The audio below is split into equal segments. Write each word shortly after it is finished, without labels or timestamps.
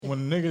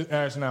When niggas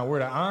ask now where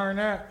the iron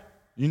at,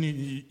 you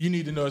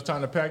need to know it's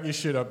time to pack your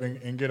shit up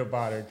and get up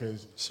out of there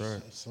because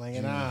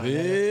slinging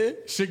iron.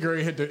 Shit girl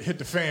hit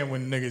the fan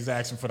when niggas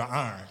asking for the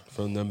iron.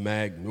 From the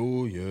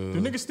Magnolia. Do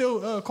niggas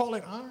still call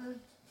it iron?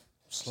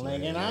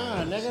 Slinging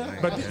iron,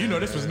 nigga. But you know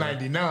this was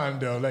 99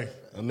 though. Like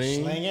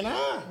slinging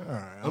iron.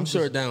 I'm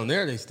sure down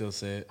there they still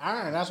say it.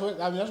 Iron. That's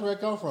where it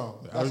come from.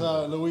 That's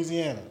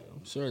Louisiana.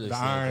 I'm sure they the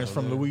iron is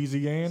from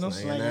Louisiana.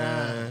 Slinging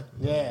iron.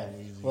 Yeah.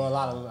 Well, a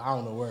lot of I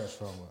don't know where it's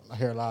from. I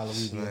hear a lot of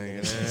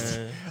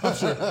Louisiana.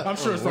 I'm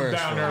sure it's from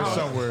down there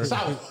somewhere.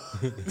 South.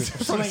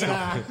 Slinging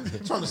iron.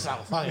 It's from the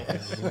South.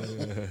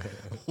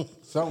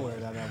 Somewhere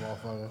down that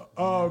motherfucker.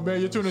 Oh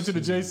man, you're tuning into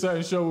the Jay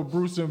Sutton Show with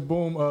Bruce and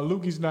Boom.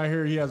 Lukey's not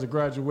here; he has a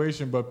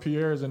graduation, but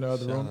Pierre's in the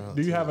other room.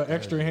 Do you have an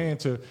extra hand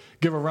to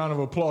give a round of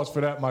applause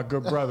for that, my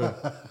good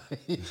brother?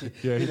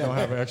 Yeah, he don't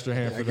have an extra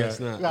hand for that.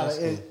 You got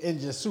an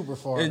engine super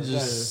far.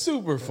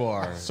 Super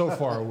far. So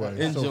far away.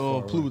 Engine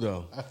on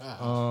Pluto.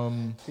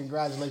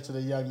 Congratulations to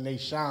the young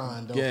Nation.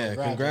 Yeah,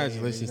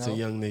 congratulations to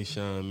young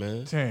Nation,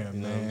 man. Damn,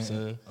 you know man.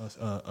 What I'm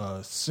saying?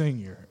 A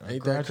senior.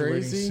 Ain't that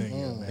crazy?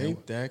 Senior, man.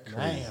 Ain't that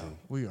crazy? Damn.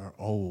 We are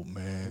old,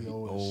 man. We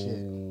old as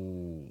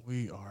shit.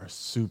 We are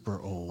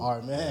super old. All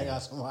right, man. I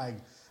got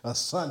a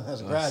son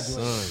that's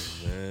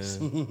graduated.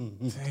 Son,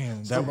 man.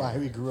 Damn. Somebody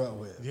we grew up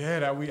with. Yeah,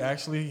 that we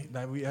actually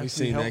we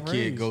seen that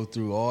kid go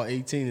through all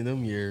 18 of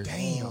them years.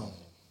 Damn.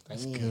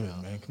 That's good,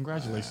 man.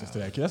 Congratulations to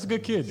that kid. That's a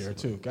good kid there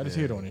too. Got his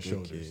head on his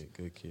shoulders.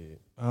 Good kid.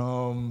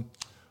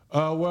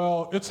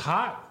 Well, it's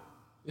hot.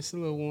 It's a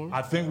little warm.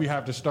 I think we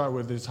have to start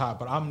with it's hot,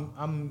 but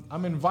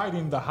I'm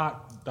inviting the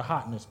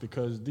hotness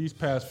because these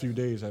past few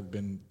days have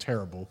been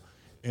terrible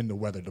in the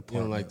weather department.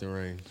 You don't like the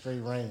rain.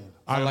 Straight rain.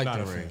 I like not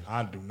the a rain. fan.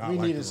 I do not We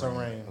like needed the some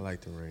rain. rain. I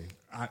like the rain.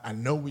 I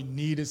know we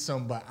needed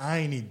some, but I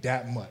ain't need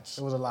that much.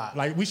 It was a lot.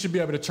 Like we should be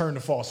able to turn the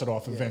faucet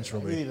off We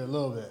eventually. needed a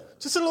little bit.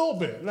 Just a little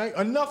bit, like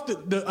enough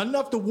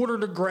to water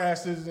the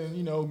grasses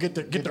and get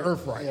the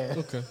earth right. Yeah.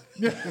 Okay.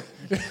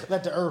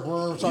 Let the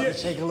earthworm start to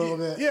shake a little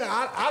bit. Yeah,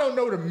 I don't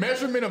know the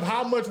measurement of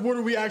how much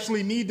water we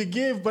actually need to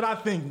give, but I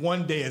think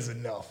one day is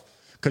enough.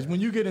 Because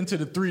when you get into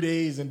the 3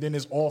 days and then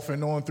it's off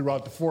and on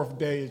throughout the fourth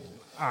day,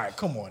 all right,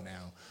 come on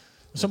now.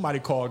 Somebody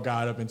call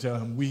God up and tell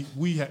him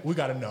we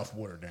got enough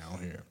water down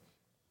here.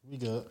 We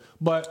good.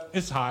 But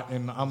it's hot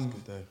and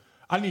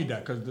I need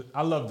that because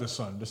I love the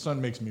sun. The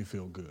sun makes me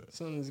feel good.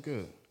 Sun is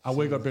good. I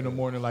wake up in the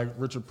morning like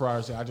Richard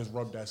Pryor said, I just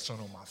rub that sun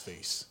on my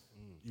face.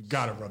 You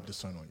gotta rub the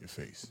sun on your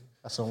face.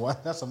 That's some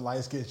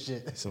light skin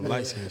shit. Some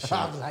light skin shit.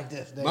 I'm like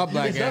this. Nigga. My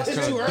black ass it's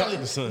trying too to duck early.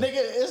 the sun. Nigga,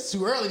 it's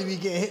too early to be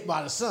getting hit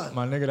by the sun.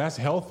 My nigga, that's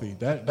healthy.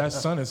 That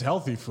sun is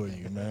healthy for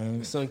you, man.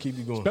 The sun keep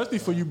you going. Especially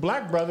for you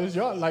black brothers,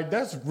 y'all like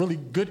that's really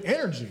good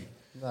energy.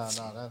 No,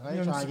 I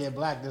ain't trying to get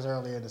black this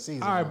early in the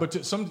season. All right, but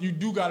you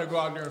do got to go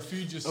out there and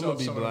feed I'm yourself. gonna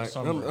be some black.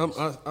 Of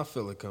them I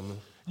feel it coming.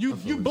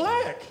 You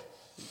black.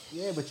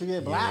 Yeah, but you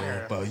get blacker.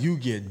 Yeah, but you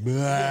get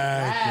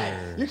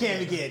blacker. You can't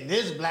be getting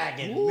this black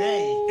in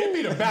May. It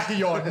be the back of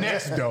your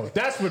necks though.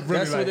 That's what really.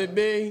 That's what it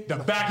be. The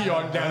back of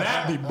your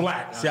that be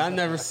black. See, I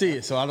never see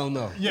it, so I don't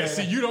know. Yeah,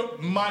 see, you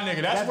don't, my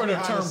nigga. That's where the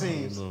behind term the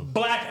scenes.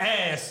 black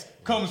ass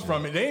comes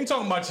from. They ain't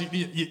talking about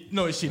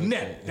no, it's your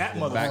neck. That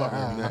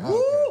motherfucker.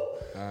 Woo!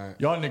 Right.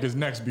 Y'all niggas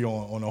next be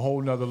on a whole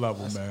nother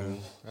level, that's man.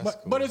 Cool.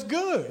 But it's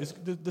good.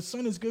 The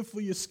sun is good for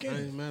your skin.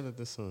 I ain't mad at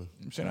the sun.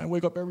 I'm saying I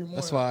wake up every morning.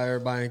 That's why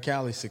everybody in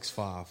Cali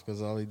 6'5", because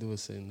all they do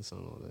is sit in the sun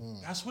all day.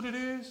 That's what it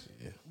is?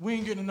 Yeah. We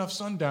ain't getting enough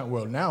sun down.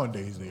 Well,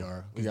 nowadays they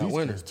are. We got these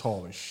winter. kids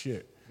tall as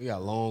shit. We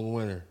got long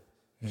winter,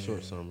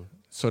 short summer.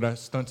 So that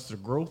stunts the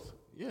growth?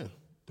 Yeah.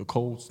 The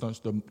cold stunts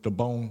the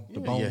bone. The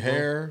bone your growth?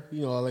 hair.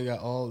 You know, they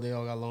all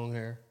got long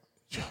hair.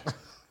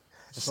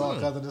 It's all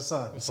because of the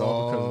sun. It's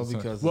all because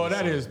of the sun. Well,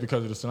 that is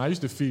because of the sun. I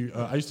used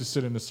to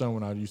sit in the sun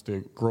when I used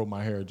to grow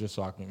my hair just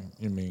so I can,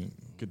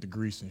 get the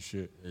grease and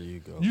shit. There you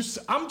go.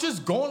 I'm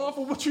just going off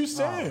of what you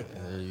said.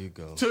 There you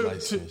go.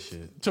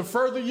 To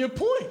further your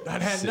point.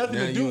 That had nothing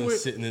to do with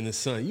sitting in the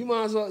sun. You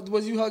might as well.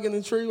 Was you hugging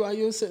the tree while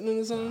you were sitting in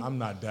the sun? I'm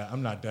not that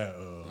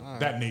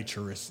that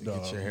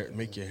naturist.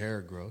 Make your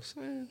hair grow.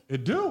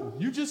 It do.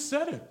 You just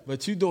said it.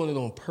 But you doing it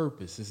on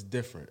purpose. It's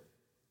different.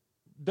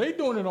 They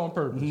doing it on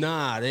purpose.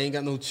 Nah, they ain't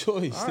got no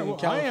choice. Right, well,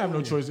 I ain't have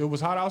no choice. It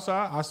was hot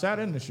outside. I sat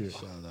in the shit.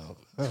 Shout out.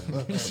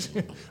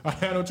 I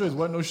had no choice.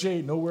 Wasn't no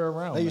shade nowhere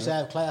around. They used to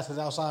have classes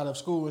outside of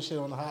school and shit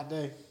on a hot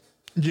day.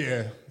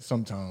 Yeah,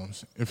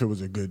 sometimes if it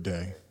was a good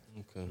day.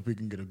 Okay. If we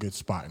can get a good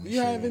spot in the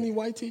You have any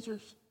white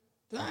teachers?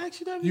 Did I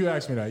ask you that? You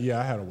asked me that. Yeah,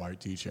 I had a white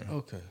teacher.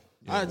 Okay.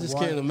 Yeah, I just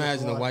can't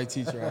imagine a white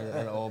teacher at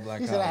an all-black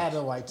college. He said I had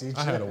a white teacher.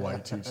 I had a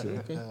white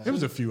teacher. There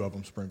was a few of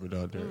them sprinkled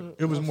out there.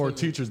 It was more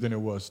teachers than it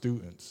was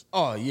students.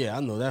 Oh, yeah, I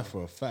know that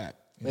for a fact.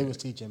 They was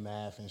teaching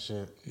math and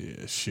shit.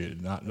 Yeah,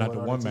 shit. Not the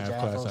one math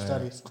class I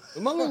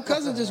had. My little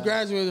cousin just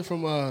graduated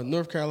from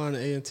North Carolina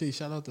A&T.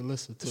 Shout out to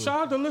Lissa, too.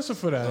 Shout out to Lissa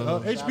for that.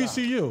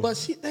 HBCU. But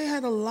they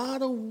had a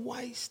lot of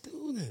white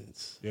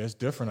students. Yeah, it's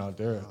different out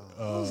there.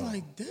 I was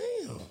like,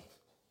 damn.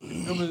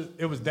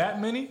 It was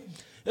that many?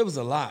 It was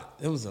a lot.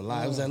 It was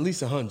at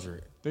least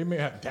 100. They may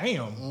have.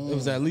 Damn. It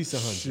was at least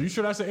 100. You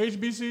sure that's an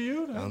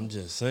HBCU? I'm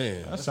just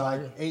saying. That's It's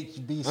like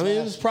HB. I mean,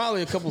 it was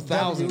probably a couple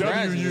thousand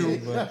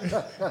graduates, WU. but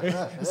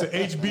It's an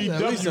HBW.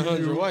 at least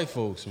 100 white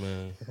folks,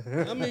 man.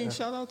 I mean,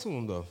 shout out to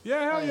them though.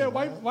 Yeah, hell yeah.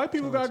 White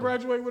people got to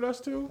graduate with us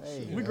too.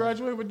 We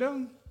graduate with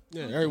them.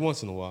 Yeah, every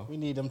once in a while. We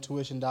need them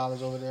tuition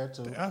dollars over there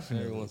too.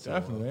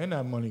 Definitely. And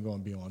that money going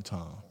to be on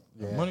time.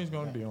 The money's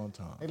going to be on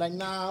time. They're like,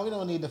 nah, we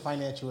don't need the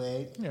financial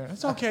aid. Yeah,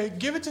 it's okay.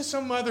 Give it to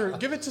some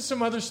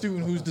other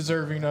student who's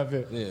deserving of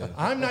it. Yeah.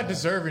 I'm not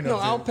deserving of No,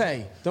 it. I'll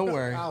pay. Don't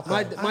worry. I'll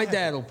pay. My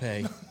dad will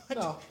pay.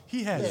 No,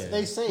 He has it.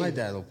 they say My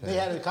dad will pay. they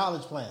had a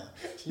college plan.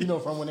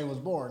 From when they was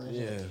born. And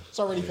shit. Yeah. It's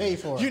already paid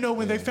for. You know,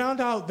 when they found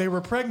out they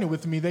were pregnant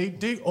with me,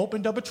 they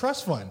opened up a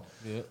trust fund.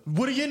 Yeah.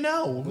 What do you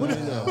know? What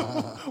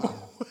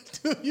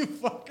do you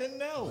fucking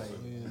know?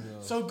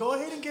 So go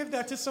ahead and give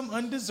that to some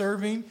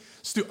undeserving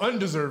student.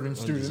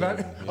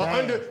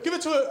 Give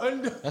it to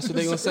an That's what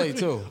they gonna say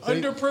too.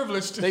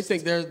 underprivileged. They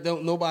think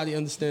nobody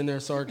understand their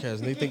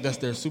sarcasm. They think that's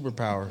their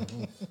superpower.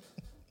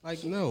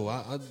 Like, no,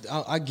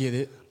 I get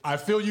it. I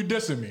feel you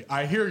dissing me.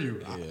 I hear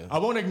you. Yeah. I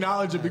won't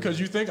acknowledge it because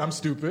you think I'm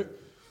stupid,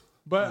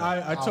 but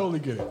I totally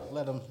get it.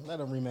 Let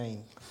them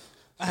remain.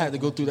 I had to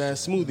go through that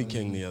Smoothie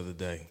King the other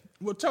day.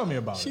 Well, tell me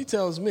about She it.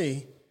 tells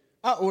me,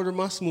 I order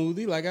my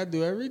smoothie like I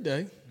do every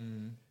day.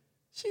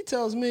 She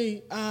tells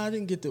me, I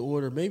didn't get the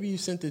order. Maybe you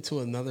sent it to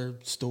another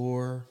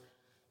store.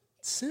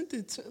 Sent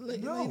it to,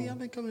 lady, I've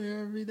been coming here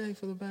every day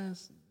for the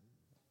past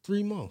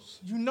 3 months.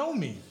 You know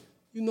me.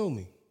 You know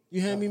me. You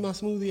hand me my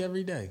smoothie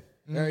every day.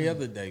 Every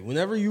other day.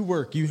 Whenever you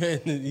work, you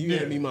hand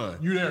me mine.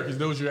 You there because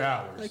those are your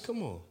hours. Like,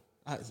 come on.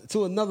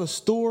 To another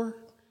store?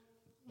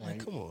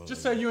 Like, come on.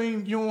 Just say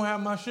you don't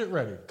have my shit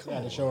ready. You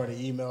had to show her the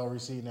email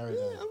receipt and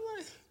everything. I'm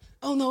like,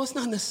 oh, no, it's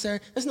not necessary.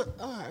 It's not.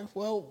 All right,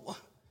 well,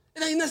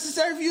 it ain't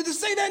necessary for you to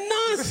say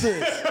that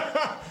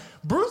nonsense.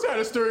 Bruce had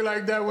a story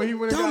like that when he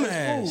went and got his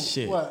Dumbass food.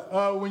 shit.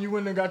 What? When you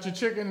went and got your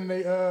chicken and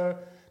they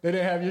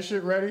didn't have your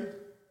shit ready.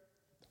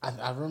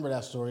 I remember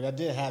that story. That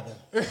did happen,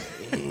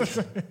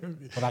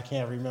 but I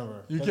can't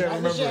remember. You can't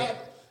remember.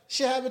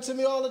 Shit happened to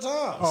me all the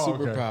time. Oh,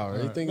 okay.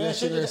 Superpower. You think that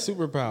shit is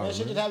superpower? Man,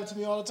 shit just happened to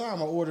me all the time.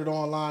 I ordered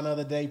online the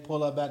other day.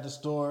 Pull up at the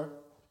store.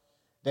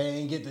 They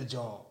ain't get the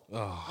job.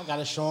 Oh. I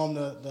gotta show them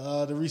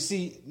the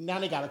receipt. Now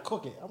they gotta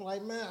cook it. I'm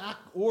like, man, I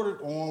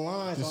ordered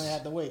online, so I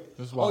had to wait.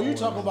 Oh, you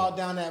talking about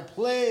down that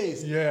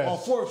place? Yes. On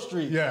 4th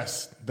Street?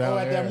 Yes. Down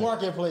at there. that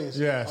marketplace?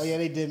 Yes. Oh yeah,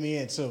 they did me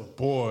in too.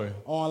 Boy.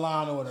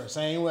 Online order,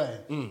 same way.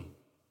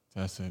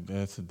 That's a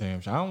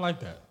damn shit. I don't like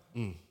that.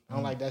 I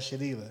don't like that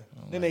shit either.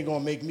 Then they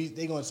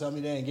gonna tell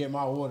me they didn't get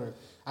my order.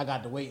 I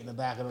got to wait in the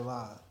back of the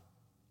line.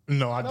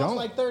 No, I There was don't.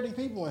 like 30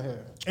 people in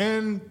here.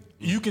 And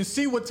you can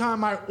see what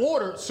time I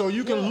ordered, so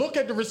you can look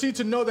at the receipt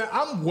to know that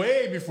I'm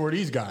way before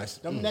these guys.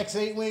 Them next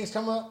 8 wings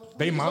come up.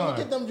 They mine.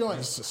 Get them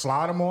joints.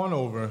 Slide them on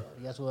over.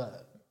 Guess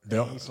what?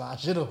 They'll- They ain't slide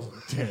shit over.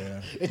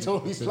 Yeah. They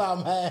told me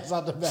slide my ass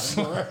out the back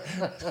door.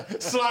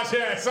 Slide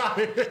your ass out.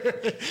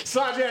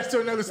 Slide your ass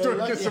to another store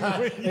to get some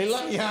wings. They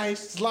lucky I ain't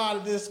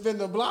slided this spin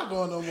the block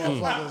on them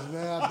motherfuckers,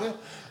 man.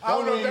 I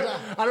don't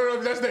know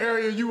if that's the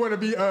area you want to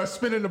be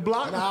spinning the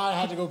block. Now I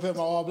had to go put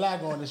my all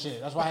black on the shit.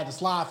 That's why I had to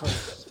slide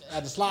first. I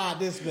had to slide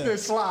this bit.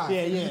 This slide.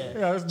 Yeah.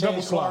 Yeah, it's double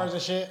Change slide. cars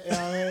and shit. You know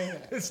what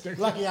I mean?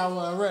 Lucky I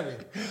wasn't ready.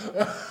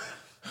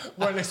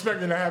 Wasn't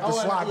expecting to have to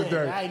slide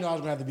today. I didn't know I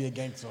was going to have to be a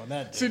gangster on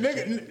that. See,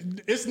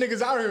 it's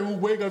niggas out here who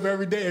wake up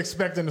every day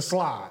expecting to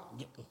slide.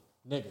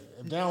 Nigga,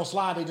 if they don't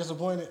slide, they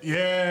disappointed.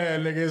 Yeah,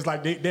 nigga, it's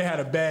like they had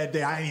a bad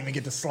day. I didn't even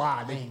get to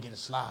slide. They didn't get a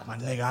slide. My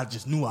nigga, I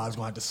just knew I was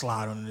going to have to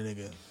slide on the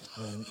nigga.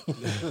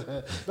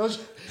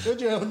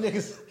 Don't you know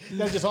niggas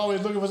that just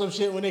always looking for some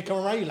shit when they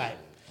come around? You like,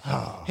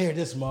 here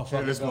this motherfucker.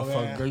 Yeah, this go,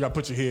 motherfucker, man. girl, you got to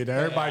put your head down.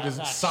 Everybody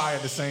just sigh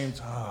at the same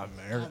time,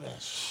 man.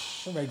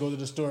 Somebody go to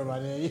the store, my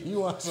nigga. You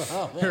want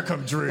some? Here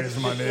come Driz,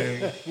 my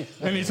nigga.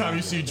 Anytime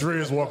you see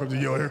Driz walk up to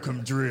yo, here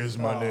come Driz,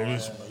 my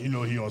nigga. You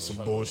know he on some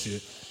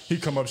bullshit. He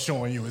come up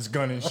showing you his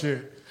gun and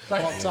shit.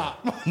 Off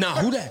top. Nah,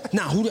 who that?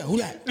 Nah, who that? Who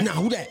that? Nah,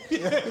 who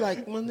that?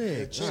 Like, my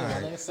nigga.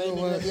 All right. Same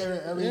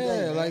nigga every day.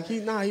 Yeah, man. like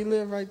he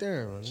live right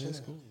there. Man. That's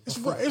cool.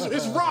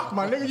 It's Rock,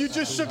 my nigga. You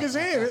just shook his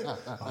hand.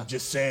 I'm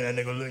just saying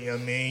that nigga look, you know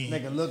what I mean?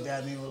 Nigga looked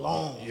at me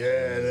long.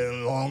 Yeah,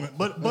 that long.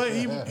 But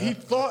he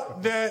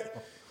thought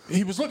that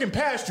he was looking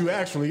past you,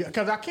 actually.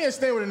 Because I can't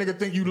stand when a nigga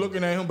think you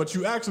looking at him, but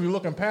you actually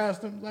looking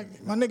past him.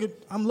 Like, my nigga,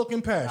 I'm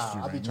looking past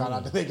you. I be right trying now.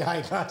 not to make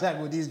eye contact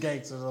with these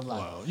gangsters. I'm like,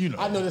 Well, you know.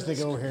 I know this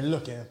nigga over here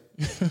looking.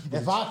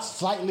 If I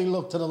slightly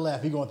look to the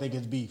left, he gonna think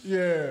it's beef.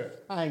 Yeah.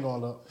 I ain't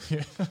gonna look.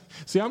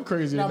 See, I'm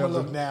crazy I'm enough.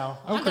 gonna look now.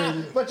 I'm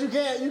crazy. But you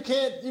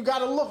can't. You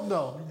gotta look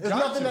though. It's Got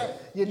nothing to.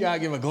 that You gotta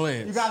give a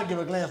glance. You gotta give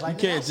a glance. Like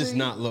You can't I see just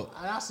not look.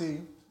 I see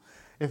you.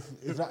 If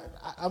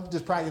I'm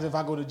just practicing if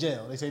I go to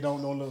jail, they say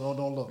don't look,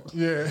 don't look.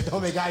 Yeah.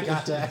 Don't make eye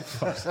contact.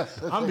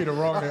 I'm be the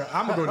wrong nigga.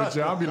 I'm gonna go to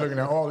jail. I'll be looking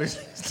at all these.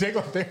 They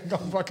gonna think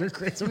I'm fucking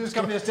crazy. You just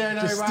come here staring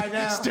at everybody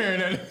now.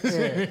 Staring at it.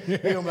 Yeah.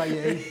 He gonna be like,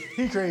 yeah,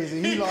 he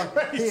crazy. He lost.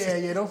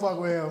 Yeah, don't fuck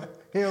with him.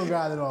 He don't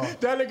got it all.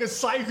 That nigga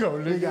psycho,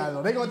 nigga. He got it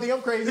all. They gonna think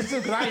I'm crazy too,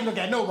 because I ain't look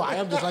at nobody.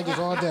 I'm just like this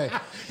all day.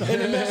 In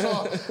the mess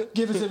hall,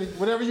 give it to me.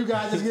 Whatever you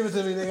got, just give it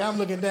to me, nigga. I'm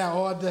looking down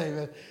all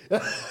day,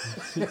 man.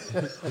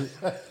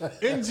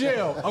 In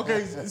jail.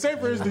 Okay, say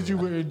for instance you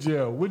were in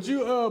jail. Would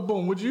you,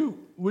 Boom, would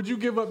you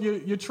give up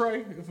your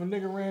tray if a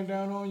nigga ran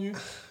down on you?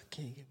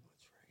 Can't get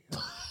my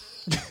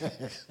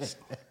tray.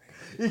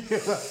 You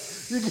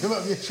give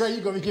up your tray,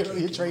 you gonna be giving up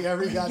your tray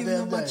every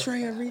goddamn day. My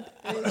tray every day.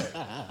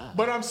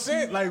 But I'm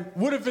saying, like,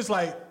 what if it's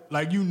like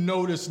you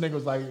know this nigga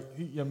was like,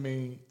 he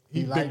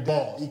big like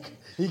balls.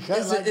 He cut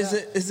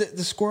Is it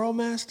the Squirrel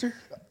Master?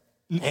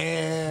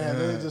 Yeah,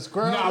 there's the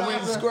Squirrel Nah,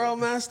 Master. The Squirrel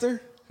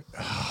Master?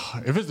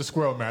 If it's the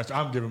Squirrel Master,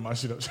 I'm giving my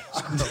shit up.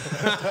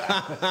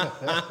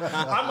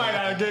 I might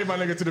have gave my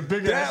nigga to the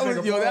big ass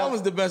nigga. That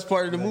was the best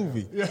part of the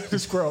movie. Yeah, the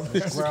Squirrel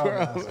Master.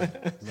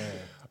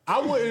 I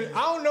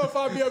don't know if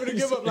I'd be able to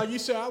give up. Like you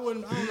said, I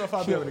don't know if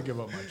I'd be able to give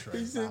up my tray.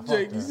 He said,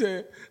 Jake, he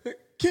said,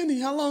 Kenny,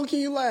 how long can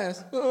you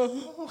last?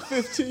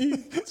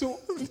 15 to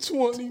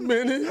 20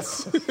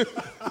 minutes.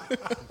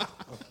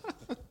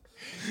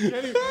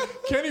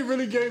 Kenny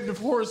really gave the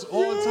horse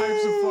all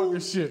types of fucking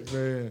shit,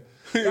 man.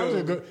 That was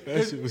a good.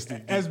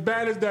 As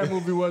bad as that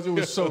movie was, it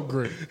was so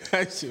great.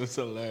 That shit was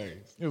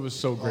hilarious. It was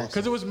so great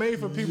because it was made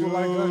for people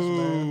like us,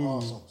 man.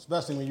 Awesome,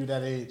 especially when you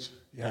that age.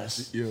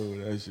 Yes. Yo,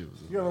 that shit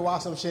was. You ever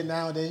watch some shit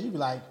nowadays? You be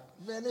like,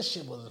 man, this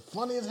shit was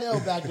funny as hell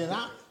back then.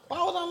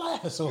 Why was I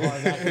laughing so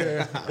hard back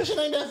then? This shit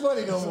ain't that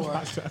funny no more. I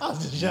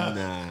was just young.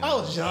 I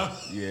was young.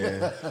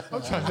 Yeah.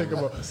 I'm trying to think of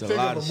a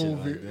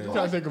movie. Like I'm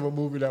trying to think of a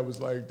movie that was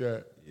like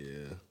that.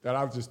 Yeah. That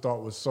I just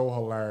thought was so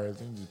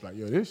hilarious. And just like,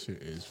 yo, this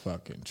shit is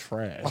fucking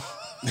trash.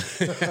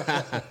 It's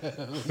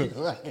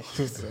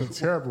a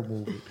terrible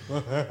movie.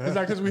 It's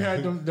like because we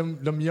had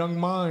them young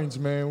minds,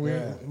 man.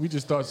 We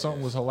just thought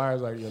something was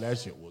hilarious. Like, yo, that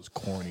shit was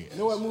corny. You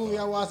know what movie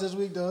I watched this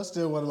week though? It's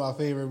still one of my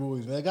favorite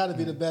movies, man. It got to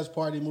be the best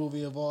party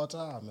movie of all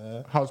time,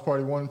 man. House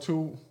Party 1 and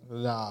 2.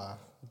 Nah,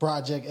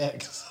 Project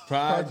X.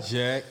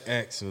 Project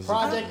X was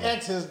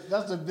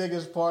that's the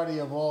biggest party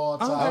of all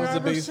time. That was the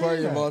biggest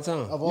party of all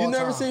time. You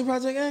never seen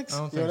Project X?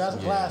 Yo, that's a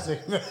classic.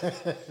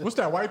 What's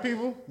that? White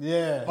people?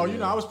 Yeah. Oh, you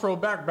know, I was pro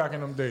back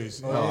in them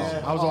days.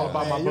 I was all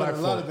about my black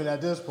folk. folk. Been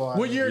at this party.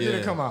 What year did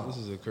it come out? This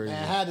is a crazy.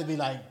 Man, it had to be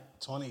like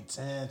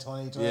 2010,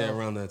 2012. Yeah,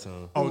 around that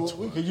time.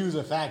 We could use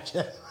a fact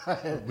check.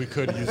 We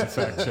could use a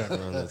fact check.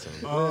 Around that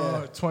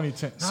time.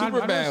 2010.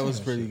 Superbad was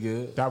pretty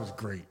good. That was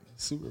great.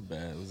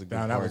 Superbad was a good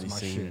that party was my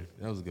scene.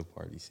 shit. That was a good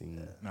party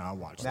scene. Nah, I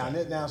watched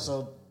that. Now,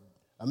 so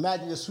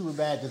imagine the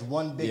Superbad, just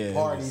one big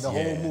party, the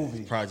whole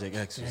movie. Project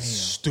X was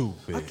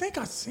stupid. I think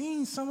I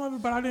seen some of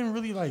it, but I didn't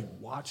really like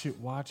watch it.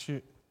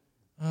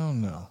 I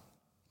don't know.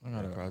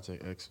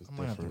 Project X was I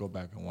might have to go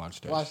different. back and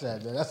watch that. Watch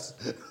that, man.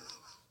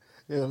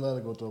 You'll let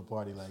her go to a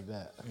party like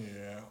that.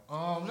 Yeah.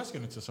 Let's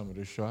get into some of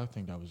this show. I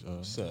think that was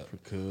What's up,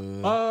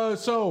 cuz?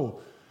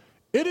 So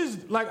it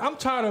is like I'm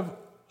tired of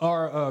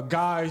our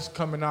guys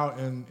coming out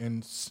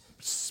and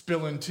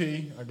spilling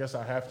tea. I guess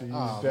I have to use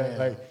that.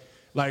 Man.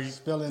 Like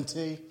Spilling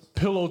tea.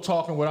 pillow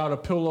talking without a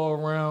pillow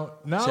around.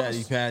 Now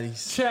Chatty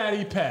Patties.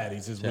 Chatty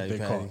Patties is what Chatty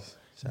they call Patties.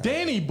 it.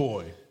 Danny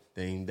Boy.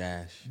 Dame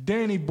Dash.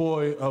 Danny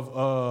Boy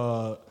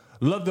of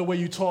Love the Way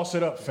You Toss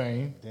It Up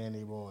fame.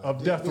 Danny Boy.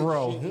 Of Death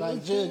Row. Like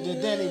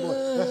Suge, Danny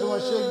Boy. That's the one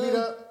Suge beat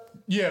up?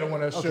 Yeah, the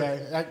one that Suge.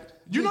 Okay.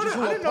 You know that?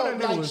 I didn't know that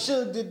nigga like was.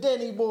 Suge the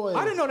Danny Boy.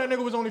 I didn't know that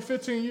nigga was only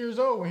 15 years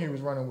old when he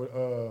was running with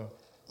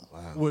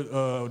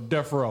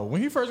Death Row.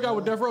 When he first got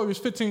with Death Row, he was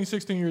 15,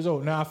 16 years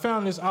old. Now, I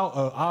found this out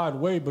an odd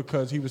way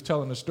because he was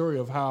telling the story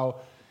of how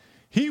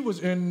he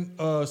was in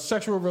a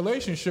sexual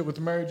relationship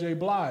with Mary J.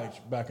 Blige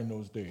back in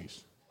those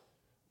days.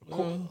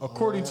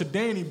 According to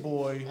Danny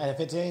Boy, At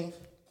 15?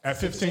 at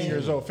 15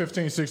 years old,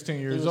 15, 16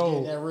 He years was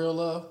old. getting that real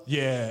love?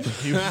 Yeah,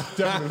 he was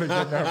definitely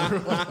getting that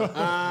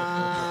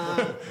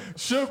real.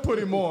 Should put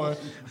him on.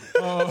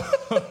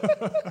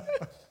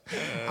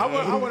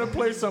 I want to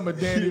play some of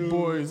Danny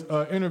Boy's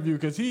interview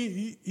because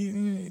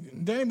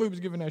Danny Boy was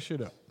giving that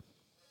shit up.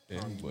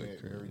 Danny Boy,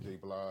 Mary J.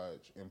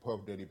 Blige and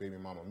Puff Daddy baby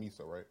mama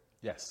Misa, right?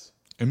 Yes.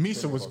 And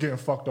Misa was getting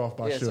fucked off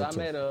by Yeah, shit. so I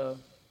met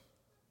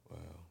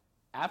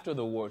after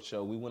the award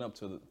show, we went up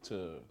to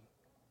the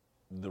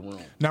room.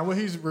 Now, what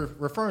he's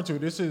referring to,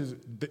 this is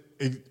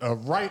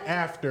right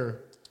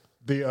after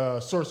the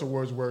Source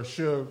Awards where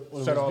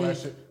Suge said all that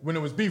shit when it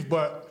was beef.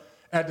 But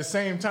at the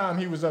same time,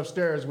 he was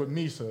upstairs with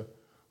Misa,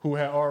 who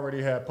had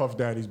already had Puff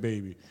Daddy's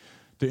baby,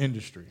 the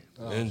industry.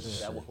 That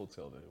was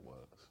hotel that it was.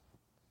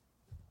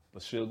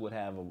 But Suge would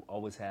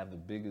always have the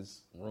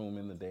biggest room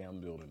in the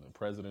damn building, the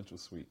presidential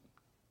suite.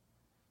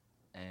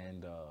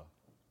 And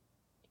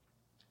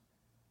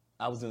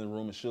I was in the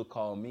room and Suge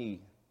called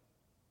me.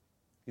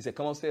 He said,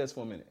 "Come upstairs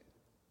for a minute."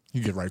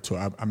 You get right to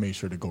it. I made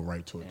sure to go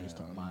right to it this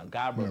time. My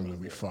god brother Remember, was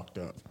we there. fucked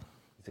up.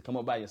 He said, "Come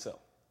up by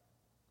yourself."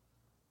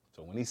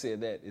 So when he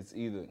said that, it's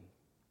either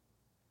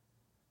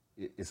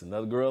it's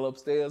another girl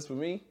upstairs for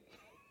me,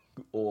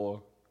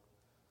 or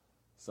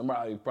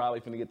somebody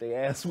probably finna get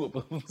their ass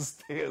whooped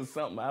upstairs.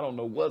 Something I don't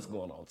know what's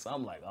going on. So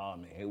I'm like, "Oh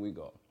man, here we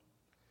go."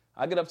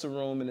 I get up to the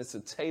room and it's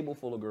a table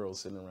full of girls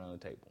sitting around the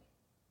table.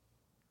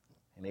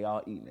 and they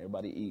all eating,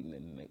 everybody eating,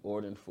 and they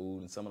ordering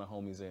food, and some of the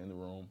homies are in the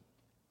room.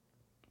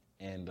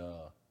 And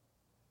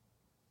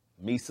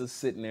Misa's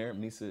sitting there.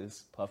 Misa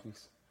is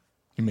Puffy's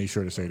He made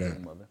sure to say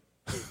that. mother.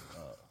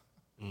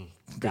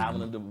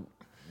 Dalvin,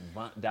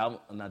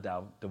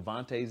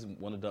 Devontae's,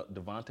 one of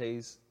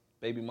Devontae's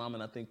baby mama,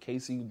 and I think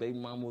Casey's baby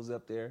mama was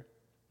up there.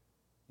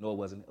 No, it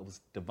wasn't. It was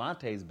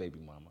Devontae's baby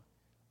mama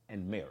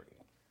and Mary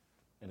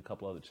and a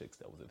couple other chicks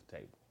that was at the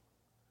table.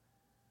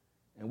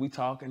 And we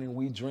talking and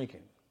we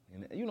drinking.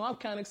 And, you know, I'm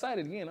kind of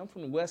excited. Again, I'm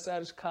from the west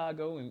side of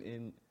Chicago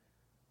and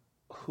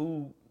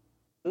who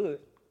would?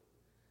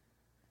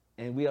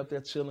 And we up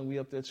there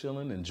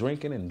chilling and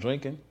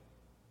drinking.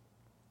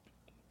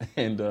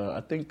 And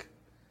I think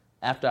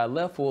after I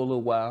left for a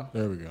little while,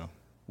 There we go.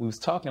 we was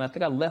talking. I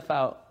think I left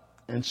out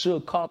and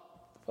Suge caught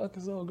the fuck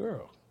this old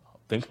girl. I'm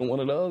thinking one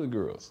of the other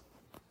girls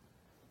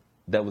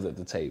that was at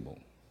the table.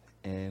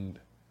 And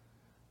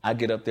I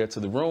get up there to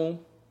the room.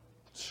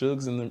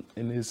 Suge's in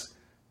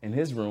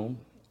his room.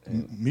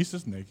 And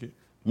Misa's naked.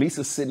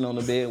 Misa's sitting on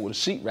the bed with a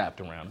sheet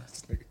wrapped around her.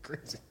 This nigga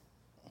crazy.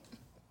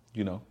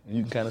 You know, and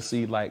you can kind of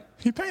see like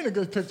He painted a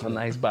good picture. a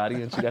nice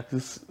body, and she got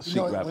this sheet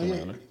wrapped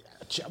around her.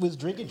 We was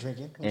drinking. We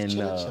was And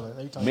chilling.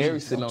 Every time Mary's we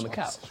sitting on the talk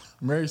couch. twice.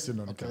 Mary's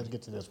sitting on the Okay, couch. let's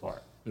get to this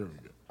part. There we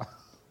go.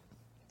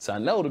 So I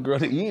know the girl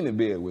that he in the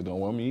bed with don't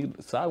want me.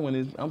 So I went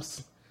in,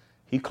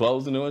 he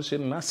closed the door and shit,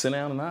 and I sit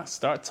down and I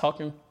start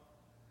talking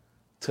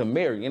to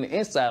Mary. And the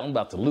inside, I'm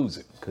about to lose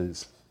it,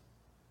 because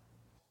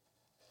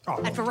Oh,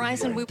 At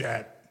Verizon, we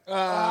that.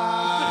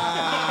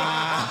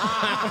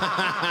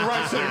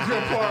 Right to the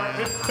good part.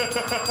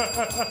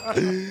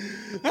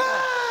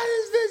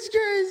 This bitch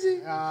crazy.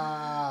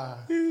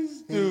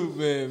 He's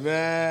Stupid,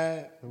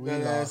 man.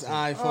 That ass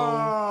iPhone.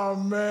 Oh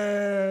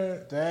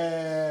man,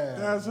 damn.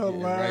 that's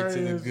hilarious. right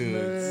to the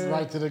goods. man.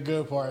 Right to the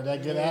good part.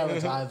 That good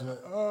advertisement.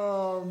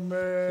 Oh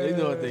man, They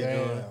know what they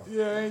Damn. doing.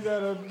 Yeah, ain't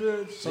that a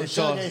bitch? So They Suge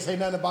toss- ain't say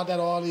nothing about that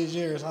all these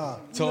years, huh?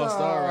 Tossed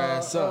our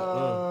ass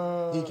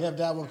up. He kept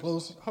that one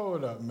close.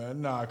 Hold up, man.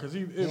 Nah, cause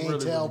it He ain't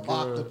really tell was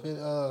Pac good.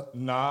 to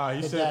Nah, he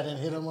hit that said and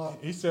hit him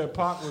up. he said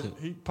Pac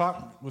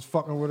was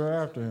fucking with her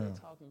after him.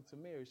 talking to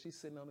Mary. She's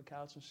sitting on the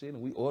couch and shit,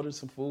 and we ordered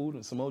some food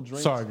and some more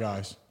drinks. Sorry,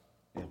 guys.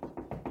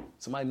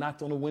 Somebody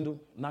knocked on the window,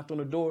 knocked on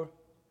the door.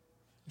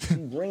 She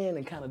ran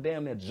and kind of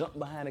damn near jumped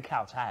behind the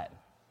couch hiding.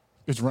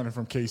 It's running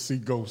from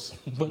KC Ghost.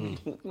 But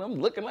I'm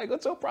looking like,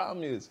 what your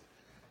problem is?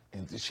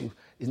 And she,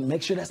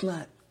 make sure that's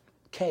not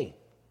K.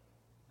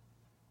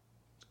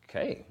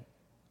 K.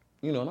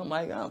 You know, and I'm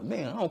like, oh,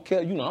 man, I don't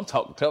care. You know, I'm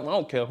talking to him. I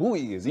don't care who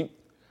he is. He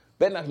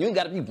better not, you ain't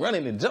got to be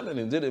running and jumping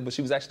and did it. But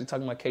she was actually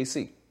talking about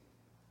KC.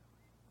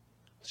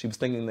 She was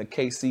thinking the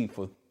KC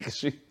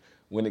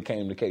when it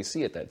came to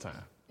KC at that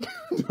time.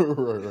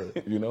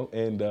 right. You know,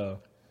 and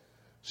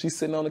she's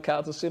sitting on the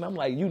couch and shit. I'm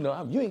like, you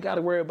know, you ain't got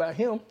to worry about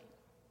him.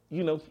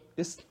 You know,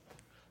 it's,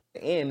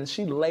 and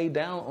she laid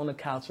down on the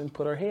couch and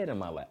put her head in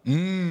my lap.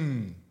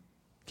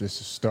 Just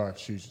to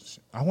start,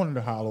 I want to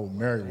know how old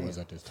Mary was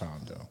at this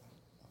time, though.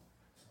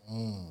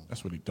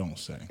 That's what he don't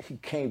say. He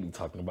can't be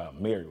talking about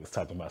Mary was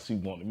talking about she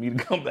wanted me to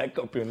come back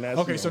up here. Now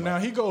Okay, so now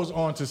he goes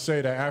on to say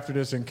that after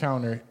this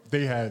encounter,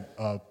 they had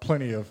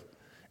plenty of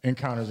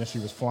encounters and she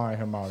was flying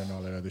him out and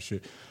all that other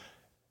shit.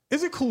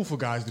 Is it cool for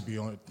guys to be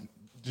on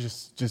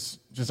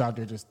just out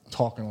there just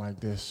talking like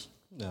this?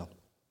 No.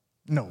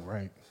 No,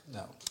 right?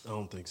 No. I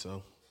don't think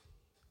so.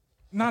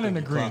 Not in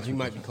agreement. He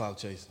might be cloud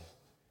chasing.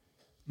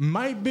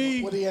 Might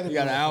be. What he had to He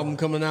got be an there album for?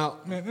 coming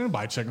out. Man,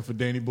 anybody checking for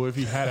Danny Boy if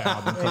he had an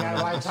album He coming got a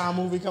out. Lifetime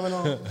movie coming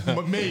on.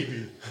 But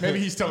maybe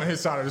he's telling his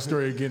side of the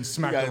story getting He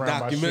smacked got a around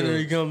by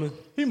documentary Suge. coming.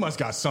 He must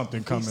got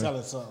something coming. He's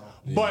selling something.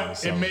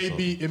 But it may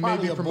be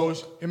Probably a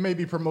promotion. book. It may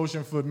be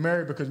promotion for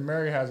Mary because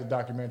Mary has a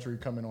documentary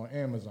coming on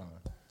Amazon.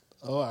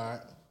 Oh, all right.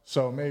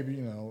 So maybe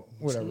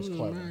whatever's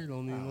clever. Mary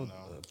don't need no.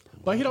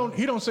 But he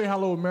don't say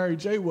how old Mary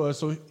J was.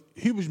 So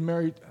he was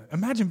married.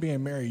 Imagine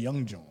being Mary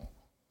Young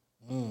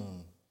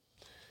John.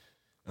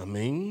 I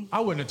mean, I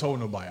wouldn't have told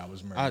nobody I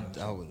was married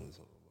I wouldn't.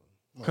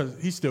 because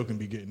he still can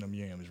be getting them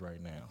yams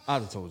right now.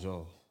 I'd have told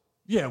y'all.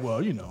 Yeah, well,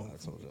 told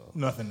y'all.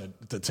 nothing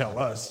to tell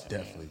us.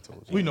 Definitely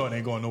told y'all. We know it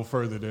ain't going no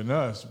further than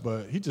us.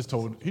 But he just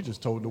told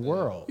the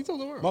world. He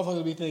told the world.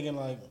 Motherfuckers be thinking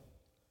like,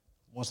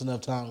 once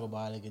enough time go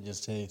by, they can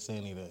just say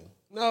anything.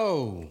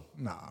 No,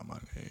 Nah, my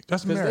nigga.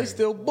 That's because Mary. they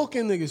still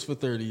booking niggas for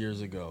 30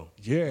 years ago.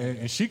 Yeah,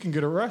 and she can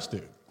get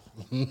arrested.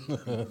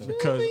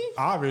 Because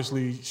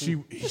obviously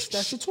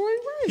Statutory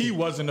rape. he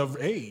wasn't of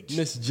age.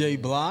 Miss J.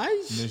 Blige.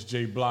 Miss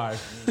J. Blige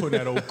putting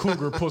that old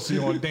cougar pussy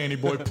on Danny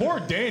Boy. Poor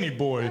Danny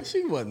Boy.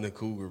 She wasn't a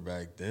cougar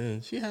back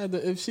then. She had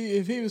the if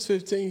he was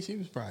 15, she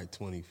was probably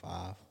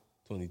 25,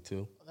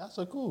 22. That's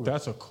a cool.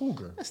 That's a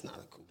cougar. That's not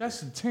a cougar.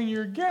 That's a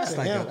 10-year gap.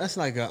 That's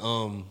like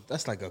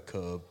a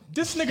cub.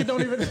 This nigga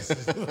don't even. This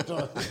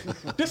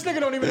nigga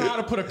don't even know how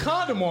to put a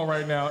condom on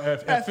right now.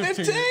 At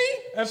 15.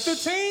 At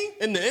 15.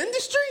 In the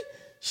industry?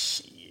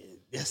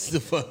 Shit, that's the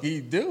fuck he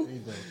do.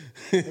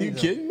 You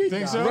kidding me?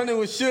 Think so? Running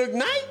with Suge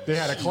Knight? They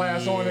had a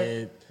class on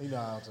it. You know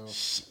how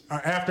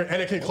to. After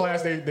etiquette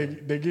class, they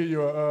give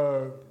you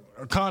a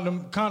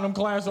Condom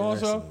class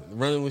also.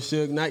 Running with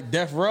Suge Knight.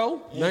 Death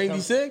Row,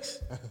 96.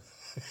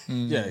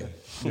 Yeah.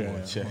 Come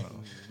on, Jay.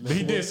 But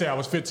he did say I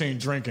was 15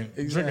 drinking.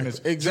 Exactly.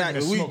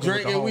 Drinking We smoking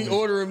drinking, with we the homies.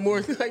 ordering more.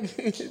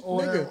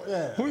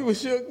 Nigga, we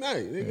was Suge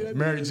Knight. Nigga,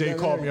 Mary J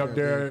called me up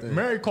there.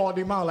 Mary called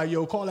him out like,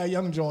 yo, call that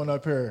young joint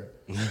up here.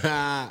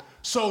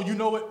 So you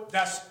know what?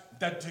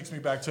 That takes me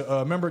back to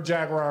remember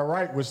Jaguar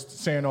Wright was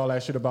saying all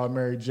that shit about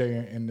Mary J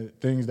and the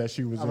things that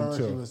she was I remember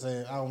into. she was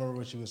saying. I don't remember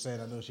what she was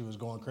saying. I know she was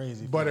going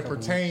crazy. But it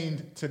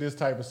pertained to this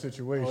type of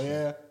situation. Oh,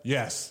 yeah?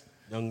 Yes.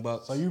 Young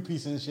Bucks. So you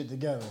piecing this shit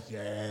together.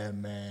 Yeah,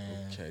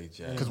 man. Okay,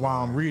 Jack. Because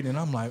while I'm reading,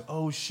 I'm like,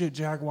 oh shit,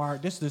 Jaguar.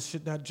 This is the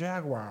shit that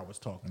Jaguar was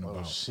talking Oh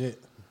about.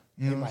 shit.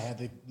 They might have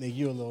to make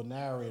you a little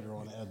narrator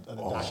on the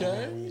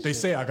documentary. They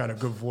say I got a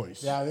good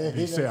voice. Yeah,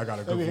 They say I got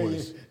a let me good hear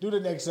voice. you. Do the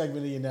next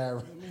segment of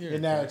your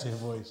narrative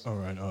voice. All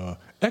right.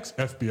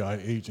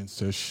 Ex-FBI agent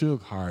says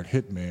Suge hired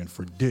hitman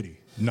for Diddy,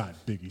 not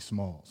Biggie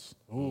Smalls.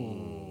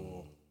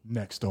 Ooh.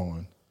 Next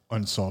on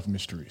Unsolved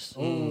Mysteries.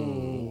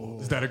 Ooh.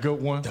 Is that a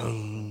good one?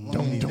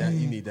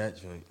 You need that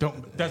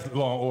joint. That's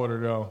Law and Order,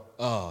 though.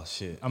 Oh,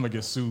 shit. I'm going to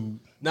get sued.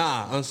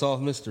 Nah,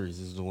 Unsolved Mysteries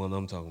is the one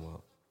I'm talking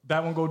about.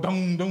 That one go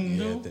dum, dum,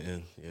 Yeah, dum? at the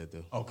end. Yeah, it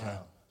do. Okay.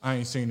 I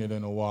ain't seen it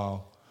in a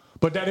while.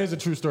 But that is a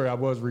true story. I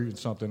was reading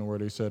something where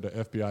they said the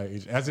FBI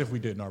agent, as if we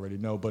didn't already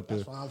know, but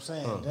That's what I'm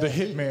saying. the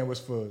hitman was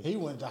for... He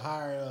went to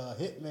hire a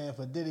hitman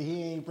for Diddy.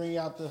 He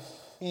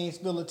ain't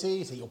spill the tea.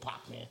 He said, yo,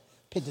 Pop, man,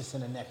 put this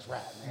in the next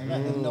rap, man.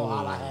 Let him know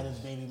how I had his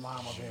baby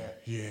mama there.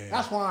 Yeah.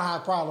 That's why I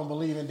have a problem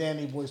believing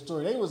Danny Boy's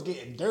story. They was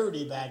getting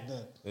dirty back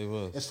then. They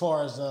was. As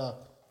far as,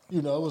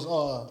 it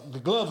was, the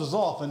gloves was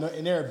off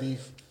in their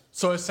beef.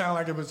 So it sounded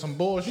like it was some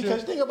bullshit.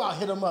 Because think about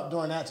Hit 'Em Up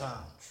during that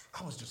time.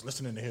 I was just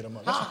listening to Hit 'Em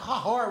Up. How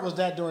hard was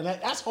that during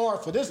that? That's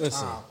hard for this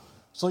time.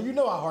 So you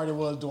know how hard it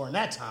was during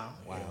that time.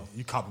 Wow.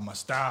 You copy my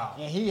style.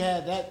 And he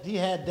had that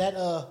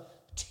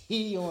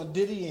T on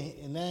Diddy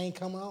and that ain't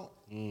come out.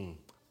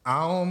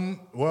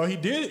 Well, he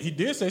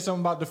did say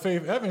something about the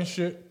Faith Evans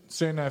shit,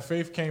 saying that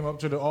Faith came up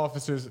to the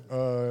offices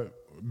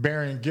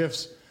bearing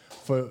gifts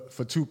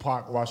for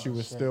Tupac while she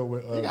was still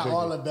with He got Biggie.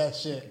 all the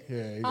best shit.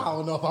 Yeah, I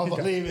don't know if I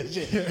believe this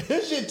shit.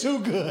 This shit too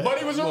good. But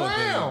he was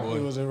around. He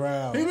was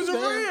around. He was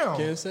around.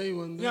 Can't say he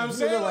wasn't You know what I'm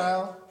there. saying?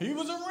 around. He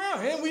was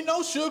around. And we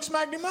know Suge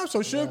smacked him up. So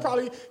Suge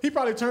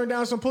probably turned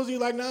down some pussy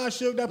like, nah,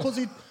 Suge, that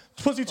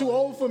pussy too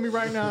old for me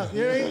right now.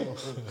 Yeah.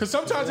 Because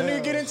sometimes a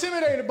nigga get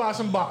intimidated by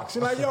some box.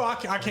 You're like, yo, I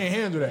can't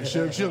handle that.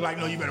 Suge like,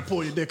 no, you better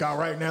pull your dick out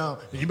right now.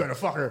 And you better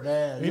fuck her.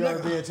 Man, you He ever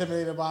like, be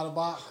intimidated by the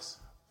box?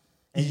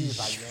 And he's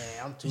like,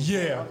 man, I'm too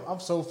Yeah. far. I'm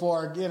so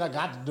far again, I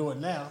got to do it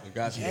now.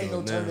 got to Ain't do no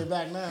it now. turning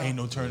back now. Ain't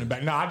no turning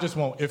back. No, I just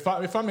won't. If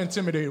I'm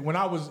intimidated, when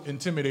I was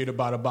intimidated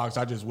by the box,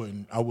 I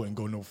wouldn't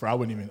go no further. I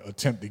wouldn't even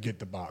attempt to get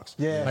the box.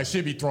 Yeah. Like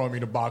she'd be throwing me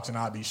the box and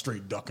I'd be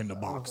straight ducking the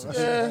box. And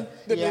shit. Yeah,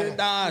 the Yeah, man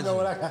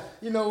dodging.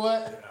 you know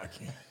what? I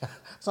can't.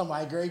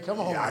 Somebody great,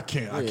 come on. Yeah, I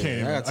can't. I Yeah,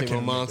 can't. I gotta take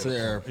can't my mom make to the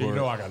that. airport. You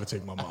know I gotta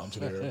take my mom to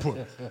the airport.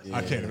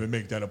 I can't even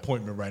make that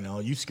appointment right now.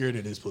 You scared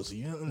of this pussy?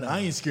 You know, I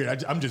ain't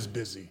scared. I'm just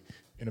busy.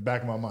 In the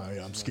back of my mind,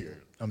 yeah, I'm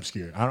scared. I'm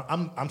scared.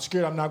 I'm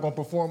scared I'm not gonna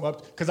perform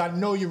up because I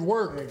know your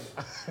work.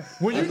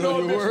 When you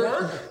know a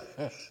bitch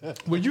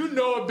work, when you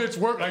know a bitch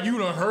work, like you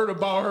done heard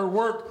about her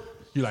work,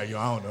 you like, yo,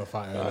 I don't know if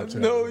I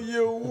Know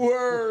your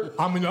word.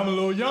 I'm a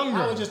little younger.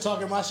 I was just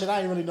talking my shit. I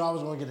didn't really know I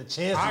was going to get a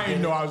chance. I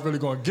didn't know I was really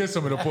gonna get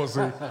some of the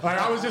pussy. Like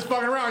I was just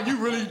fucking around. You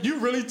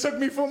really took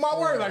me for my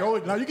word. Like, oh,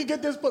 now you can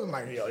get this pussy. I'm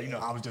like, yo,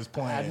 I was just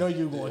playing. I know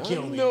you going to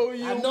kill me. know I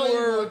your know you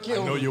word. going to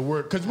kill I know me. your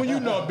word. Because when you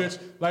know a bitch,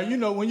 like, you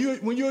know, when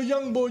you're a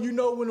young boy, you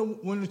know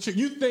when the chick,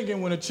 you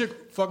thinking when a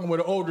chick fucking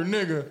with an older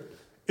nigga,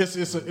 it's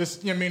you know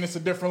what I mean, it's a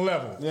different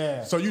level.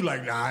 Yeah. So you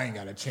like, nah, I ain't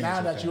got a chance. Now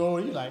with that you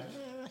older, you like,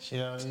 that shit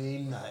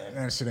ain't nothing.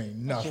 That shit ain't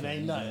nothing. shit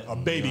ain't nothing. A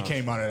baby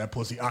came out of that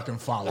pussy, I can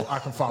follow. I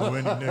can follow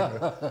any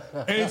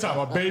nigga. Anytime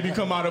a baby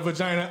come out of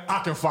vagina, I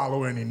can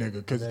follow any nigga.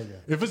 Because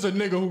if it's a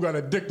nigga who got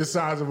a dick the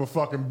size of a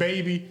fucking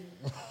baby,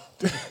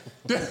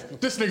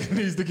 this nigga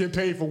needs to get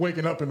paid for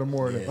waking up in the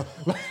morning.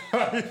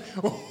 Like,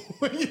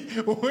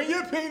 when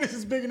your penis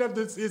is big enough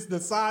that it's the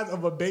size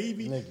of a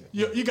baby,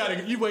 you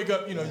wake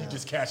up, you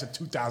just cash a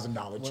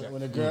 $2,000 check.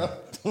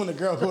 When the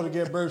girl go to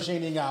get birth, she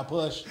ain't even got to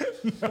push.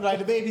 Like,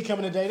 the baby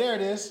coming today, there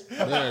it is. There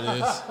it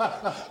is.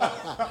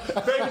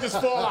 Baby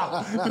just fall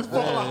out. Just fall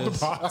out the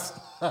box.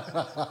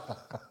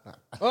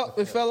 Oh,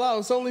 it fell out.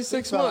 It's only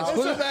 6 months.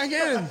 Put it back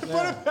in.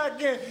 Put it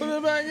back in. Put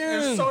it back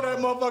And in. sew that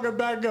motherfucker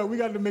back up. We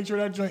got to make sure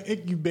that joint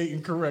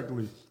incubating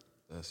correctly.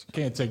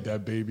 Can't take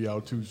that baby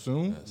out too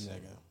soon.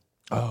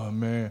 Oh,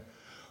 man.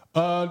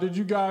 Did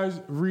you guys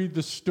read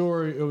the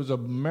story? It was a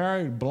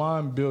married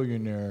blonde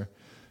billionaire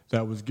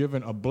that was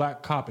giving a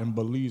black cop in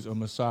Belize a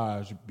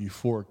massage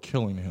before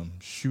killing him,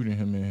 shooting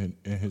him in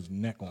his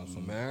neck on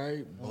some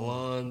Married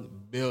blonde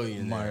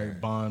billionaire.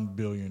 married blonde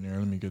billionaire.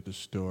 Let me get the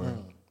story.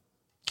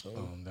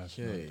 That's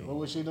not the- What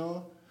was she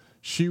doing?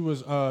 She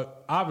was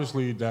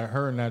obviously that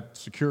her and that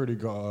security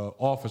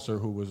officer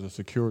who was a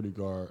security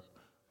guard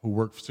who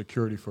worked for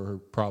security for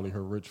probably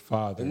her rich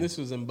father. And this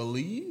was in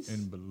Belize?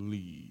 in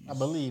Belize. I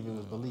believe it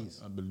was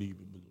Belize. I believe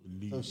it was Belize.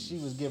 believe. So she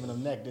was giving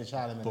him neck, then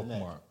shot him in the neck.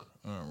 Bookmark.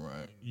 All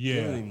right.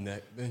 Giving Yeah. him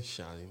neck, then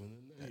shot him in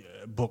the neck.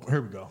 Yeah. Book.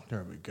 Here we go.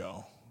 There we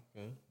go.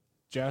 Okay.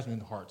 Jasmine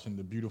Hartson,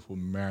 the beautiful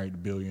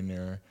married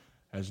billionaire,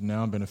 has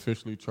now been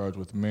officially charged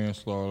with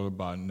manslaughter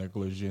by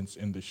negligence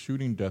in the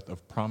shooting death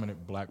of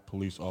prominent black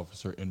police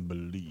officer in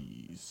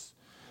Belize.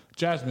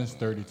 Jasmine's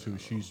 32.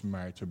 She's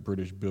married to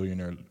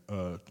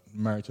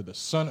married to the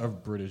son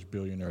of British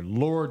billionaire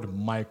Lord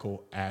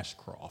Michael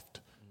Ashcroft.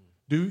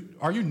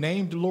 Are you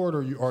named Lord, or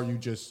are you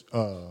just?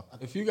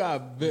 If you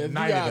got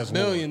Knighted as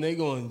billion, they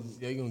gonna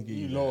give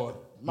you Lord.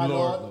 that. My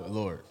Lord.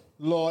 Lord.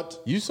 Lord.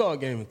 You saw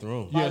Game of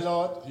Thrones. My Yes.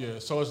 Lord. Yeah,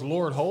 so it's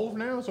Lord Hove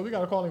now. So we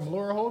gotta call him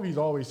Lord Hove. He's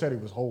always said he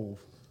was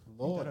Hove.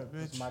 Lord. Ain't that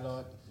a bitch? My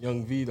Lord.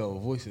 Young Vito,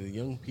 voice of the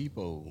young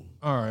people.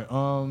 All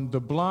right. The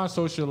blonde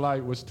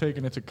socialite was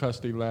taken into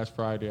custody last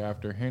Friday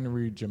after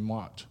Henry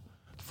Jamot,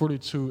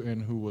 42,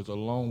 and who was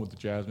alone with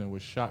Jasmine,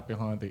 was shot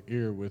behind the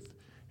ear with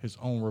his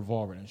own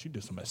revolver. And she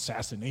did some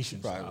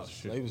assassination style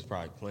shit. They was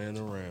probably playing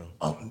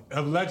around.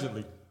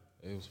 Allegedly.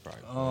 They was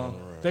probably playing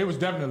around. They was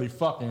definitely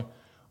fucking.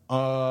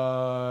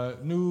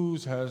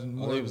 News has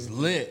more. They was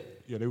lit.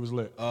 Yeah, they was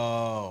lit.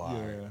 Oh,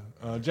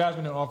 Yeah.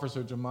 Jasmine and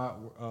Officer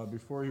Jamot,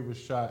 before he was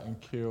shot and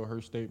killed,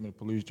 her statement,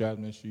 police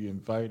Jasmine, she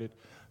invited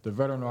the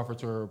veteran officer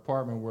to her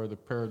apartment where the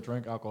pair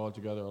drank alcohol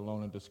together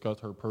alone and discussed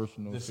her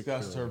personal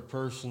discussed her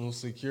personal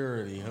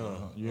security, huh?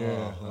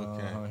 Yeah. Oh,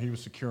 okay. He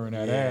was securing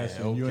that Yeah, ass,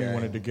 and you ain't okay.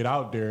 wanted to get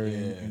out there,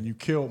 and you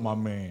killed my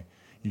man.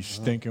 You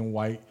stinking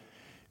white,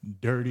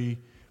 dirty,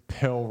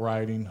 pale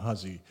riding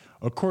hussy.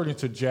 According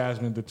to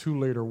Jasmine, the two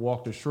later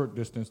walked a short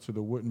distance to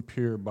the wooden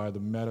pier by the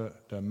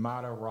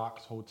Mata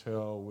Rocks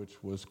Hotel,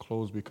 which was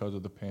closed because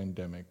of the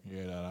pandemic.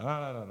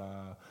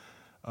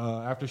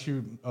 After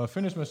she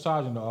finished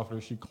massaging the officer,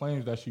 she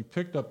claims that she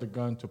picked up the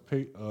gun to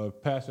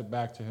pass it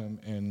back to him,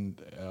 and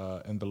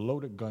the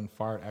loaded gun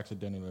fired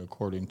accidentally,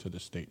 according to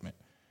the statement.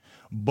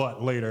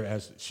 But later,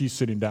 as she's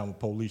sitting down with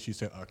police, she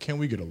said, "Can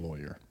we get a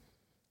lawyer?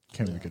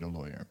 Can we get a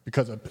lawyer?"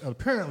 Because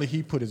apparently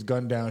he put his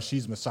gun down.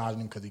 She's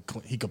massaging him because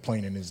he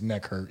complaining his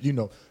neck hurt. You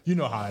know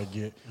how I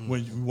get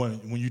when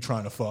you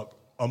trying to fuck.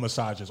 A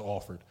massage is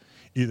offered.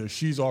 Either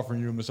she's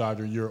offering you a massage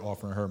or you're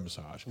offering her a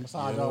massage.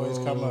 Massage always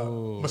come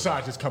up.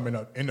 Massage is coming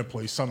up in the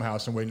place somehow,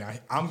 some way. Now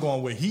I'm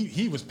going with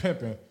he was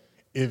pimping.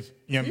 If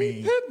you know what I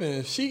mean, Pippin,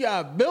 if she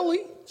got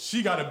Billy.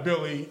 she got a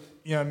Billy.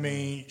 You know what I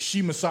mean.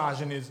 She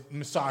massaging his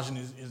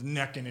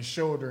neck and his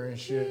shoulder and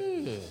shit.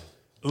 Yeah.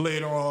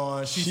 Later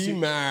on, She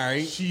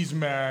married. She's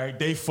married.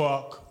 They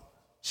fuck.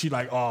 She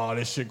like, oh,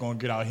 this shit gonna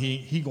get out.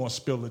 He gonna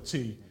spill the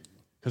tea,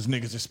 cause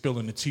niggas is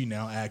spilling the tea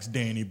now. Ask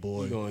Danny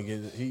boy. He gonna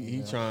get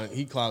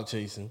he clout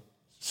chasing.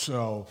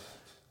 So,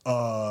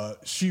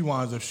 she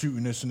winds up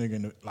shooting this nigga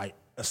in the, like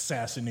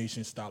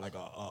assassination style, like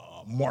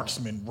a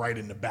marksman right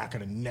in the back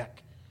of the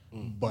neck.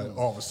 But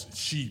all of a sudden,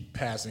 she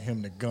passing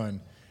him the gun,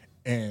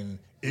 and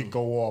it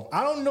go off.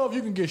 I don't know if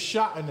you can get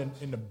shot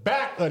in the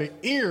back of the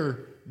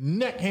ear.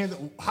 Neck, hands.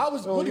 How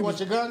was? Oh, you want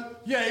your gun?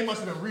 Yeah, he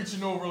must have been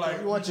reaching over,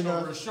 like You want reaching your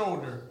over gun? his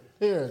shoulder.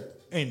 Here.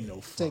 Ain't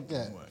no fucking Take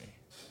that. way.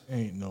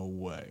 Ain't no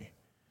way.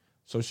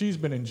 So she's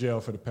been in jail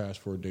for the past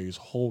 4 days,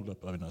 holed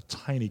up in a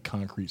tiny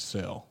concrete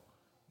cell.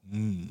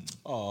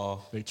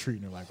 Oh, They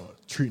treating her like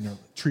treating her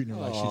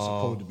like she's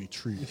supposed to be he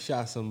treated.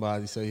 shot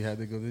somebody, so he had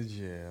to go to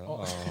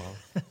jail.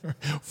 Oh.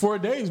 4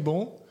 days,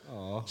 boom.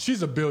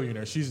 She's a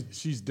billionaire.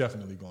 She's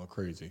definitely going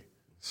crazy.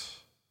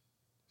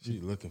 She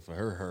looking for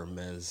her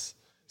Hermes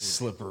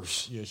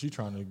slippers. Yeah, she's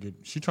trying to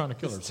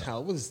kill herself. How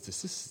what is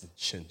this? This is a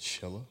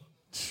chinchilla.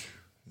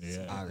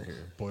 Yeah, Out of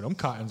here. Boy, them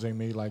cottons ain't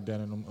made like that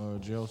in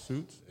them jail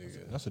suits.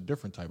 That's a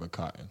different type of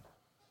cotton,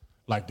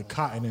 like the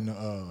cotton in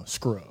the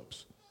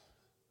scrubs.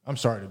 I'm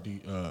sorry to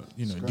I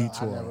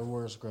detour. never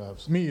wore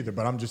scrubs. Me either,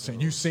 but I'm just saying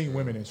you've seen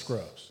women in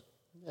scrubs.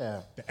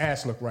 Yeah. The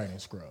ass look right in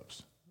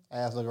scrubs.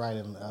 Ass look right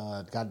in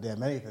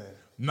goddamn anything.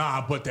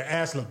 Nah, but the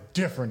ass look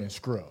different in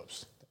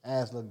scrubs.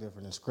 Ass look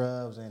different in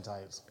scrubs and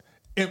tights.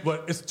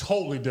 But it's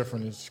totally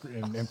different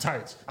in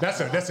tights. That's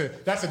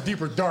a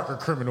deeper, darker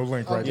criminal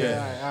link right there.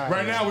 all right.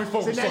 Right now we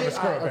focus See, now on the you-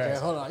 scrub okay, ass.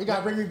 hold on. You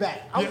gotta bring me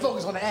back. I'm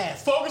focused on the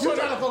ass. Focus You're on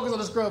trying the- to focus on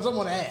the scrubs. I'm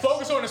on the ass.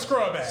 Focus on the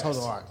scrub ass. Hold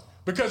on.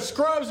 Because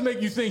scrubs make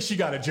you think she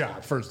got a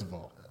job, first of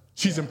all.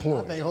 She's I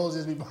employed. think hoes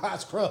just be buying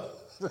scrubs.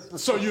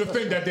 So you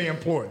think that they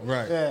employed.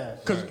 Right. Yeah.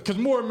 Because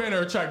more men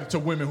are attracted to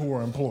women who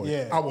are employed.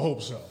 Yeah. I would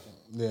hope so.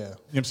 Yeah. You know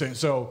what I'm saying?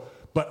 So,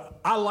 but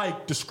I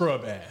like the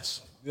scrub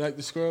ass. You like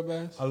the scrub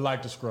ass? I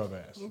like the scrub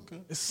ass.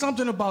 Okay. It's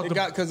something about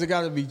Because it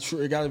got to be true.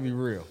 It got to be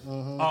real.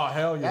 Oh,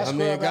 hell yeah. That I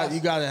mean, scrub ass,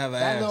 you got to have an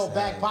that ass. little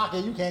back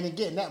pocket, you can't even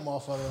get in that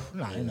motherfucker.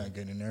 Nah, you're not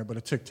getting in there, but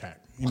a Tic Tac.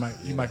 You might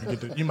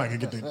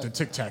get the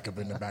Tic Tac up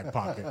in the back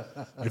pocket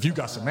if you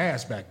got some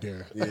ass back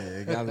there. Yeah,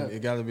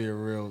 it got to be a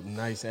real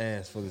nice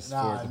ass for it to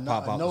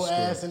pop out no the scrub.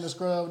 ass in the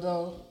scrub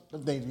though.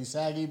 Them things be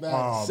saggy back.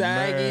 Oh,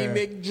 Saggy man.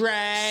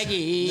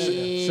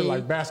 McDraggy. Shit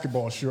like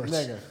basketball shorts.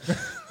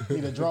 Nigga.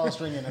 Need a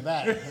drawstring in the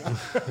back.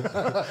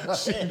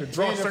 Shit, the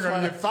drawstring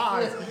on your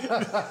thighs.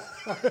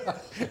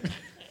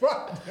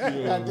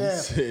 Goddamn.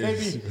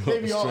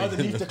 They be all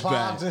underneath the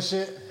clogs and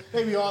shit.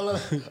 They be all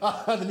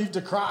underneath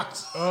the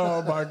Crocs.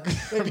 Oh my god.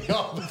 They be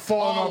all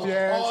Falling off your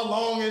ass. all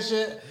long and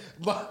shit.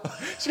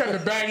 She got the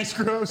baggy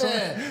scrubs on.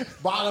 Yeah,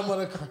 bottom of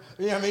the,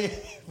 you know what I mean?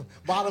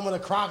 Bottom of the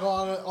Croc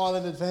all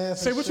in advance.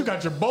 Say what you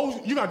got your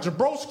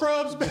bro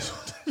scrubs, bitch.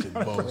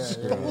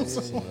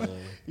 Yeah.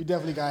 You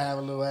definitely gotta have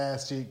a little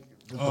ass cheek.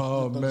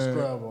 Oh the man.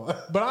 scrub on.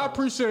 But I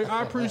appreciate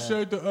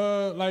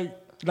the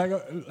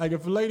like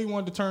if a lady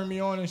wanted to turn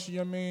me on and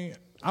she, I mean,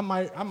 I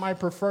might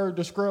prefer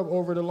the scrub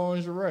over the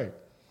lingerie.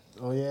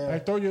 Oh yeah.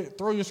 Like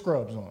throw your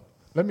scrubs on.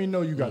 Let me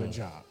know you got a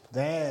job.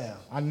 Damn.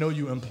 I know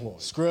you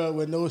employed. Scrub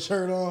with no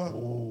shirt on.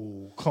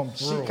 Ooh, come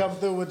through. She come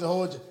through with the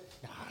whole.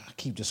 Nah,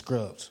 keep the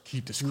scrubs.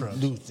 Keep the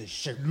scrubs. Lose the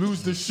shirt.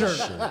 Lose the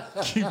shirt.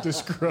 Keep the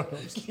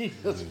scrubs.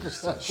 Keep the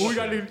scrubs. Well,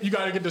 you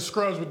gotta get the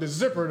scrubs with the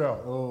zipper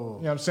though. Oh. You know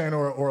what I'm saying,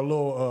 or a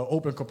little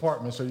open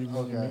compartment so you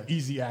can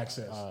easy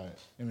access. All right.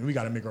 I mean, we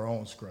gotta make our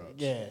own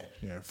scrubs. Yeah.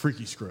 Yeah,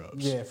 freaky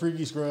scrubs. Yeah,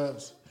 freaky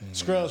scrubs.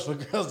 Scrubs for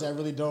girls that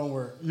really don't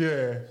work.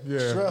 Yeah.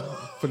 Scrub.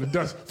 For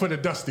the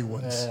dusty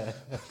ones.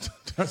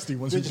 Dusty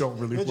ones who don't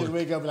really They just work.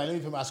 wake up and like, let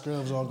me put my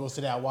scrubs on, go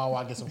sit down,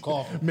 Wawa, get some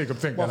coffee. Make them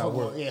think that I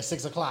work. Yeah,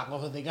 6 o'clock.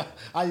 Motherfucker think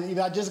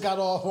I just got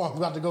off. I'm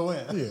about to go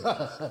in.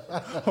 Yeah.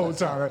 Whole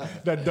time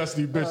that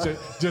dusty bitch that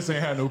just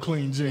ain't had no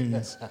clean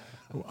jeans.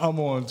 I'm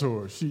on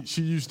tour.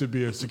 She used to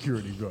be a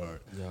security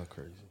guard. Y'all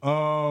crazy.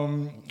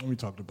 We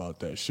talked about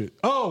that shit.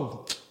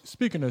 Oh,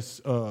 speaking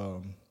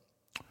of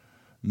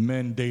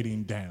men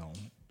dating down,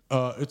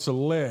 it's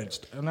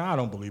alleged, and I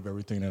don't believe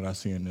everything that I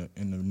see in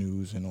the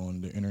news and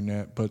on the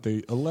internet, but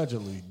they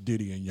allegedly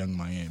Diddy and Young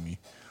Miami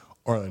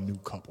are a new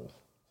couple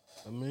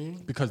I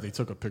mean, because they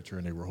took a picture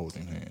and they were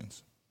holding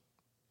hands.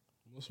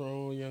 what's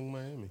wrong with Young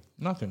Miami?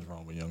 Nothing's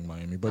wrong with Young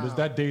Miami, but is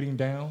that dating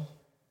down?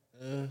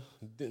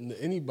 Didn't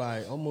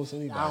anybody, almost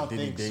anybody, I don't did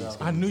he think date? so.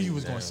 I knew you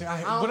was going to say.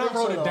 don't When I think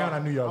wrote so, it down, though. I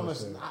knew y'all I'm would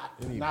say.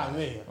 Not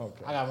me.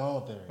 Okay. I got my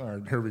own theory. All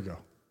right, here we go.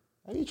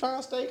 Are you trying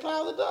to stay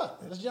clouded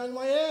up? It's Young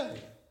Miami.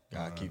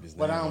 Gotta keep his name.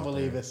 But I don't out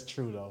believe there. it's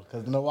true, though.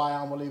 Because you know why I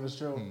don't believe it's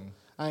true?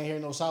 I ain't hear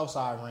no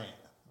Southside rant.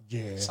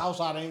 Yeah.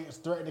 Southside ain't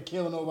threatened to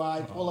kill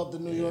nobody, pull up to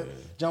New York,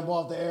 jump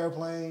off the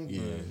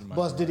airplane,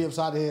 bust Diddy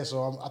upside the head,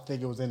 so I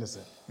think it was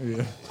innocent.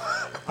 Yeah.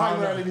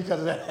 Primarily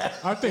because of that.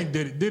 I think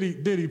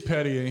Diddy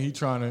petty and he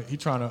trying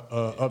to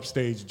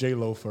upstage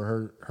J-Lo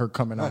for her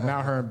coming out.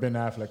 Now her and Ben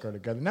Affleck are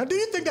together. Now, do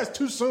you think that's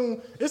too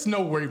soon? It's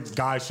no way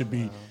guys should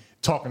be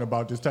talking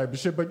about this type of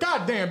shit. But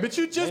goddamn, bitch,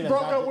 you just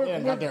broke up with.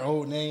 They got their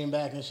old name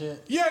back and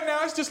shit. Yeah,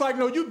 now it's just like,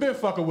 no, you been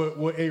fucking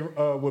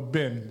with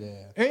Ben.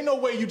 Yeah. Ain't no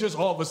way you just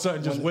all of a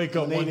sudden just wake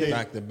up one day.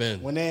 Back to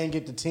Ben. When they ain't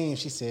get the team,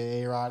 she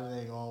said, A-Rod, it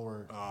ain't gonna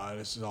work.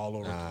 This is all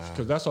over.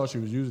 Because that's all she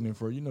was using it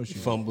for. You know she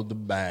Fumbled the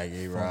bag,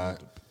 A-Rod.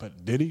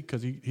 But did he?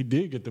 Because he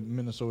did get the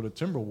Minnesota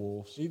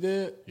Timberwolves. He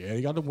did? Yeah,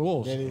 he got the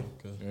Wolves. Did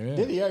he? Yeah.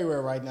 Diddy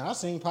everywhere right now. I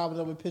seen popping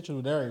up with pictures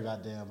with every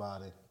goddamn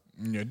body.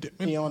 Yeah,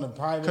 He on the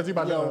private. 'Cause he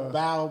about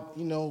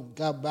to,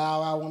 got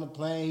Bow out on the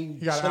plane.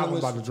 He got an chilling album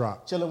with- about to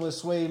drop. Chilling with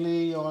Sway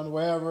Lee on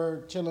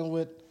wherever. Chilling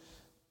with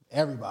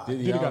everybody.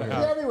 Diddy Diddy out got here. an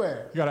He album.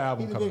 everywhere. He got an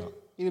album He the coming big, out.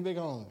 He the big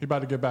homie. He about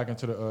to get back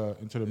into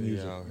the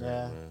music, out here,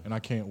 Yeah. man. and I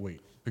can't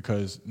wait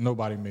because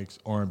nobody makes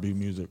R&B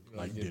music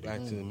like Get Diddy. back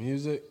to the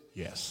music.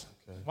 Yes.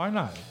 Why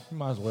not? He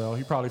might as well.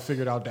 He probably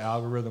figured out the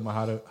algorithm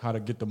of how to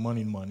get the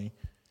money.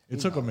 It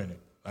took a minute.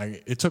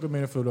 Like it took a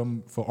minute for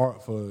them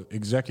for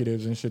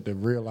executives and shit to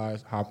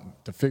realize how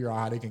to figure out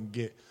how they can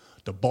get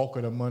the bulk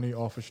of the money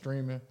off of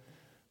streaming,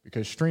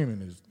 because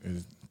streaming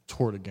is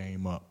tore the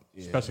game up,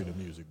 especially the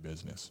music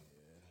business.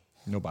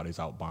 Nobody's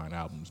out buying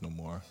albums no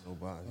more.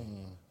 Nobody.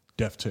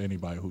 Deaf to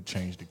anybody who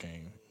changed the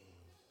game.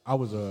 I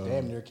was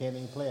Damn near can't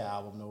even play an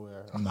album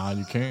nowhere. nah,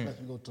 you can't.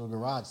 You go to a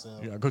garage sale.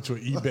 You gotta go to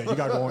an eBay. You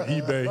gotta go on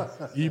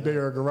eBay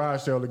or a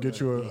garage sale to get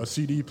you a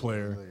CD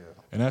player.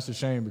 And that's a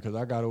shame because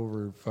I got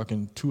over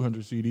fucking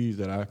 200 CDs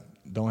that I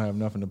don't have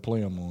nothing to play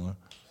them on.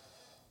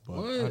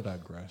 But I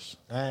digress.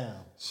 Damn.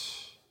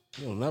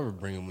 You'll never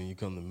bring them when you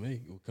come to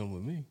me. You'll come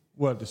with me.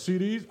 What, the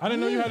CDs? I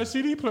didn't know you had a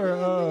CD player,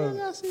 I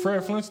got CD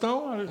Fred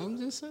Flintstone. I'm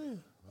just saying.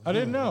 I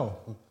didn't know.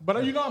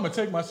 But you know I'm gonna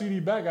take my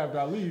CD back after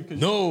I leave. Cause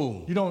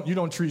No. you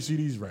don't treat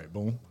CDs right,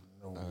 boom.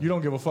 You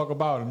don't give a fuck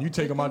about them. You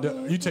take them out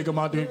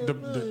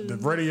the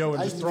radio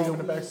and I just used to throw be them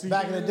in the back seat.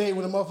 Back in the day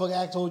when the motherfucker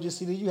act told you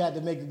CD, you had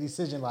to make the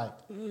decision like,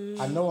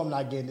 I know I'm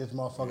not getting this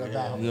motherfucker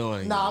back. No,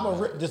 I ain't I'm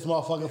gonna rip this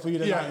motherfucker for you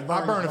tonight. Yeah, and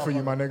I burn it this for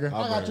you, my motherfucker. nigga.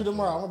 I got you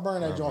tomorrow. I'm gonna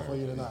burn that joint for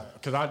you tonight.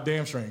 Cause I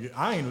damn sure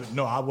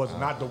I was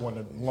not the one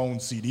that loaned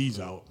CDs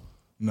out.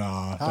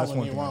 Nah, I that's wouldn't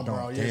one even thing I want to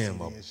borrow don't. your Damn,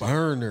 CD a and shit.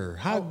 burner.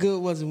 How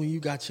good was it when you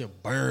got your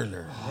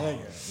burner?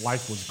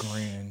 Life was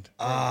grand.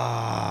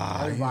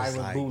 Everybody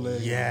was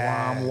bootleg.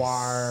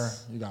 LimeWire,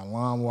 you got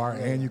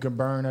LimeWire, and you can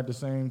burn at the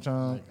same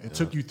time. It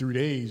took you 3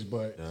 days,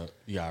 but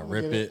You gotta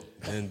rip it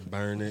and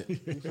burn it.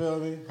 You feel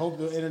me? Hope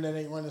the internet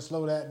ain't running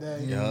slow that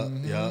day. Yup.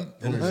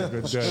 And was a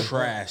good it day. was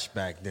trash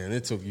back then.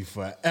 It took you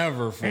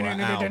forever for an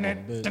album.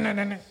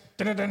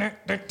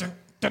 The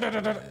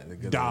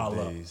good dial old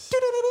up. days.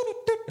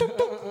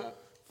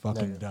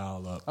 Fucking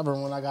dial up. I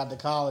remember when I got to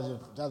college,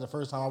 that was the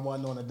first time I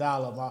wasn't on a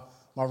dial-up.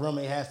 My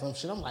roommate had some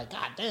shit. I'm like,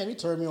 God damn, he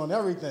turned me on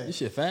everything. This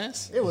shit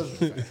fast? It was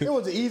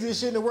the easiest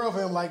shit in the world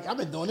for him. Like, I've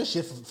been doing this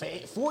shit for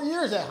 4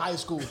 years at high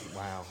school.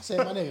 Wow. I said,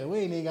 my nigga, we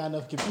ain't even got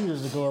enough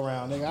computers to go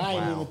around, nigga. I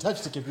ain't even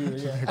touched the computer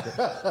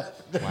yet.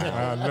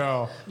 I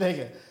know.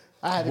 Nigga,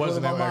 I had to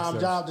Wasn't go to my have mom's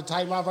access. job to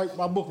type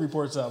my book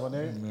reports up, my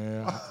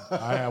nigga. Yeah,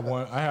 I had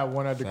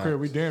one at the crib.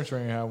 We damn sure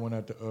ain't had one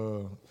at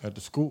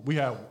the school. We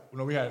had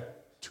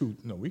two.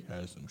 No, we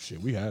had some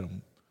shit. We had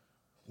them.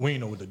 We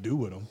ain't know what to do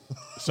with them,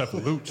 except for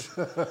Luch.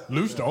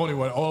 Luch, the only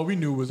one. All we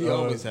knew was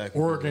always had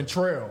Oregon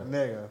Trail.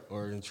 Nigga.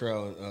 Oregon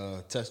Trail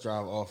and test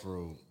drive off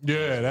road.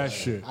 Yeah, that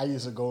shit. I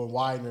used to go and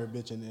Widener,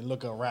 bitch, and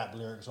look up rap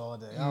lyrics all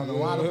day. I don't know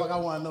why the fuck I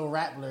want to know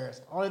rap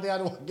lyrics. Only thing I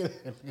don't want to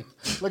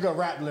get look up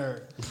rap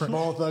lyrics.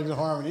 Bone Thugs and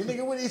Harmony.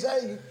 Nigga, what he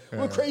say?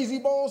 What Crazy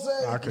Bone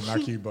say? I could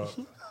not keep up.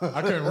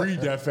 I couldn't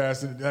read that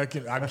fast. I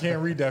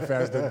can't read that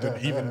fast to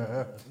even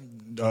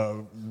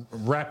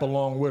rap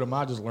along with him.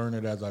 I just learn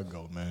it as I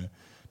go, man.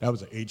 That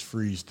was an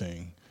H-freeze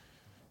thing.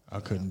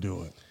 I couldn't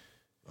do it.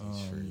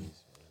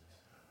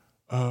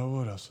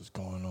 What else is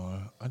going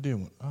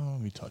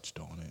on? We touched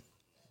on it.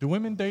 Do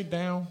women date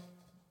down?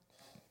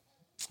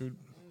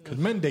 Because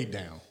men date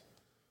down.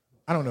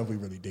 I don't know if we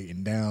really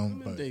dating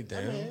down, but Date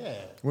down.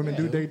 women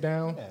do date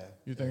down. Yeah.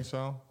 You think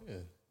so?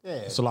 Yeah.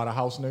 It's a lot of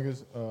house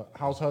niggas,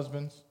 house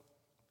husbands.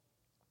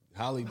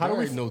 Holly How do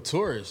we Berry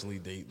notoriously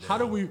date down. How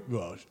do we?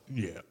 Well,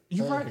 yeah,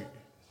 you're right.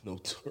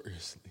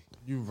 Notoriously.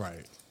 You're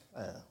right.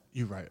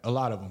 You're right. A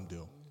lot of them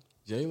do.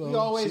 J We Lo,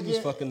 always she was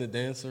get- fucking the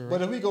dancer.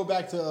 But if we go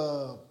back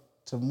to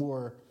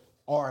more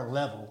our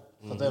level,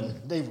 for them,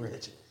 they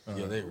rich.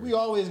 Yeah, they We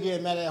always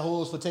get mad at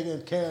hoes for taking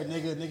care of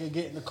nigga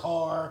get in the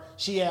car,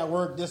 she at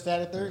work, this,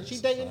 that, and third. She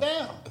dating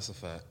down. That's a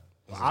fact.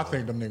 I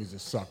think them niggas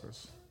is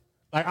suckers.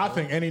 Like, I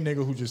think any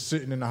nigga who just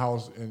sitting in the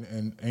house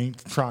and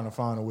ain't trying to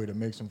find a way to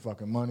make some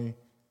fucking money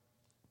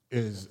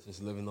is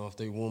Just living off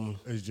their woman.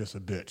 just a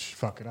bitch.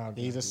 Fuck it out.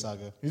 He's a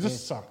sucker. He's a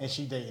sucker. And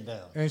she dating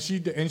down. And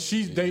she's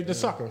dating the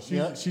sucker.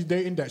 She's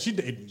dating that. She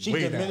dating She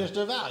way diminished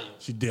down. her value.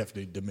 She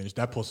definitely diminished.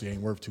 That pussy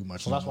ain't worth too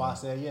much. So that's why I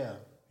said, yeah.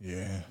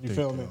 Yeah, You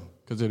feel me?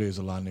 Because it is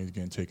a lot of niggas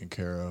getting taken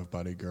care of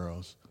by their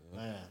girls.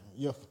 Man,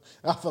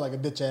 I feel like a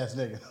bitch ass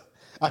nigga.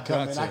 I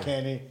come in, I to.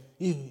 can't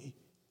even.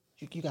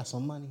 You got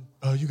some money?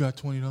 You got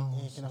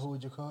 $20. Can I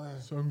hold your car?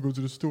 So I can go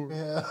to the store.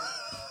 Yeah.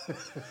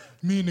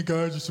 Me and the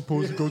guys are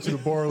supposed to go to the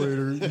bar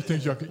later. You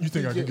think I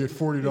can get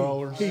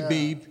 $40?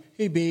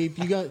 Hey babe,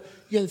 you got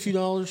a few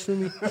dollars for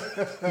me?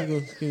 Here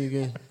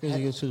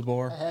you go to the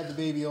bar. I had the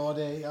baby all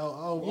day.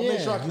 I'll Yeah, make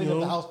sure I clean you up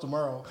the know. house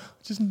tomorrow.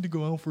 Just need to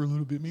go out for a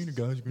little bit. Me and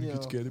the guys are gonna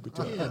get together.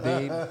 But Yeah,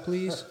 babe,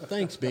 please.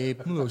 Thanks, babe.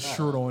 a little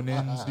short on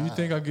ends. Do you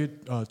think I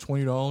get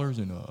 $20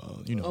 and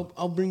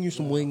I'll bring you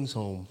some wings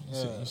home.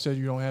 You said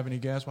you don't have any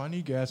gas. Well, I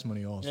need gas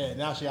money also. Yeah,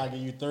 now she gotta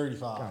give you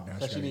 35. Now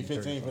Because she gotta need get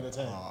 15 for the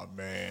tank. Oh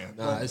man.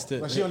 Nah, it's the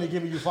But she only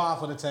giving you 5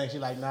 for the tank. She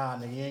like, nah,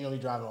 nigga, you ain't gonna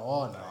be driving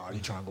all night. Oh, you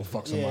trying to go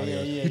fuck somebody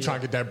else? You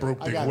trying to get that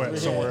broke I dick got wet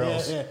somewhere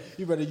else? Yeah.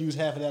 You better use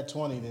half of that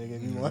 20, nigga,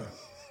 if you want.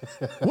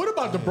 What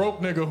about the broke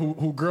nigga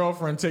who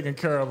girlfriend taking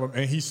care of him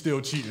and he's still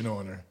cheating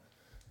on her?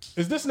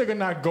 Is this nigga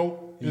not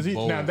GOAT? Is he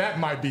bold. now that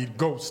might be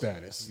GOAT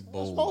status.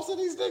 Most of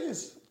these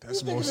niggas.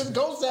 These niggas most- is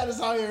ghost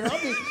status out here.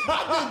 I've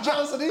been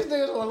jealous of these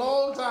niggas for a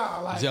long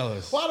time. Like,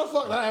 Jealous. Why the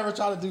fuck did I ever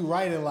try to do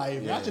right in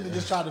life? I should have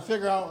just tried to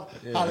figure out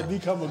how to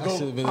become a I should have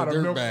goat. been How a to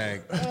dirt milk-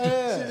 bag.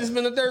 Yeah. Should just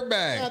been a dirt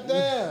bag. God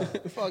damn.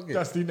 Fuck it.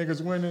 That's these niggas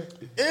winning.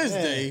 Is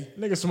they?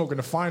 Niggas smoking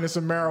the finest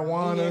of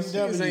marijuana.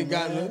 Yeah. Niggas ain't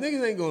got man.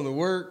 niggas ain't going to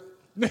work.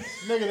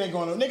 Niggas ain't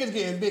going to. Niggas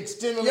getting big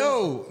stimulus.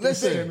 Yo,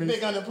 listen.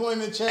 Big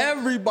unemployment check.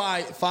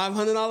 Everybody,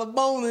 $500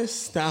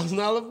 bonus,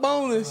 $1,000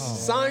 bonus,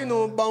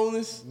 sign-on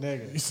bonus.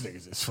 Nigga. These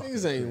niggas is fucking.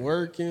 Niggas ain't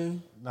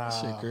working. Nah.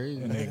 Shit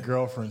crazy. And their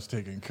girlfriend's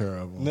taking care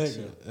of them.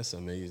 Nigga. That's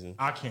amazing.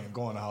 I can't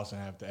go in the house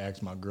and have to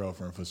ask my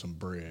girlfriend for some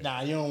bread.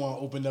 Nah, you don't want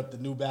to open up the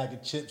new bag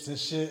of chips and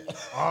shit.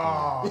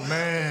 Oh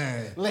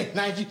man, Late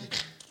night, you.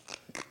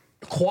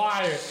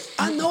 quiet.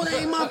 I know they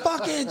ain't my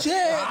fucking chips.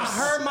 I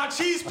heard my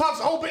cheese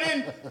puffs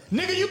opening.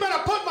 Nigga, you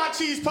better put my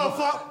cheese puff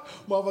up.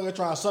 Motherfucker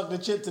trying to suck the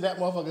chip to that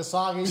motherfucker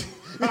soggy.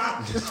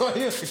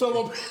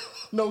 So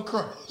no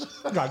crumbs.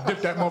 Gotta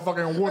dip that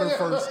motherfucker in water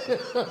first.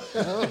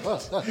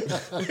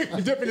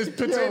 Dipping his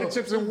potato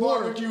chips in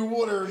water. Barbecue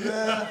water,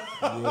 man.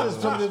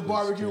 Just some of this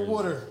barbecue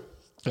water.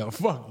 Yo,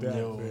 fuck that,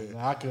 man.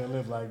 I couldn't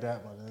live like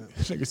that, man.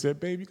 This nigga said,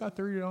 babe, you got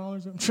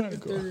 $30? I'm trying to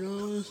go.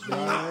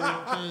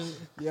 $30,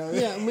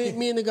 yeah,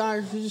 me and the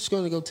guys, we're just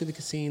going to go to the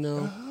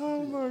casino.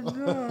 Oh my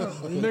God.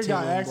 Nigga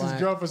got asked his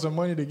girl for some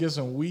money to get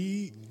some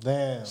weed.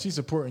 Damn. She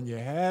supporting your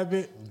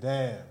habit.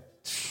 Damn.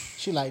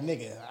 She like,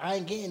 nigga, I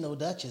ain't getting no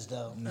Dutchess,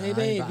 though. Hey,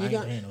 babe, you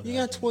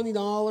got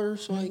 $20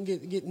 so I can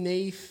get an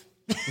eighth?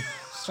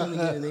 Just trying to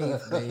get an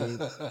eighth,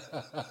 babe.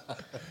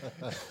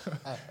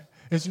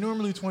 It's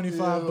normally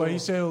 25, but he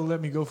said he'll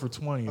let me go for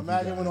 20.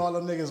 Imagine when all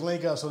them niggas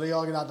link up so they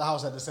all get out the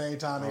house at the same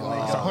time. They link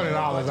up. $100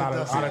 out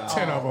of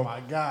 10 of them. Oh,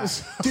 my God.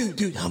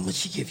 Dude, how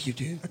much he give you,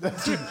 dude?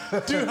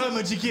 Dude, how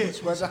much you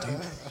get? But,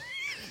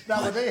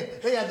 nah, but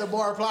they had the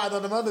bar applied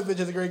on them other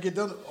bitches to go get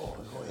them. Oh,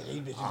 go ahead.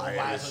 These bitches gonna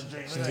buy some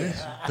drinks.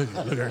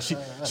 Look at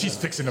her. She's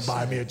fixing to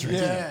buy me a drink.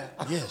 Yeah.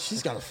 Yeah,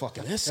 she's got a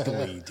fucking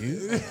Escalade,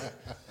 dude.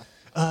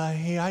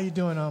 Hey, how you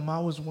doing? I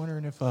was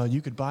wondering if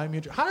you could buy me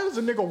a drink. How does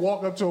a nigga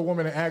walk up to a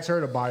woman and ask her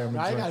to buy him a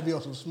I drink? gotta be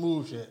on some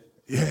smooth shit.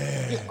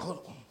 Yeah.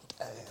 Hold on.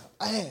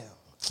 Damn.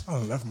 I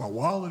left my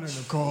wallet in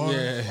the car.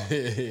 Yeah.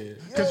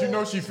 Because you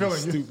know she feeling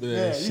you. Stupid Yeah,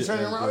 ass you shit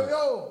turn like around, that.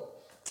 yo,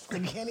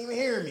 nigga can't even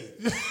hear me.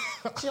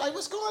 She like,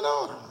 what's going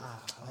on?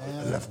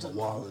 I left my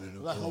wallet in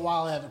the Left my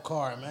wallet at the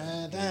car,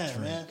 man.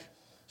 Damn, man.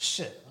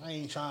 Shit, I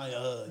ain't trying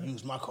to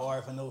use my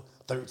car for no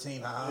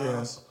 13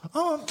 hours.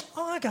 Oh,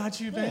 I got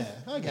you, man.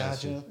 Yeah, I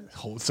got you.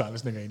 Whole time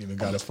this nigga ain't even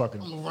got a fucking.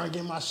 I'm gonna run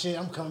get my shit.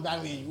 I'm coming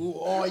back with you.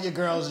 All your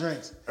girls'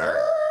 drinks.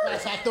 Matter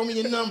of fact, throw me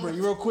your number.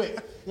 You real quick.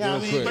 You know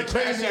what I mean? quick. The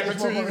cash Cash app it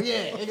to you.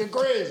 Yeah, nigga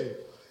crazy.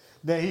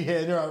 Then he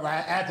had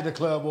right after the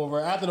club over,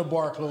 after the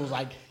bar closed,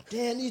 like,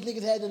 damn, these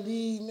niggas had to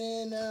leave,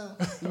 man, now.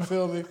 You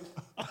feel me?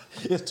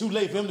 It's too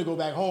late for him to go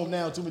back home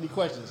now. Too many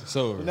questions.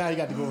 So- But now he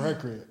got to go to her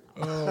crib.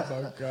 Oh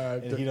my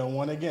God. And he done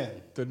won again.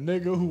 The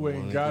nigga who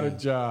ain't got a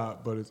job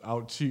but is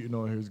out cheating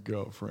on his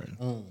girlfriend.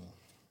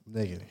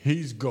 Nigga.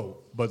 He's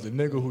GOAT. But the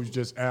nigga who's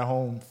just at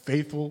home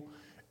faithful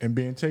and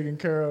being taken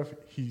care of,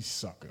 he's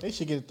sucker. They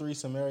should get a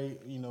threesome every,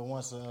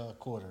 once a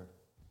quarter.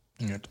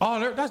 Yeah.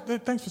 Oh,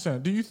 thanks for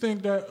saying. Do you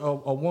think that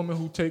a woman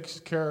who takes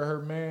care of her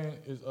man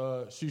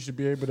is she should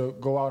be able to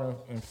go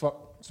out and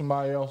fuck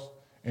somebody else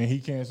and he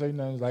can't say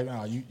nothing? It's like,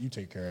 nah, you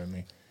take care of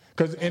me.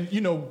 Cause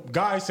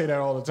guys say that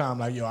all the time.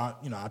 Like, yo,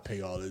 I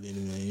pay all of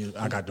it.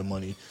 I got the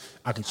money.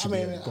 I can should be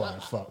able to go out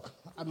and fuck.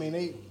 I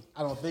mean,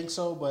 I don't think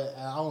so, but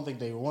I don't think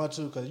they want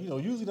to, because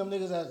usually them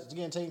niggas that's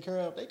getting taken care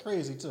of, they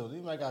crazy too. They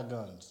might got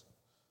guns.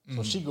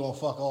 So she gonna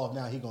fuck off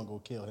now. He gonna go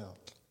kill him.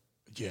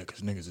 Yeah,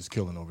 cause niggas is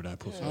killing over that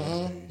pussy.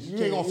 You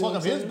ain't gonna fuck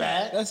up his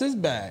bag. That's his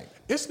bag.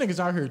 It's niggas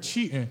out here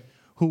cheating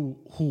who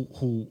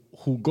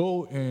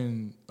go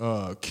and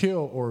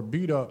kill or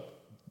beat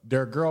up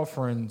their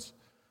girlfriends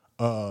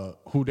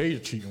who they are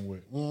cheating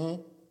with.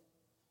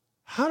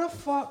 How the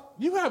fuck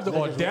you have the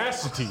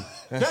audacity?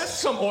 That's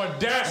some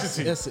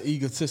audacity. That's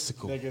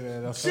egotistical.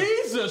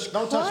 Jesus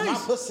Don't touch my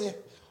Christ. pussy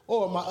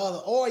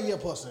or your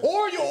pussy.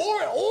 Or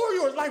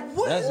yours. Like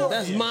what?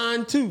 That's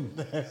mine too.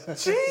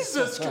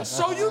 Jesus Christ.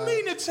 So you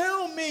mean to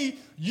tell me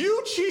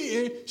you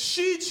cheating,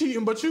 she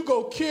cheating, but you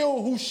go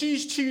kill who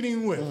she's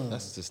cheating with?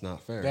 That's just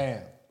not fair.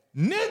 Damn.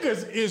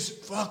 Niggas is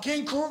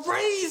fucking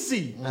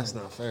crazy. That's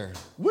not fair.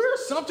 We're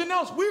something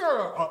else. We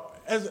are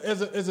as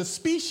a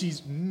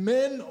species,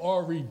 men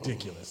are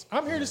ridiculous.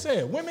 I'm here to say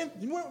it.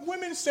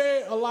 Women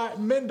say it a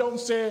lot. Men don't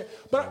say it.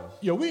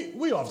 But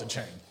we off the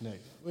chain.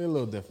 We're a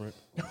little different.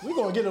 We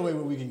gonna get away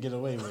with what we can get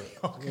away with.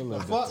 We're a little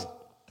Fuck.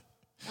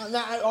 different.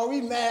 Now, are we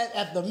mad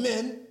at the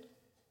men,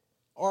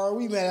 or are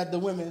we mad at the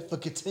women for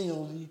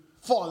continually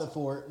falling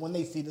for it when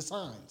they see the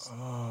signs?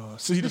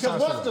 See the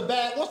Because signs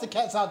for once the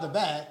cat's out the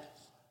bag,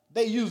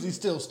 they usually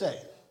still stay.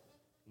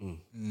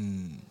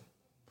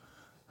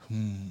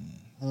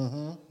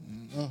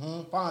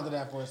 Ponder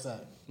that for a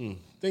second.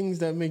 Things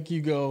that make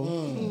you go,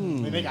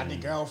 When they got their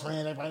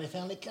girlfriend, everybody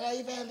family,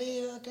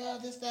 girl,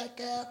 this, that,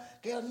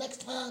 girl,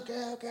 next time,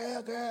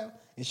 girl.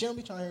 And she don't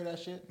be trying to hear that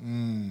shit.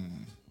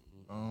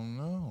 Oh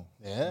no.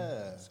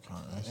 Yeah.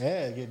 Kinda-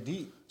 Yeah, get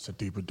deep. It's a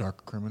deeper,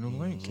 darker criminal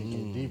link. Get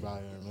deep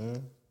out here,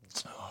 man.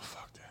 Oh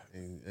fuck that.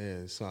 yeah,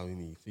 that's why we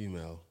need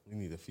female. We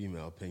need a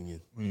female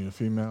opinion. We need a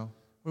female.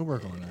 We'll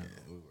work on that. Yeah,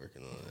 we're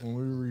working on it. When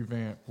we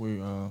revamp,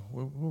 we'll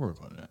work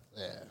on that.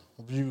 Yeah.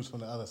 Views from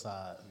the other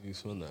side.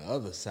 Who's from the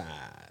other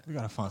side? We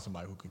gotta find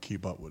somebody who can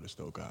keep up with us,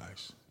 though,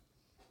 guys.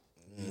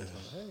 Hey,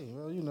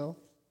 well,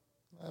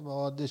 I have an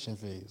audition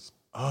phase.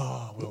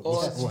 Oh,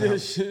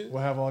 Audition.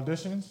 we'll have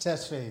auditions.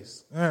 Test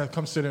phase. Yeah,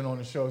 come sit in on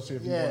the show. See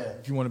if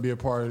you want to be a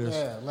part of this.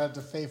 Yeah, let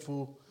the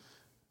faithful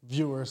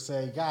viewers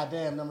say, God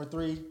damn, number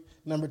 3,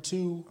 number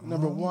 2,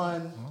 number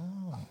 1.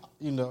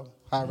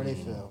 However they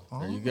feel.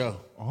 There you go.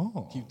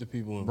 Oh, Keep the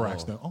people involved.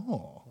 Braxton.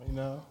 Oh,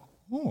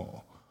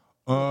 oh.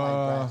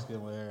 Like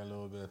Braxton with hair a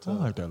little bit of I tongue.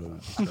 like that little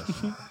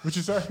discussion. What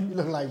you say? You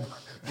look like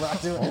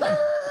Braxton.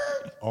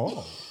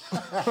 Oh.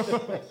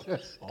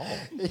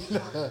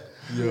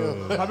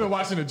 I've been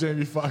watching the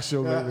Jamie Foxx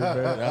show lately, man.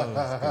 That was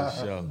a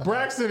good show.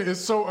 Braxton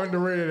is so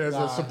underrated as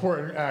a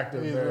supporting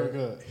actor, He's man. real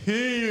good.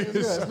 He is.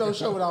 There's no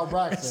show without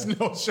Braxton. It's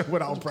no show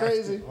without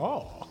Braxton. Crazy.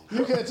 Oh.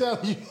 You can't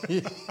tell me.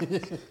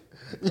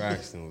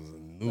 Braxton was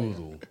a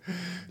noodle.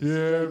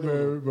 Yeah,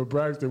 man. But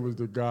Braxton was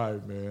the guy,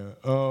 man.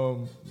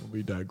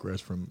 We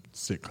digress from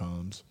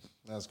sitcoms.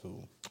 That's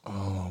cool.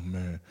 Oh,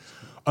 man.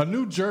 A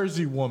New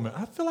Jersey woman.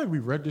 I feel like we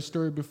read this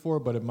story before,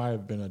 but it might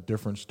have been a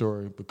different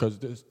story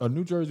because a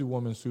New Jersey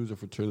woman sues a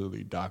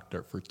fertility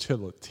doctor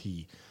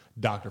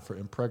for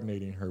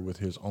impregnating her with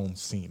his own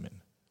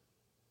semen.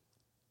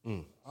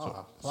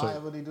 Why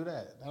would he do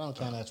that? I don't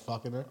count as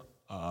fucking her.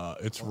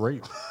 It's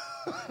rape.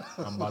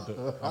 I'm about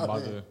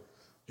to.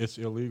 It's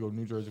illegal.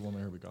 New Jersey woman.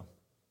 Here we go.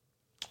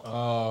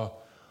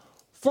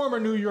 Former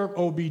New York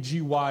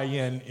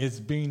OBGYN is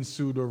being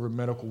sued over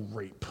medical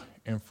rape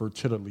and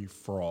fertility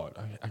fraud.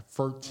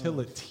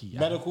 Fertility.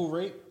 Medical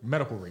rape?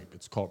 Medical rape.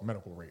 It's called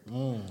medical rape.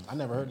 I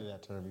never heard of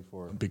that term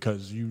before.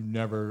 Because you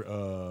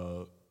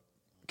never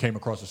came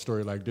across a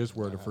story like this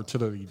where the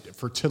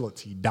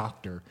fertility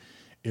doctor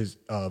is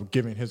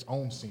giving his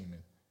own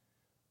semen.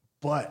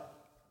 But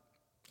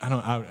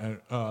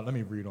let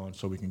me read on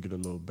so we can get a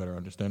little better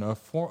understanding.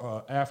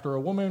 After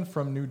a woman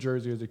from New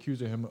Jersey is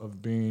accusing him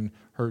of being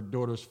her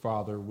daughter's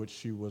father, which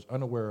she was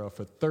unaware of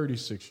for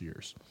 36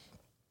 years.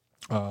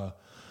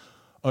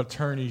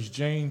 Attorneys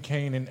Jane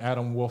Kane and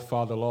Adam Wolf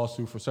filed a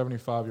lawsuit for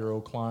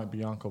 75-year-old client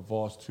Bianca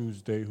Voss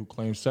Tuesday, who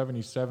claimed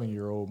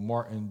 77-year-old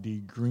Martin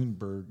D.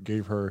 Greenberg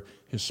gave her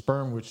his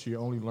sperm, which she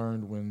only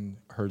learned when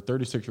her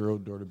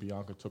 36-year-old daughter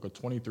Bianca took a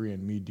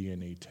 23andMe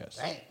DNA test.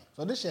 Damn.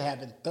 So this shit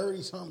happened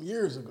 30-something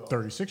years ago.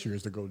 36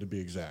 years ago, to be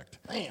exact.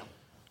 Damn.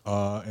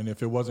 And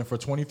if it wasn't for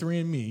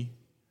 23andMe,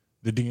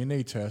 the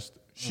DNA test,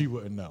 she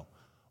wouldn't know.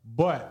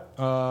 But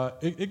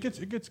it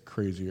gets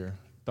crazier.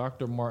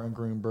 Dr. Martin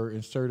Greenberg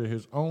inserted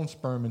his own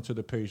sperm into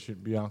the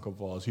patient, Bianca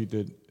Voss. He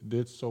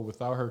did so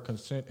without her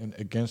consent and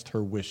against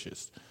her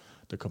wishes,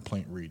 the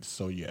complaint reads.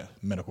 So, yeah,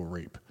 medical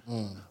rape.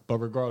 But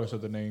regardless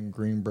of the name,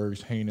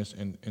 Greenberg's heinous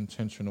and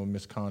intentional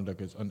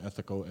misconduct is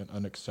unethical and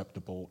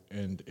unacceptable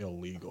and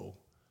illegal.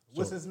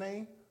 What's his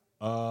name?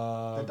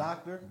 The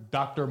doctor?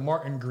 Dr.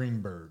 Martin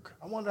Greenberg.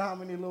 I wonder how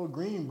many little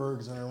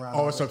Greenbergs are around.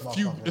 Oh,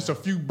 it's a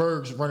few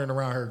bergs running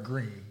around her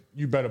green.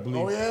 You better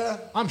believe. Oh, yeah?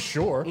 I'm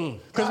sure.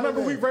 Because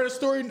remember, we read a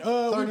story.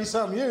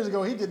 30-something years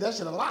ago, he did that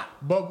shit a lot.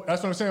 But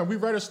that's what I'm saying. We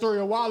read a story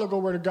a while ago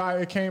where the guy,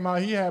 it came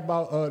out, he had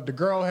about, the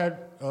girl had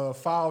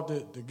filed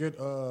to get,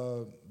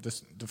 to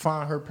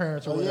find her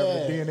parents or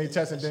whatever, the DNA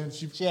test, and then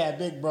she had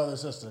big brother,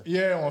 sister.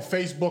 Yeah, on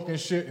Facebook and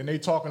shit, and they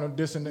talking of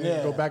this and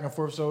that, go back and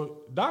forth.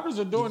 So doctors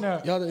are doing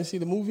that. Y'all didn't see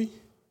the movie?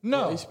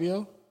 No. On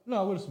HBO?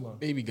 No, what is the one?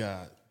 Baby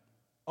God.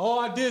 Oh,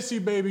 I did see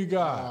Baby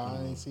God.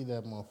 I didn't see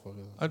that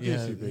motherfucker. I did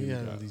see Baby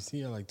God.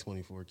 He had like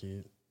 24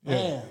 kids. Yeah,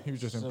 Man, he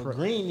was just so impressed.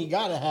 Green, he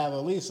got to have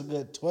at least a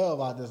good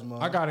 12 out this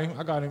month. I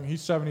got him.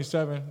 He's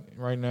 77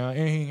 right now,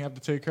 and he didn't have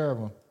to take care of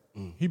him.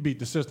 He beat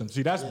the system.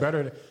 See, that's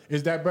better.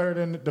 Is that better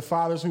than the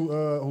fathers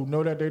who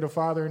know that they the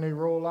father and they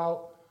roll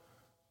out?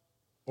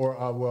 Or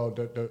I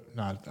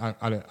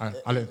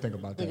didn't think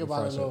about that. Think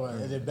about it a little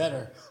bit. Is it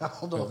better? I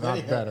don't know.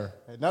 Not better.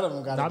 None of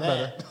them got Not it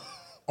bad. better.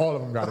 All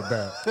of them got it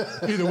bad.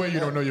 Either way, you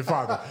don't know your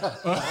father.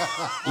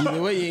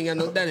 Either way, you ain't got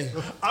no daddy.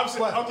 I'm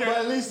saying, okay. But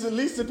at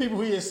least the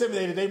people he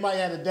inseminated, they might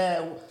have a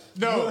dad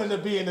willing to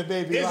be in the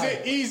baby Is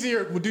life. it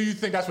easier? Do you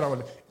think that's what I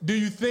want? Do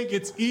you think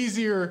it's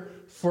easier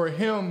for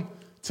him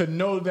to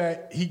know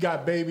that he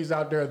got babies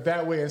out there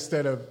that way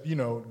instead of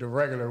the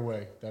regular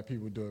way that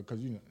people do it? Because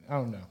I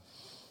don't know.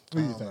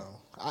 What do you think?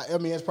 I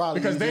mean, it's probably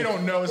because they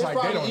don't know. It's like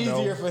they don't know. It's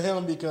probably easier for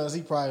him because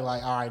he probably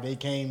like, all right, they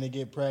came to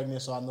get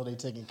pregnant, so I know they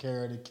taking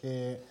care of the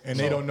kid, and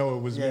they don't know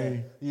it was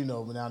me.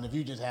 But now if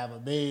you just have a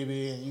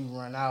baby and you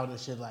run out and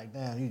shit like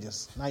that, you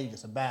just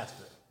a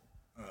bastard.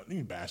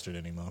 You bastard,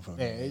 any motherfucker.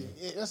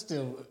 Yeah, that's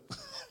still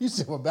you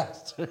still a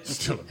bastard.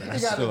 Still a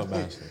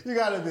bastard. You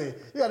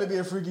gotta be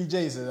a freaky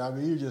Jason. I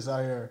mean, you just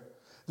out here.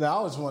 Now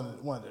I was wondering,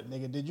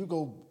 nigga, did you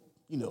go?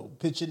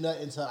 Pitch your nut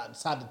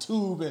inside the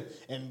tube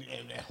and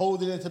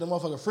hold it into the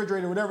motherfucking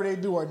refrigerator, whatever they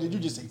do, or did you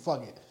just say,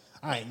 fuck it,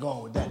 I ain't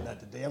going with that nut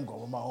today, I'm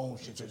going with my own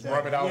shit today. Just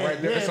rub it out right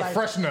there. It's a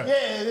fresh nut.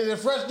 Yeah, is it a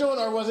fresh joint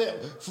or was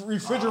it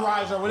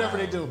refrigerized or whatever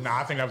they do? Nah,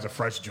 I think that was a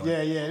fresh joint. Yeah,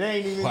 they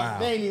ain't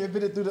even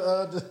been it through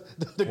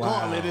the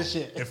gauntlet and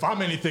shit. If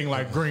I'm anything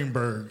like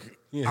Greenberg,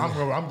 I'm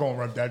going to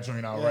rub that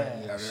joint out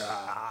right now.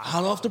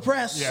 Hot off the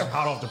press. Yeah,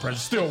 hot off the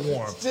press. Still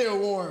warm. Still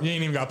warm. You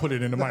ain't even got to put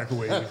it in the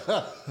microwave.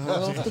 Hot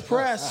off the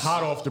press.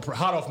 Hot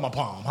off my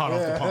palm. Hot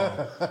off the palm.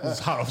 It's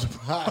hot off the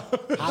palm.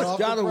 Hot off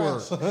gotta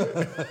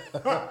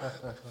the work.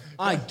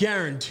 I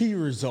guarantee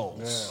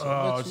results.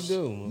 What you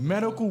do?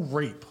 Medical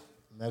rape.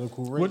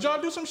 Medical rape. Would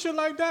y'all do some shit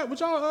like that? Would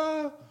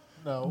y'all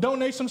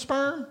donate some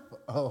sperm?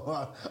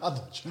 Oh, I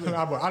thought you.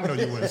 I know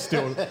you wouldn't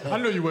still. I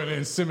know you wouldn't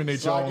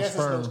inseminate your I own guess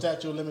sperm. there's no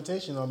statute of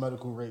limitation on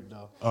medical rape,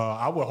 though.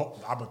 I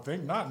would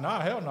think not. Nah,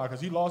 hell no, because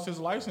he lost his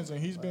license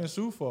and he's being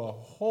sued for a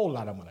whole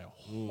lot of money.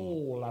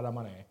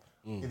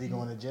 Is he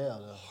going to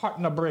jail, though? Hot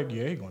in the brick,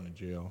 yeah, he going to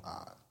jail.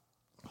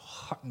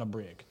 Hot in the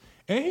brick,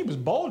 and he was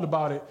bold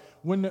about it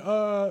when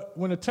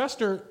the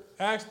tester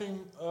asked him.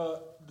 The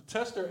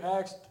tester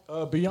asked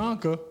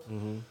Bianca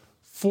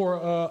for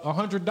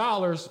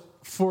 $100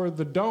 for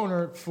the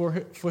donor for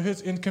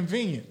his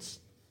inconvenience.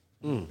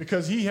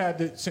 Because he had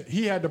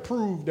to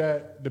prove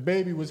that the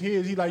baby was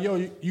his. He's like,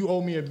 yo, you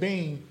owe me a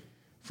bean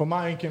for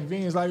my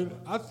inconvenience. Like,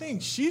 I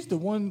think she's the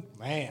one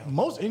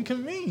most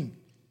inconvenient.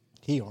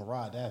 He gonna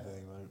ride that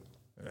thing, like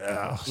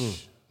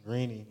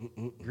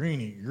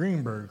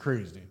Greenberg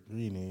crazy.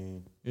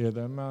 Greenie. Yeah,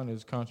 the amount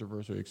is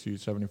controversial,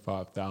 exceeds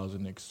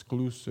 $75,000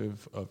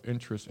 exclusive of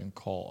interest and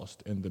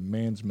cost in the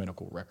man's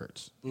medical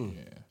records. Yeah.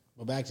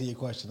 But back to your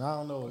question, I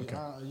don't know.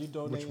 Are you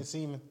donating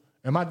semen?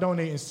 Am I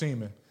donating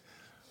semen?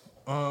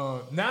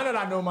 Now that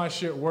I know my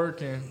shit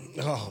working,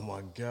 Oh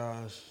my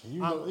gosh.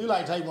 You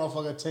like type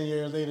motherfucker 10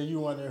 years later, you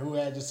wonder who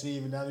had your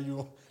semen. Now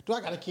Do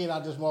I got a kid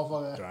out this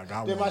motherfucker? I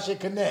got Did my one. shit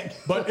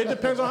connect? But it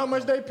depends on how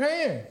much they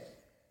paying.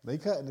 They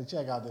cutting the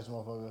check out this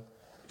motherfucker.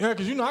 Yeah,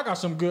 because you know I got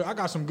some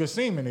good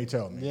semen. They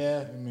tell me.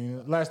 Yeah. I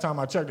mean, last time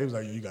I checked, they was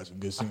like, "Yo, you got some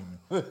good semen."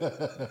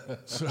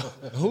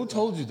 Who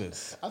told you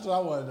this? That's what I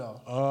want to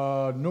know.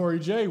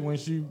 Nori J when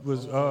she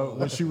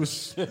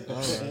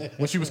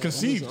was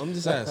conceived. I'm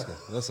just asking.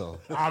 That's all.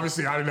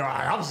 Obviously, I didn't know.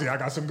 Obviously, I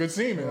got some good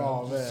semen.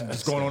 Oh, man.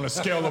 It's going on a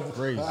scale of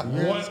Crazy. You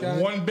hear this guy?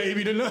 one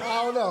baby to none.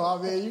 I don't know.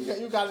 I mean,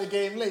 you got the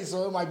game late,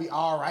 so it might be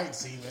all right,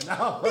 semen.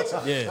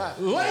 Yeah.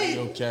 Late.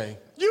 Okay.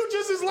 You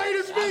just as late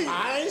as me.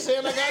 I ain't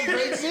saying I got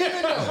great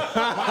semen though.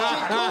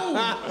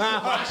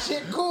 My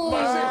shit cool. No,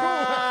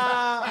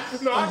 I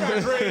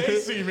got grade A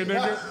semen,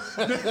 nigga.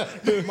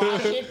 My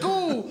shit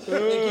cool. It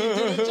can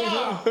do the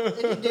job. It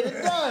can get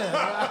it done.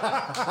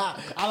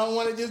 I don't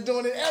want it just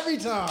doing it every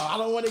time. I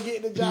don't want to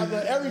get the job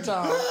done every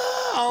time.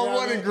 I don't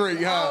want it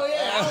great, huh? Oh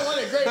yeah, I don't want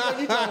it great. What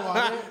you talking about,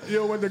 man? You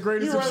know what the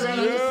greatest You run around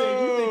and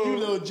semen? you think you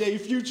little J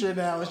Future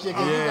now and shit.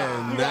 'Cause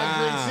Yeah, you got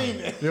nah. great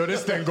semen. Yo,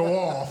 this thing go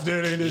off.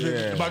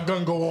 Yeah. My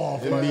gun go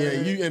off.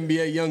 NBA, you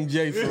NBA Young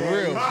J for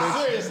real.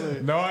 bitch.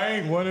 Seriously. No, I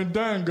ain't one and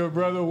done, good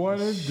brother. One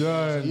and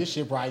done. Your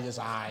shit probably just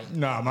high.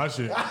 Nah, my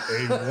shit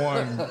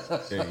A1.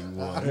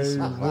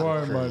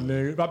 A1, my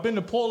nigga. I've been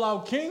the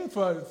pull-out king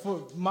for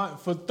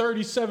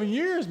 37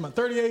 years,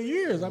 38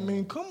 years. I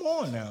mean, come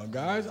on now,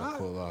 guys.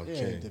 Pull out Yeah,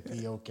 K. the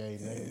POK,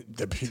 nigga.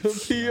 The POK,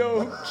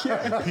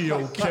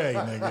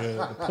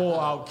 nigga. The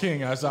pull-out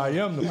king, as I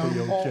am the Pull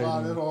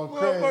out it POK. on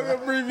Motherfucker crazy.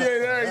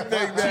 abbreviate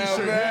everything now,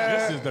 T-shirt, man.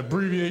 this is the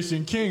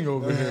abbreviation king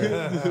over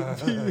here.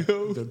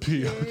 The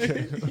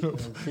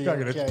POK.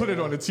 Gotta put it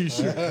on the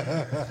T-shirt.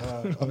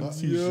 Put it on the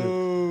T-shirt.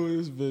 Yo,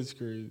 this bitch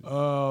crazy.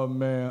 Oh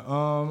man,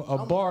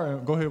 a bar.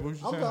 Go ahead. What you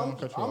saying? I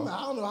don't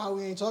know how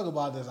we ain't talking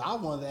about this. I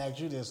wanted to ask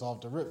you this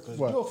off the rip because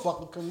What? you're a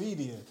fucking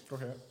comedian. Go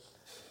ahead.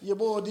 Your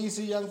boy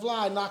DC Young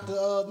Fly knocked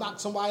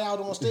somebody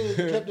out on stage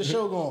and kept the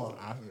show going.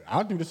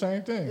 I'll do the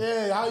same thing.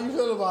 Yeah, how you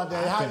feel about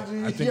that? I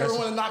think You ever that's-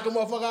 want to knock a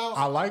motherfucker out?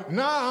 I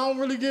don't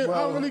really get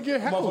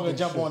heckled. Motherfucker and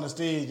jump shit. on the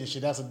stage and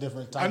shit. That's a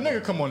different A type.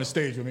 nigga come on the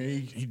stage with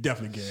me, he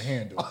definitely get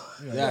handled.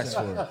 That's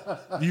for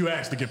You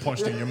asked to get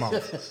punched in your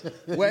mouth.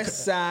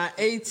 West Side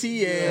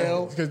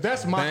ATL. Because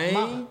that's my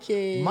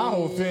Banking.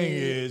 whole thing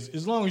is,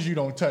 as long as you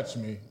don't touch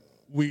me,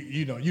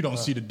 you don't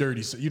see the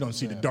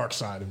the dark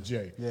side of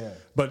Jay. Yeah.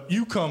 But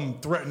you come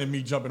threatening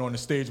me jumping on the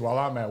stage while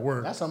I'm at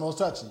work. That's almost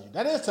touching you.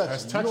 That is touching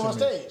That's you. touching You on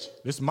me. stage.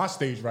 This is my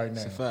stage right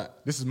now. a fact.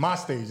 This is my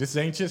stage. This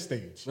ain't your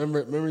stage.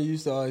 Remember you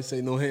used to always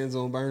say no hands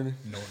on burning?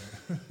 No.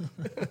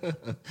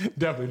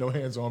 Definitely no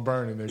hands on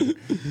burning,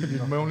 nigga.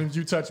 The moment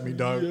you touch me,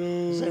 dog.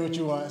 Say what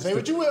you want. Say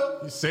what you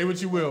will. Say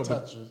what you will,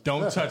 Touch but me.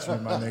 don't touch me,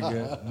 my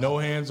nigga. No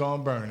hands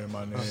on burning,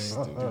 my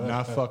nigga. Do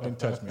not fucking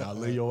touch me. I'll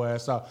lay your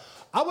ass out.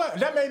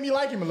 That made me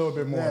like him a little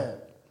bit more. Yeah.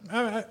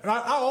 I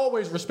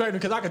always respect him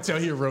because I could tell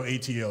he a real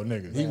ATL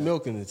nigga. He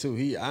milking it too.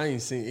 I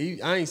ain't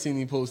seen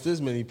him post this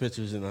many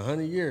pictures in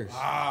 100 years.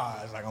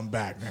 It's like I'm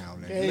back now,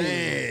 nigga.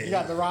 Hey, you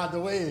got to ride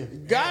the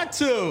wave. Got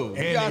to. You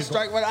And got to he's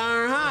strike with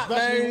iron hot,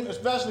 man.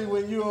 Especially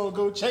when you don't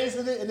go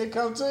chasing it and it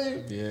come to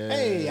you. Yeah.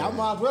 Hey, I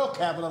might as well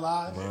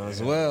capitalize. Might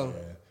as well.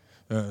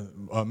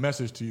 A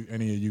message to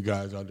any of you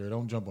guys out there: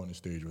 don't jump on the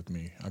stage with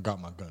me. I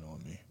got my gun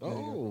on me.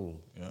 Oh.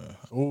 Yeah.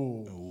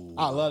 Ooh.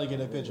 I'd love to get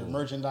a picture of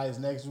merchandise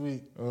next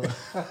week.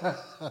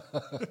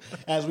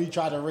 As we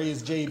try to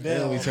raise Jay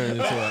Bell. And we turned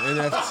into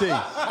an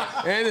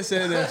NFT. And it's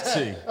an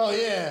NFT. Oh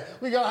yeah,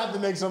 we gonna have to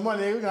make some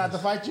money. We're gonna have to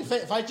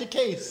fight your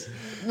case.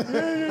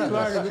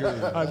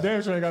 I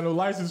damn sure ain't got no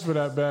license for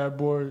that bad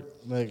boy.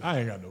 Nigga. I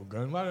ain't got no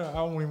gun. I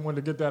don't even want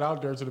to get that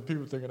out there to the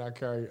people thinking I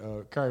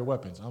carry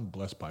weapons. I'm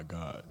blessed by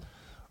God.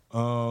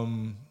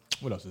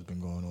 What else has been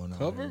going on? out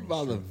Covered here?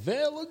 by the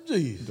veil of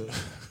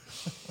Jesus.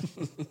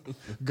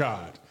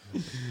 God.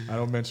 I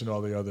don't mention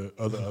all the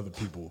other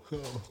people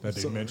that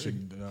they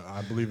mentioned.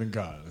 I believe in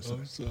God.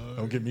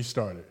 Don't get me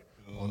started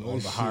on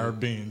the higher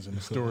beings and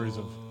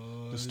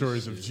the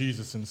stories of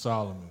Jesus and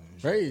Solomon.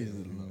 Praise the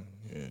Lord.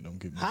 Yeah, don't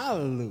get me.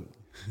 Hallelujah.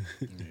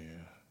 Yeah,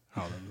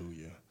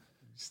 hallelujah.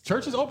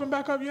 Churches open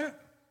back up yet?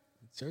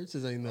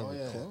 Churches ain't never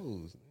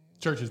closed.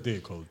 Churches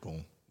did close.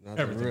 Boom. Not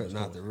Everything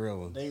the real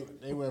one.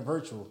 They went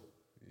virtual.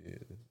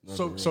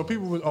 So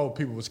people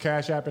was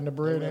cash apping the They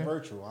bread went in.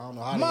 virtual. I don't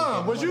know how.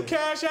 Mom, was you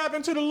cash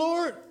apping to the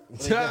Lord?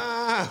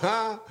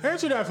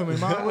 Answer that for me,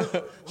 Mom.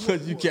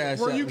 But you cash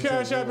Were out you into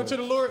cash the apping Lord. to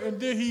the Lord, and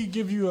did He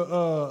give you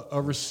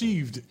a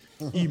received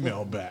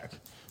email back?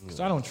 Because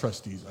I don't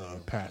trust these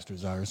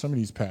pastors out here. Some of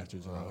these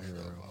pastors are out here. I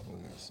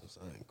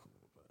ain't cool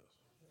with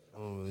that. I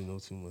don't really know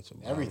too much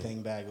about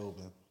Everything back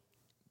open.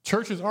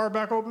 Churches are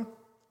back open.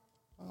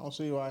 I don't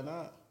see why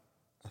not. it.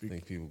 I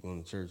think people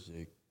going to church,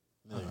 I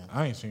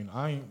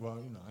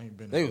ain't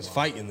been. they was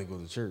fighting to go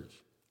to church.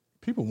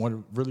 People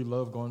really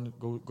love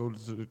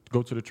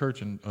go to the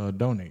church and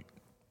donate.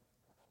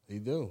 They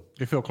do.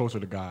 They feel closer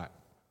to God.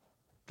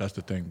 That's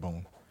the thing,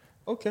 Boom.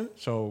 Okay.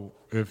 So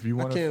if you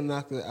I want to, can't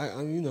knock it.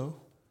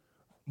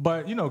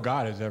 but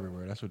God is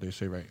everywhere. That's what they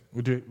say, right?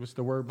 What's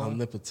the word, Boom?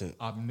 Omnipotent.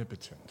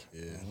 Omnipotent.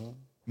 Yeah.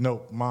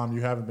 No, Mom,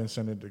 you haven't been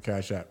sending the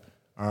Cash App.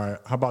 All right.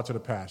 How about to the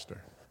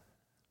pastor?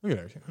 Look at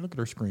her. Look at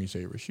her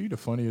screensaver. She the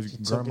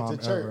funniest grandma Took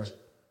it to ever. church.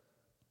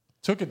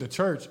 Took it to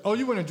church. Oh,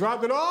 you went and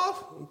dropped it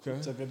off? Okay.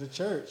 Took it to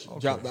church.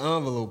 Drop the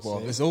envelope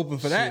off. It's open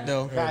for that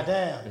though.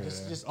 Goddamn.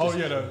 Just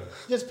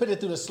put it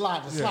through the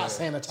slot. The slot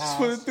sanitized.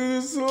 Put it through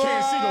the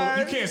slide.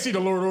 You can't see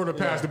the Lord or the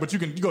pastor, but you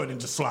can go ahead and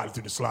just slide it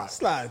through the slide.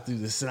 Slide through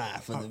the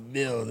slide for the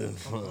building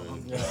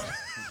fund.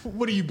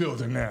 What are you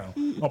building now?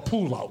 A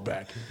pool out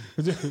back.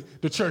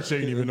 The church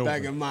ain't even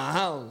Back open. in my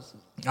house.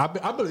 I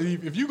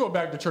believe if you go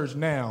back to church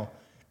now,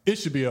 it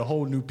should be a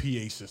whole new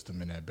PA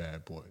system in that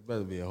bad boy.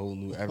 Better be a whole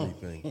new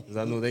everything. Because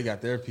I know they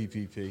got their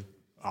PPP.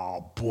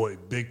 Oh boy,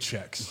 big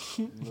checks.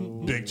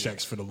 Big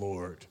checks for the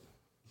Lord.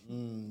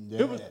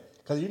 Yeah.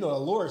 Because the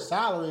Lord's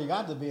salary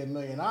got to be $1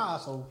 million,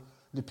 so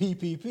the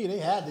PPP, they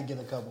had to get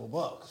a couple of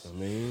bucks. I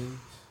mean,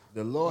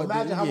 the Lord.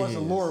 Imagine how much the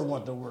his. Lord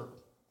want to work.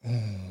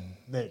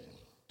 Nigga.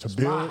 To It's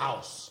build my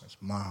house. That's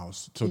my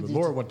house. So the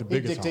Lord want the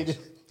biggest house.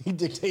 He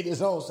dictated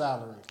his own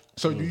salary.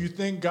 So do you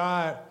think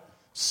God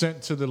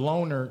sent to the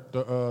loaner,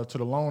 to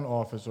the loan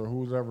office or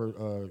who's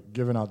ever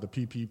giving out the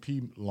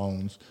PPP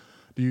loans,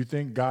 do you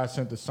think God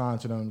sent the sign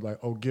to them like,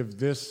 oh, give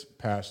this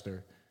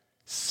pastor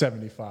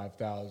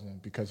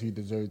 $75,000 because he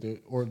deserved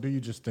it? Or do you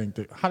just think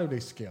that, how do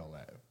they scale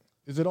that?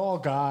 Is it all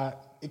God?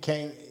 It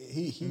came.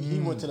 He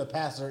went to the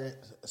pastor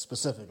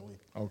specifically.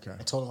 Okay.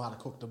 And told him how to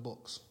cook the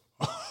books.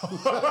 I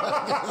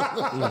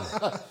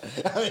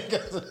mean,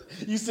 'cause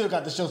you still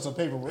got to show some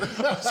paperwork.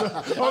 Pastor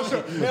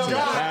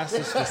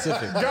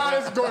specific.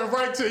 God is going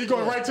right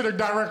to the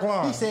direct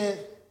line. He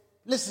said,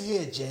 "Listen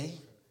here, Jay.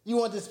 You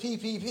want this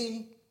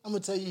PPP? I'm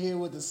gonna tell you here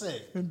what to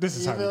say. This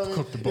is how feel you me?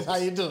 cook the This books. how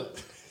you do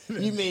it.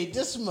 You made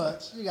this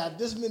much. You got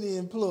this many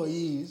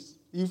employees.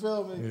 You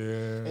feel me?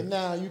 Yeah. And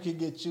now you can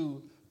get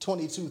you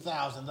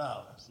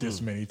 $22,000.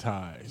 This many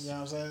ties. You know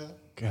what I'm saying?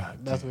 God,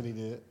 That's what he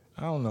did.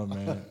 I don't know,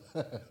 man.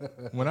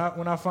 when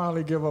I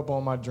finally give up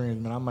on my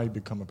dreams, man, I might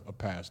become a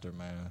pastor,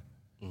 man.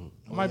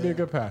 I might be a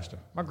good pastor.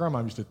 My grandma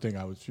used to think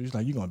I was. She's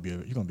like, "You gonna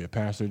be a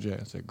pastor, Jay?"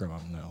 I said, "Grandma,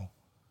 no,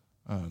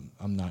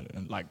 I'm not."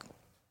 And like,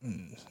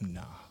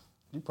 nah.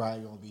 You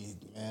probably gonna be,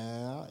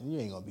 man. You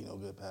ain't gonna be no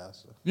good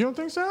pastor. You don't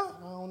think so?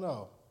 I don't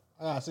know.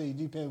 I gotta see.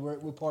 Depends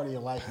what part of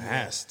your life. you in.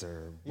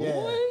 Pastor, boy.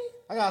 Yeah.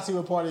 I gotta see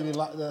what part of his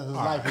life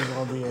he's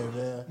gonna be in,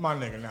 man. My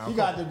nigga, now You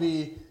got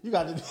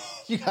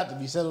to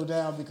be settled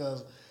down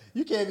because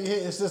you can't be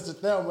hitting Sister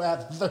Thelma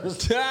after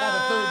Thursday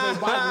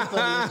Bible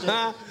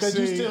study because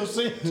you still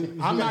sing.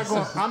 I'm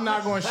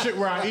not going shit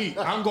where I eat.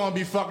 I'm going to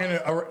be fucking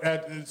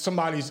at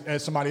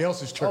somebody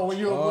else's church. Oh, when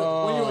you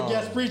a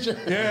guest preacher,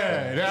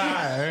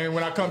 Yeah,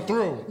 when I come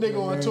through. nigga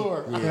on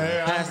tour.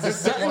 Yeah, Pastor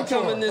this dick Sutton on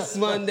tour. coming this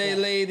Monday,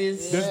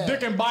 ladies. This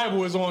Dick and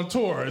Bible is on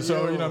tour,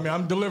 so you know what I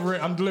mean.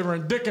 I'm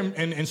delivering Dick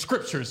and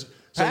scriptures.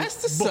 So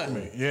Pastor book Sutton.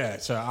 me. Yeah,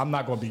 so I'm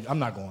not going.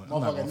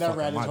 Motherfucker never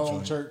at his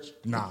home church.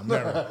 Nah,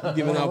 never.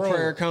 Giving I'm on out the road.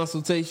 prayer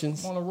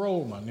consultations. I'm on the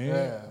road, my nigga.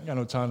 Yeah. You got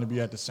no time to be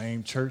at the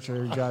same church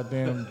every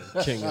goddamn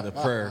King of the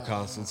prayer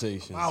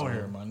consultations. out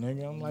here, my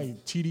nigga. I'm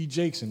like TD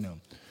Jakes and them.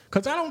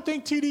 Because I don't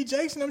think TD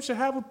Jakes and them should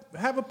have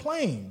a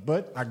plane.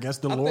 But I guess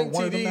the I Lord think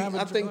wanted them to have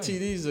a I think plane.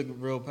 TD's a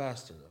real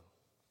pastor though.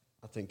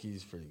 I think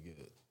he's pretty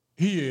good.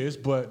 He is,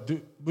 but what do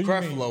you mean?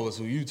 Creflo is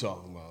who you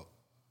talking about.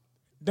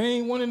 They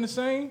ain't one in the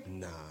same?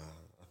 Nah,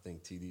 I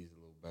think TD's a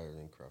little better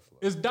than Creflo.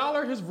 Is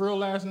Dollar his real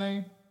last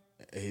name?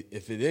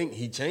 If it ain't,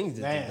 he changed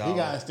it to Damn, Dollar. he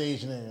got a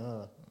stage name.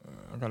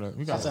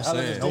 We That's a got hell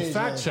of a no stage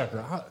fact name. checker.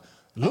 That's a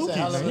Lukey,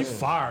 hell of man, a- you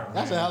fired.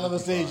 That's a man. hell of a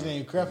stage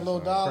name.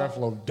 Creflo Dollar.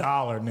 Creflo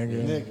Dollar,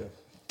 nigga. Nigga.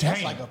 Damn.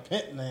 That's like a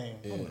pimp name.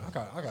 I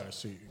gotta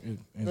see. Go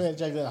ahead and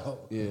check that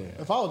out. Yeah.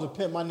 If I was a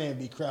pimp, my name would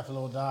be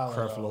Creflo Dollar.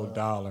 Creflo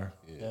Dollar.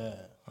 Yeah.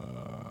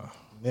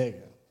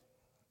 Nigga.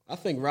 I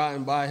think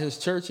riding by his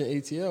church in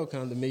ATL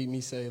kind of made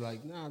me say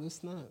like, nah,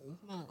 that's not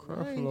that ain't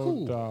Creflo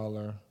cool.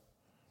 Dollar.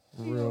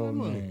 Real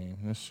name.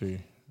 Let's see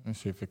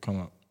if it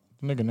come up.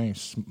 The nigga named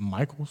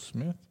Michael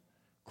Smith.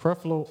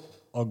 Creflo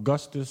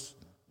Augustus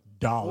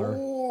Dollar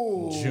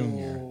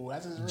Jr.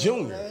 That's his real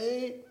Junior.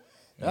 name.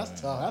 That's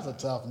tough. That's a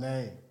tough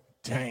name.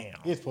 Damn.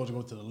 He's supposed to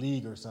go to the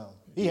league or something.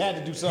 He had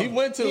to do something. He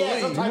went to the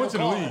had some league. type He went of to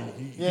the calling.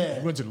 league.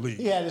 He went to the league.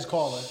 He had his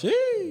calling.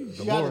 Jeez.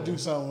 You got to do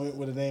something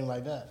with a name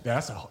like that. Yeah,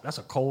 that's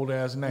a cold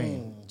ass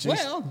name.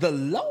 Well, the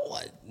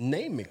Lord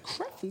named me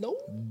Creflo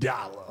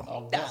Dollar.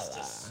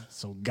 Dollar.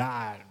 So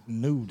God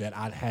knew that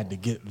I had to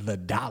get the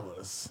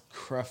dollars.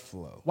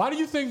 Creflo. Why do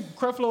you think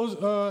Creflo's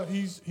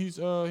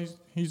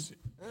he's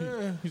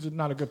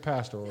not a good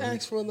pastor? Or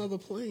Ask for another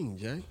plane,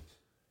 Jay.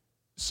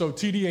 so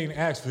TD ain't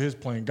asked for his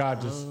plane.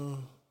 God just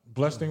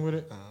blessed him with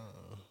it.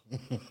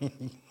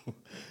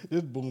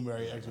 This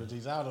boomerang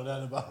expertise. I don't know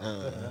nothing about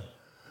that.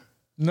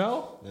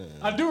 No,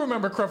 I do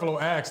remember Creflo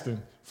asked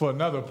him for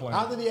another plane.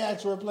 How did he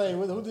ask for a plane?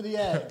 Who did he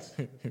ask?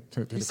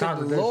 To the He said the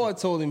congregation. Lord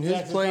told him his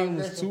Jackson plane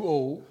was congregation. too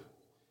old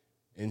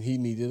and he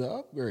needed an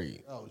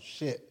upgrade. Oh,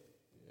 shit.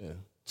 Yeah.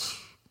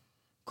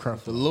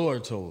 Creflo. The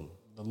Lord told him.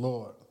 The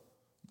Lord.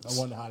 I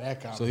wonder how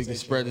that conversation So he can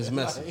spread his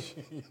message.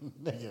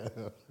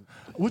 Nigga.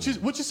 What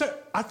you said?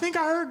 I think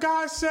I heard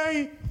God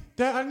say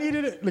that I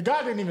needed it. The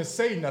God didn't even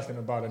say nothing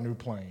about a new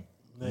plane.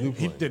 New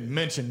He plane. didn't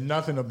mention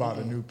nothing about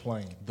a new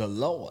plane. The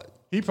Lord.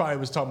 He probably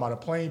was talking about a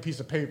plain piece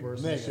of paper or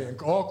some shit.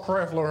 And all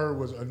Creflo heard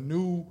was a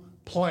new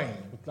plane.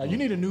 Like, you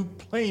need a new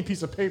plain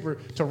piece of paper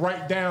to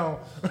write down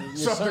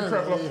something,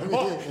 Creflo.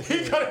 Oh,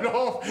 he cut it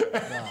off.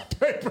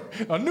 Paper.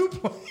 A new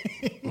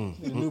plane.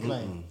 A new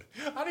plane.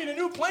 I need a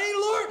new plane,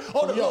 Lord.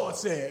 Oh, the Lord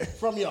said.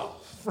 From y'all.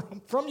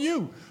 From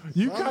you.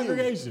 You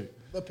congregation.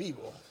 The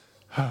people.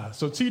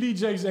 So TD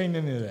Jakes ain't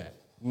into that.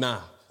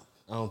 Nah,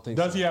 I don't think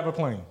Does so. he have a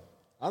plane?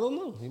 I don't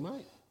know. He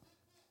might.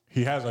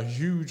 He has a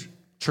huge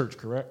church,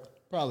 correct?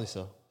 Probably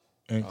so.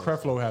 And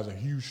Creflo has a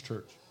huge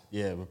church.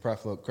 Yeah, but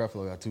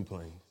Creflo got 2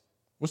 planes.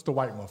 What's the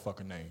white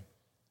motherfucker name?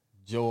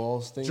 Joel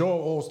Osteen.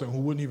 Joel Olsten, who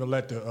wouldn't even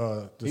let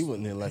the He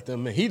wouldn't even let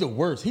them in. He the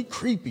worst. He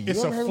creepy. it's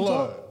you a ever heard him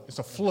flood. talk? It's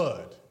a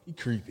flood. He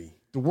creepy.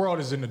 The world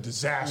is in a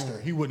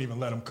disaster. He wouldn't even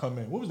let them come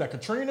in. What was that,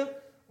 Katrina?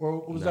 Or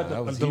was Nah, that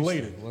that was the Houston.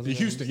 later? Wasn't The it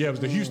Houston. Yeah, it was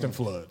the Houston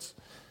floods.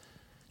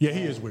 Yeah,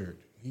 he is weird.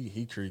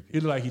 He creepy. He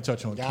look like he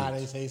touched on God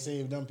kids. ain't say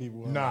save them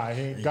people. Nah,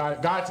 he ain't.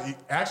 God,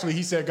 actually,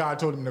 he said God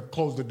told him to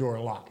close the door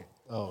and lock it.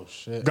 Oh,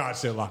 shit. God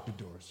said lock the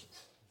doors.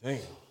 Damn.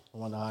 I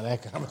wonder how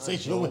that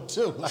conversation went,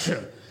 too. Like,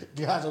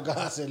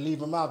 God said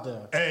leave him out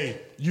there. Hey,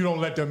 you don't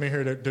let them in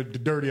here to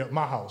dirty up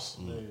my house.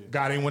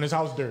 God ain't want his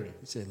house dirty.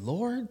 He said,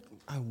 Lord,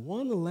 I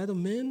want to let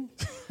him in.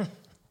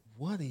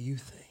 What do you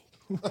think?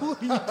 You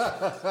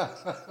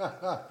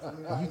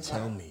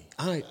tell me.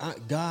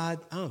 God,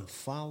 I'm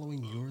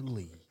following your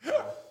lead.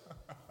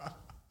 I'm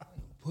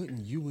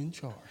putting you in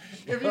charge.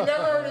 If you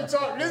never heard him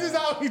talk, this is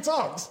how he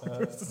talks.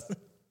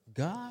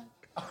 God,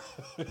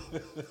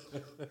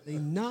 they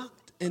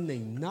knocked and they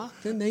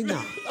knocked and they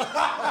knocked.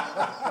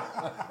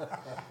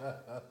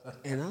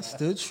 And I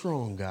stood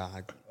strong,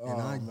 God,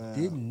 and I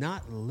did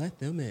not let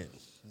them in.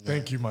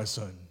 Thank you, my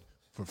son,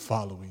 for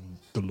following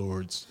the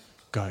Lord's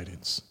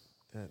guidance.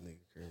 That nigga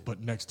crazy. But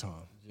next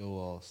time,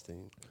 Joe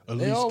Osteen. At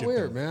They least all get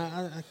weird, them.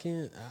 man. I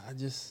can't. I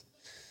just.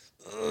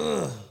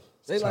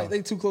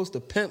 They too close to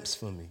pimps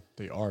for me.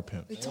 they are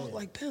pimps. They talk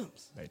like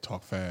pimps. They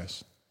talk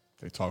fast.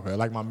 They talk fast.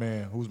 Like my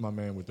man, who's my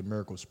man with the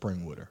Miracle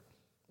Spring Water?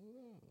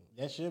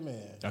 That's your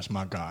man. That's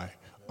my guy.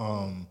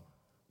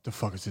 The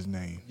fuck is his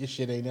name? Your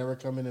shit ain't never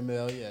come in the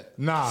mail yet.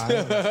 Nah,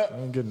 I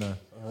ain't getting none.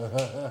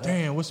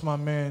 Damn, what's my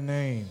man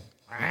name?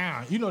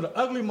 You know the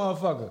ugly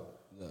motherfucker.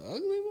 The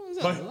ugly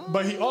ones.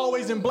 But he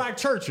always in black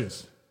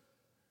churches.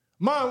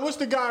 Mom, what's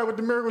the guy with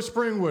the Miracle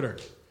Spring Water?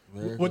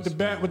 With the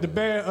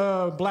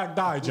bad black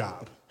dye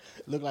job.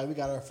 Look like we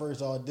got our first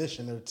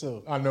auditioner,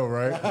 too. I know,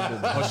 right?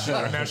 Oh,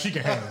 shit. Now she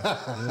can hang.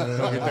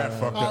 Don't get that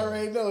fucked I up.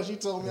 already know. She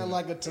told me I'm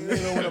like a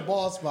tomato with a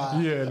ball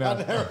spot. Yeah, nah. I'll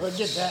never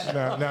forget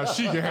that. Now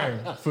she can hang.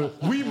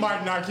 We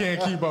might not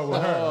can't keep up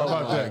with her. How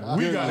about that?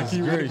 We gotta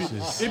keep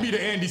gracious. It'd be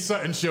the Andy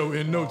Sutton show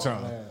in no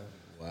time.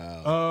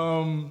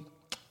 Wow.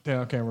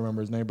 Damn, I can't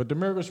remember his name, but the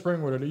Miracle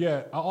Spring Water.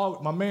 Yeah,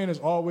 my man is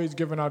always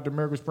giving out the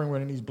Miracle Spring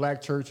Water in these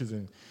black churches,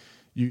 and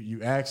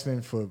you ask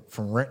them for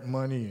rent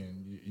money,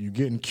 and you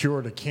getting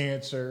cured of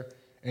cancer,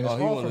 and it's Oh,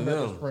 he all one from of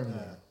Miracle them. Spring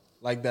Water.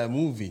 Like that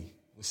movie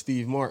with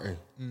Steve Martin.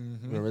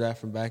 Remember that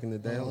from back in the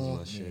day? That was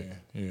my shit.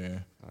 Yeah,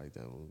 I like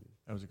that movie.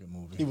 that was a good He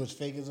movie. was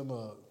fake as a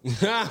mug.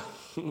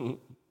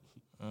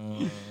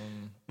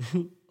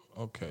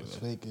 Okay, then.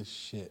 Fake as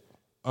shit.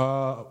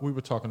 we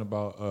were talking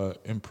about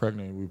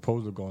impregnating. We were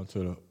supposed to go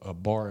into a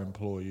bar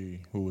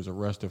employee who was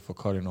arrested for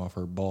cutting off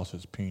her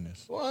boss's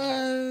penis, What?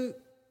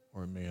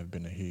 or it may have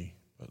been a he.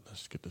 But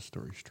let's get the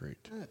story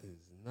straight. That is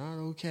not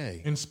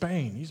okay. In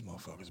Spain, these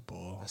motherfuckers,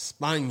 boy.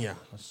 España.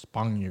 A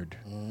Spaniard.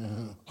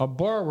 A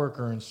bar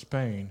worker in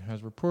Spain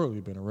has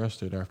reportedly been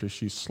arrested after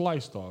she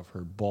sliced off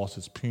her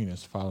boss's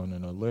penis following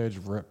an alleged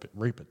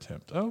rape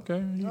attempt.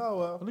 Okay.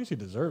 At least he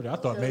deserved it. I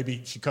thought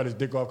maybe she cut his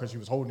dick off because she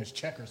was holding his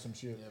check or some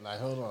shit. Yeah, like,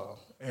 hold on.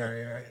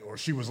 Yeah, or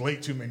she was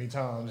late too many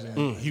times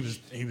and he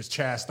was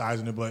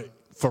chastising her. But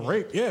for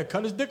rape, yeah,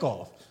 cut his dick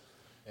off.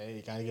 Hey,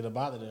 you gotta get up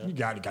out of there. You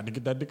got to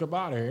get that dick up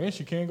out of here. And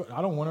she can't go.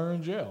 I don't want her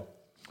in jail.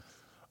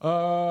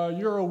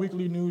 Euro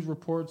Weekly News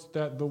reports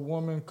that the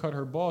woman cut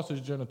her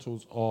boss's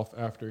genitals off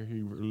after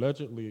he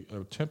allegedly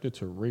attempted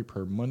to rape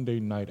her Monday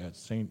night at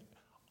St.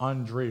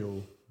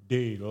 Andreu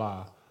de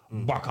la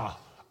Barca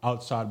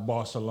outside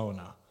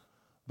Barcelona.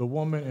 The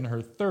woman in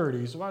her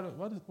 30s,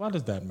 why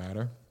does that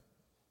matter?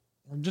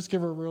 Just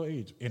give her a real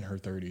age, in her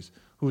 30s,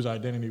 whose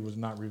identity was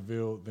not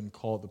revealed, then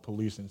called the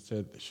police and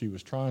said that she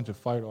was trying to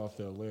fight off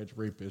the alleged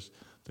rapist,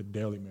 the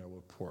Daily Mail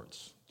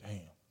reports.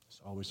 Damn,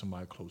 it's always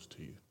somebody close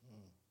to you.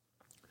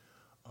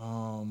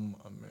 A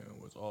man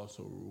was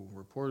also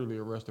reportedly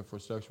arrested for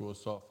sexual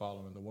assault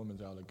following the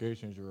woman's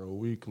allegations. Euro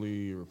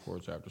Weekly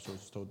reports after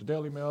sources told the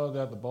Daily Mail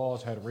that the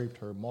boss had raped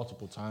her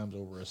multiple times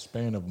over a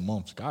span of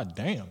months. God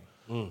damn.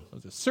 It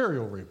was a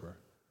serial raper.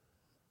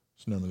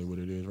 It's normally what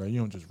it is, right? You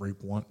don't just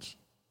rape once.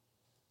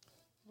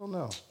 I don't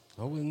know.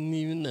 I wouldn't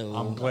even know.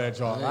 I'm glad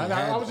y'all.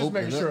 I was just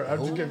making sure. I'm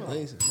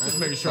just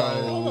making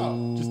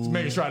sure. Just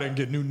making sure I didn't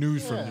get new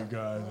news from you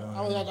guys.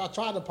 I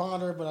tried to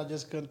ponder, but I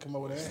just couldn't come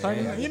up with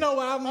anything. You know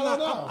what?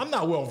 know. I'm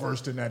not well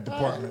versed in that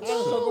department.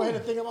 So go ahead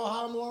and think about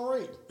how I'm going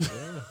to rape.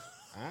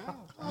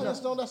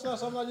 That's not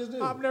something I just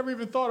did. I've never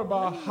even thought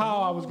about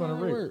how I was going to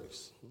How that rate.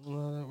 works. I don't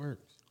know how that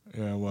works.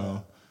 Yeah,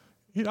 well,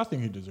 I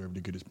think he deserved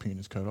to get his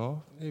penis cut off.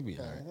 Maybe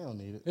all right. They don't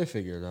need it. They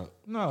figure it out.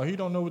 No, he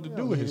don't know what to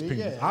do with his Need it,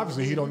 penis. yeah.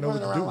 Obviously, he don't know what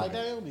to Running do around with like that.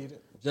 it. They don't need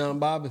it. John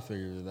Bobby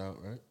figured it out,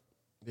 right?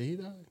 Did he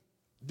die?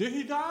 Did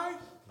he die?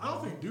 I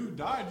don't think dude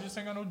died. Just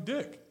ain't got no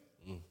dick.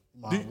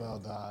 Might as well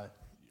die.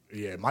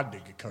 Yeah, my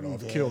dick get cut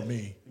off. Killed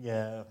me.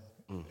 Yeah.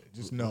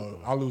 Just know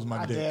I'll lose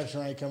my I dick. damn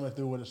sure ain't coming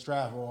through with a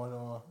strap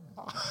on.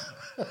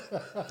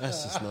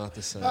 That's just not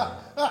the same.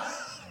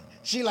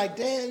 She like,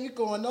 damn, you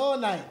going all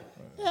night.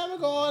 Yeah, I'm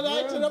going all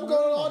night. I'm going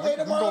all day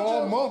Go tomorrow.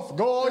 all too. month.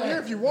 Go all year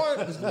if you want.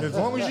 As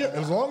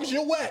long as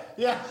you're wet.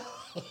 Yeah.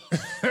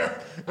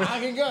 I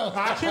can go.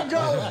 I can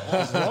go.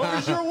 As long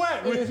as you're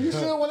wet. If you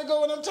still want to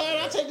go when I'm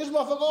tired, I'll take this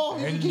motherfucker off.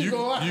 You can And keep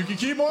going. you can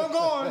keep on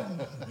going.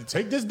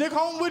 Take this dick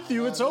home with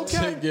you. It's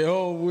okay. Take it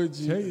home with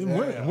you.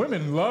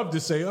 Women love to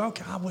say,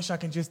 "Okay, I wish I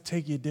can just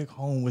take your dick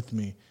home with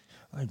me."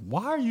 Like,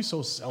 why are you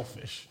so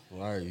selfish?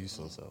 Why are you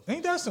so selfish?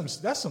 Ain't that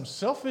some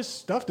selfish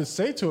stuff to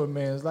say to a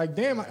man? It's like,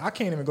 damn, I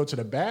can't even go to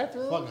the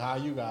bathroom. Fuck how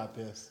you got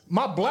this.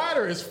 My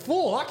bladder is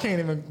full. I can't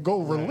even go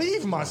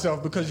relieve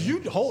myself because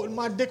you holding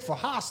my dick for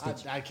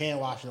hostage. I can't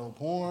watch no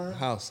porn.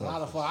 How so? How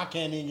the fuck? I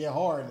can't even get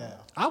hard now.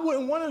 I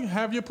wouldn't want to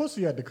have your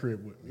pussy at the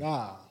crib with me.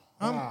 Nah.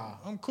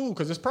 I'm cool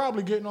because it's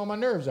probably getting on my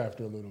nerves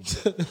after a little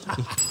bit.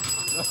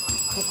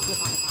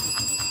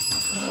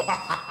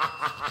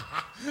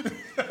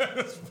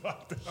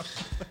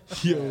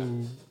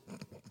 Yo.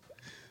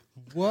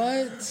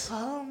 What?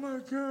 Oh my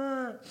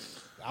god.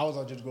 I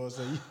was just going to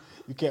say,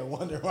 you can't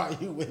wonder why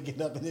you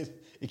waking up and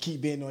it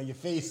keep being on your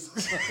face.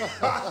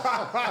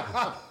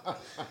 I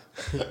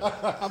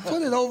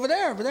put it over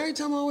there, but every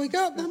time I wake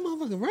up, that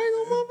motherfucker rang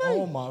on my face.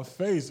 On my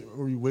face.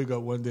 Or you wake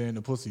up one day and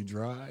the pussy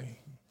dry.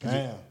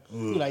 Damn.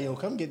 You like, yo,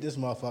 come get this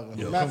motherfucker.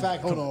 Yo, Matter of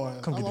fact, hold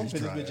on. Come I'm get gonna these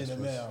put this dry bitch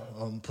in the ass mail. I'm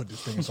gonna put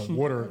this thing in some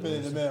water. Put it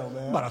in the mail,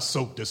 man. I'm about to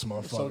soak this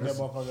motherfucker. Soak that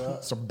motherfucker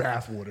up. Some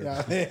bath water.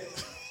 Yeah.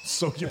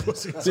 Soak your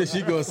pussy. Then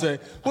she gonna say,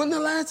 when the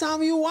last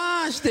time you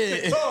washed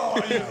it?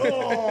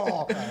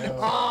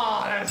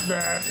 That's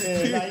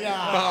nasty. Yeah, like,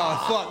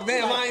 Oh, fuck.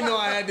 Damn, I didn't know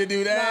I had to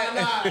do that.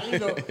 Nah, you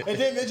know. And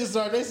then they just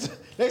start,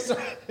 they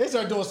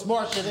start doing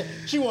smart shit.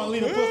 She want to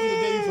leave the pussy the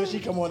day before she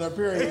come on her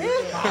period. Leave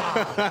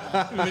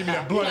me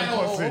that bloody Like,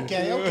 oh, pussy.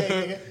 okay,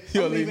 nigga.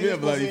 You'll I'm leave leaving me a this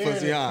bloody here.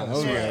 pussy on.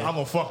 Okay. I'm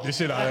gonna fuck this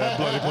shit out of that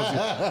bloody pussy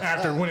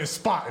after when it's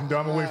spotting. I'm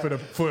gonna wait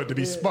for it to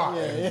be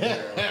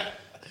spotted.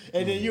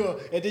 And then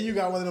you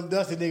got one of them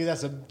dusty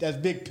niggas that's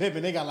big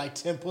pimping. They got like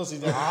 10 pussies.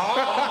 There.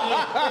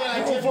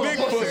 Big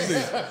pussy.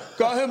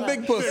 Call him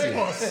Big Pussy.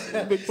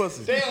 Big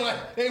Pussy.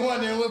 They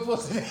wondering what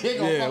pussy they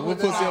gonna Yeah, fuck what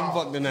with. pussy I'm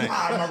fuck tonight?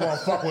 I'm not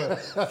gonna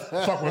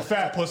fuck with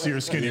fat pussy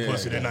or skinny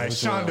pussy tonight.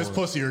 Shonda's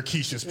pussy or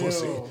Keisha's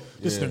pussy.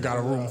 This nigga got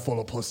a room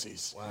full of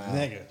pussies.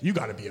 Nigga. You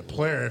gotta be a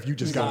player if you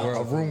just got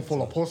a room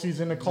full of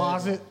pussies in the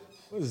closet.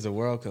 What is the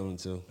world coming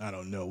to? I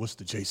don't know. What's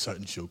the Jay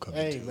Sutton show coming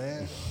Hey, to?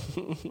 man.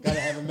 Gotta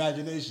have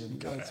imagination.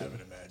 Gotta have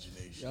an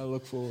imagination. I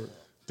look forward.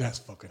 That's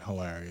fucking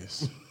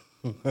hilarious.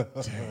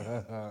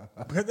 Damn.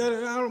 Because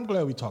I'm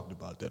glad we talked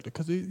about that.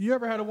 Because you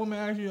ever had a woman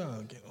ask you,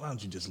 why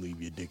don't you just leave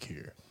your dick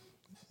here?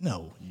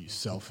 No, you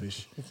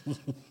selfish.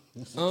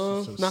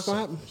 So not gonna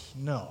happen. selfish.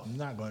 No, I'm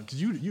not going. Because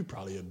you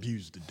probably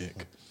abused the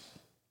dick.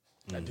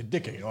 Like, the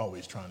dick ain't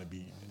always trying to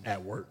be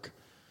at work.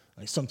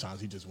 Like, sometimes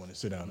he just want to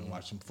sit down and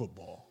watch some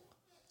football.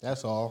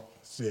 That's all.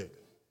 That's it.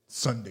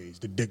 Sundays,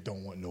 the dick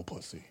don't want no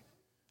pussy.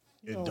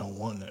 It don't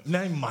want that.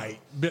 Now, it might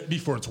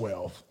before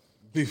 12.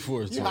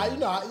 Before it's You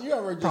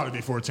ever Probably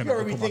before 10. You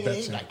ever I'll be put my thinking,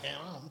 bets you in. like, damn,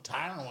 I'm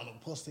tired. I don't want no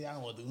pussy. I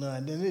don't want to do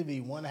nothing. Then it'd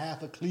be one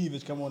half of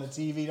cleavage come on the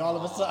TV, and all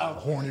of a sudden,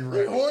 horny you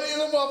wreck. horny as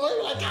a motherfucker.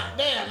 You're like, God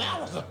damn,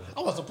 now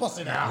I was a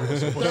pussy now.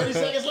 30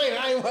 seconds later,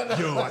 I ain't want to.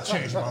 Yo, I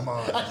changed my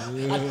mind.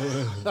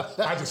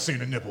 I just seen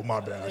the nipple. My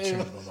bad. I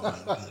changed my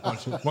mind.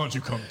 Why don't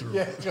you come through?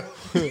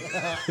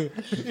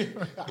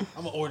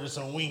 I'm gonna order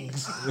some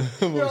wings.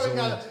 You always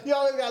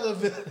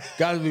gotta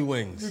gotta be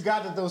wings. you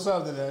got to throw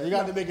something there. You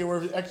got to make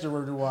it extra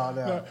worth your while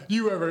now.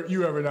 You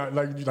ever not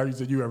like you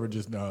said? You ever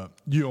just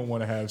you don't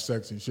want to have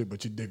sex and shit,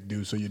 but your dick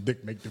do, so your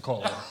dick make the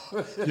call.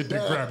 Your dick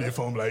grab your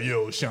phone like,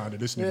 yo, Shonda,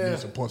 this nigga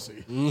needs some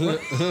pussy.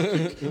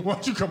 Why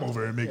don't you come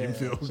over and make him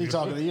feel She good?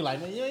 talking to you like,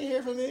 man, you ain't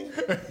hear from me.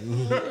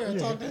 Yeah,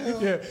 talk to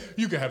him. Yeah,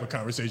 you can have a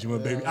conversation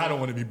with baby. I don't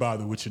want to be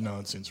bothered with your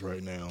nonsense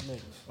right now.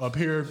 Up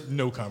here,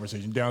 no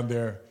conversation. Down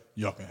there,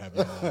 y'all can have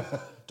it.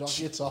 Talk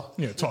your talk.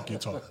 Yeah, talk your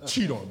talk.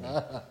 Cheat on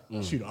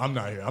me. Cheat on. I'm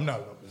not here. I'm not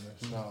looking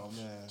this. No,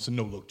 man. It's a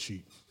no look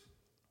cheat.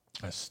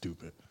 That's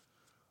stupid.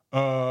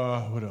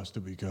 What else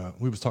do we got?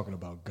 We was talking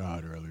about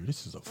God earlier.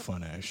 This is a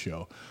fun ass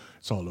show.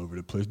 It's all over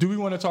the place. Do we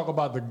want to talk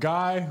about the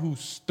guy who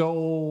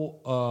stole?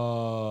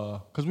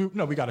 Because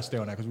we got to stay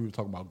on that because we were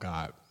talking about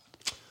God.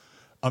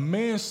 A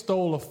man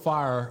stole a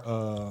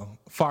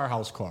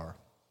firehouse car,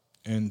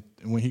 and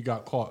when he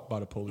got caught by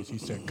the police, he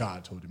said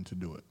God told him to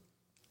do it.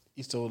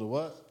 He stole the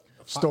what?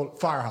 Stole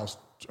firehouse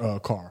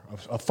car,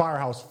 a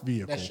firehouse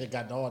vehicle. That shit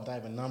got all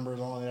type of numbers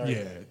on it.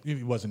 Yeah,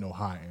 it wasn't no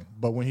high end.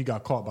 But when he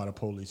got caught by the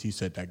police, he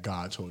said that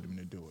God told him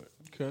to do it.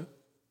 Okay.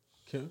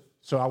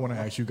 So I want to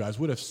ask you guys,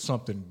 what if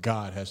something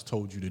God has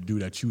told you to do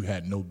that you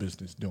had no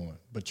business doing,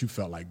 but you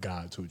felt like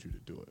God told you to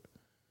do it?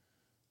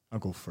 I'll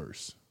go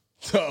first.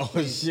 Oh,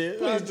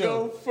 shit. Let's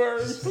go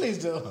first. Please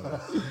do.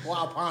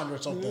 While I ponder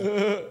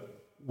something.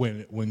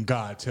 When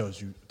God tells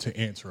you to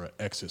answer an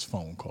ex's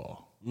phone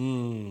call.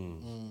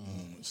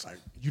 It's like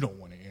you don't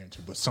want to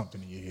answer, but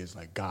something in your head is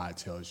like God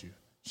tells you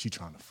she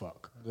trying to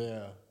fuck.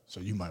 Yeah. So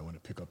you might want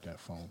to pick up that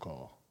phone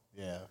call.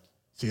 Yeah.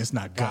 See, it's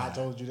not God. God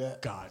told you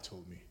that? God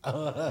told me.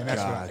 And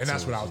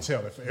that's what I'll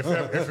tell. If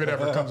it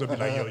ever comes up, be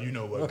like, yo, you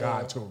know what?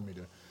 God told me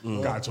to.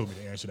 God told me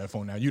to answer that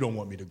phone. Now, you don't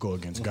want me to go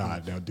against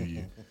God now, do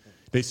you?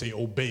 They say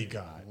obey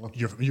God.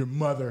 Your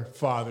mother,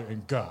 father,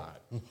 and God.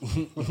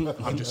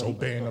 I'm just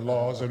obeying the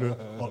laws of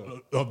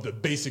the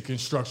basic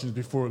instructions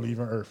before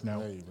leaving Earth.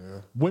 Now,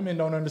 women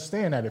don't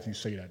understand that if you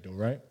say that, though,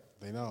 right?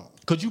 They don't.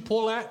 Could you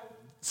pull that?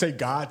 Say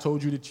God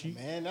told you to cheat?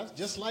 Man, that's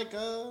just like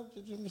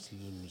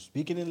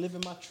speaking and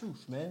living my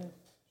truth, man.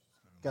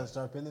 Got to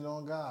start depending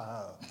on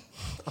God.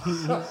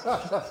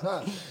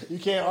 Huh? You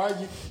can't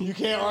argue. You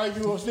can't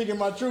argue on speaking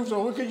my truth.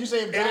 So what could you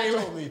say if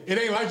God told me? It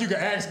ain't like you can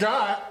ask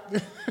God.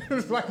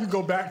 It's like you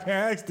go back and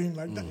ask him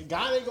like that.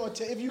 God ain't gonna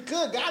tell. If you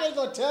could, God ain't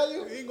gonna tell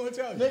you. He ain't gonna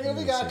tell you. Nigga,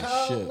 we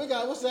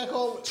got what's that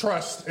called?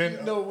 Trust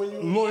and when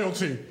you,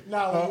 loyalty.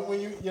 No,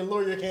 when your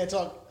lawyer can't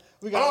talk.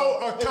 We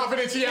got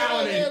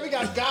confidentiality. Yeah, we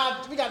got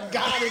God. We got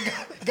God and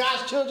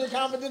God's children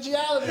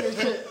confidentiality and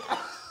shit.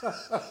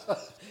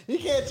 He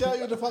can't tell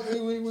you the fuck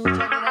we were talking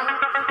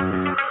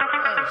about.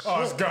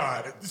 Oh, it's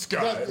God. It's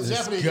God. It's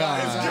definitely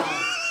God.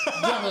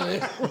 Definitely.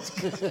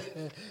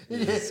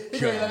 He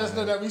gonna let us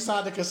know that we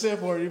signed the consent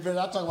for it. I'm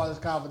talking about this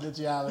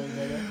confidentiality,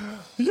 nigga.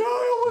 Yo,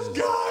 it was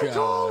God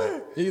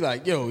calling. He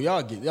like, yo,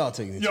 y'all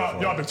taking it too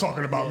far. Y'all been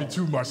talking about me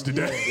too much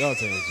today. Y'all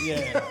taking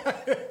it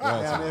too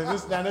Now,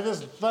 if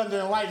it's thunder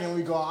and lightning,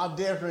 we go. I'm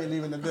definitely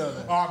leaving the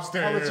building. Oh, I'm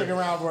staying I'm gonna here. check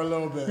around for a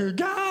little bit.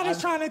 God is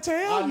trying to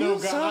tell you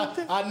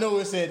something. I know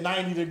it said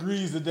 90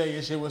 degrees today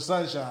and shit with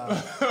sunshine.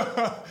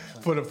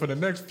 For the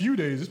next few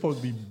days, it's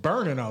supposed to be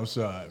burning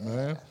outside,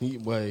 man.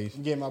 Heat wave.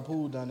 I'm getting my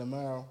pool done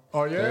tomorrow.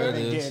 Oh yeah, It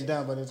ain't getting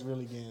done, but it's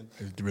really getting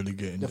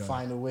the done.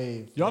 final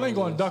wave. Y'all ain't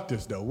gonna duck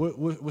this though.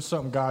 What's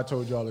something God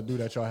told y'all to do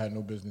that y'all had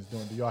no business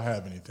doing? Do y'all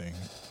have anything,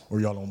 or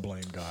y'all don't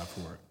blame God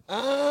for it?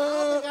 I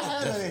don't think I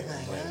have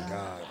anything, man.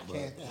 I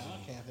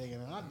can't think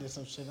of it. I did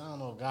some shit. I don't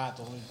know if God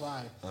told me.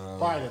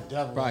 Probably the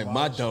devil. Probably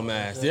my dumb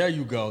ass. There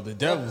you go. The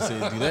devil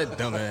said do that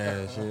dumb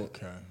ass shit.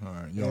 Okay, all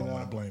right. Y'all don't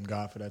want to blame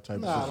God for that type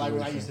of Nah, situation. like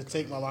when I used to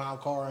take my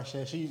mom's car and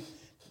shit.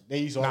 They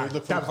used to always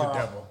look for that the was car. the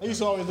devil. They used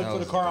to always look for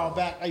the car out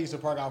back. I used to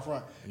park out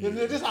front.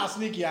 This is how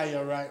sneaky I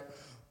am, right?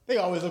 They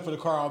always look for the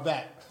car out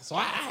back. So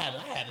I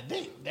had a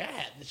date.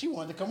 She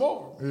wanted to come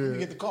over. Let me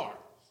get the car.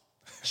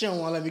 She don't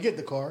want to let me get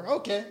the car.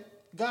 Okay.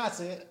 God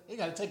said, you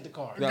got to take the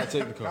car. You gotta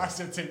take the car. I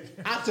said take.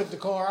 I took the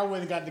car. I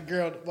went and got the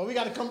girl. But we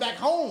got to come back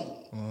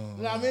home. You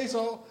know what I mean?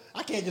 So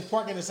I can't just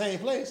park in the same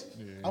place.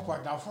 I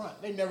parked out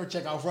front. They never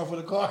check out front for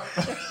the car.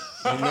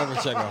 They never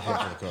check out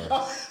front for the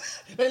car.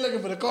 They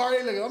looking for the car.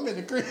 I'm in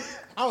the crib.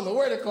 I don't know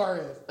where the car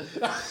is.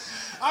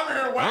 I'm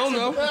here waxing. I don't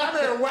know. I'm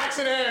here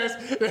waxing ass.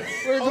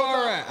 Where the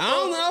car at? I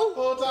don't know.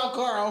 Whole time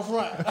car out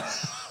front.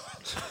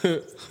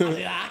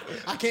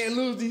 I can't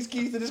lose these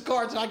keys to this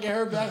car till I get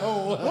her back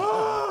home.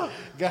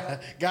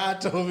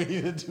 God told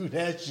me to do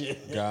that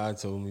shit. God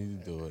told me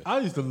to do it.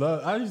 I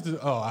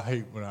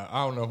hate when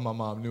I don't know if my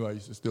mom knew I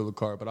used to steal the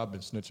car, but I've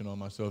been snitching on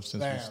myself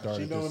since we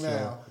started she know this.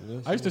 now.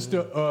 I used to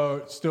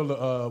steal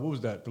the what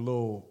was that? The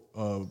little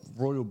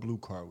royal blue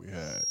car we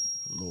had.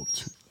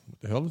 What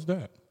the hell is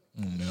that?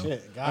 No.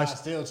 Shit, God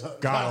still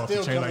God off the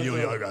chain like, coming yo,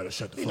 through. y'all gotta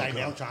shut the He fuck like, up.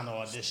 man, I'm trying to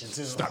audition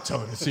too. Stop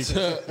telling the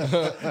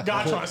secret.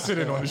 God trying to sit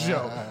in on the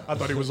show. I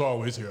thought he was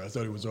always here. I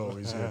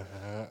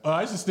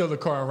used to steal the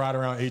car and ride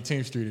around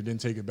 18th Street and then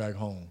take it back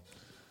home.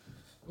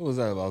 What was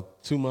that,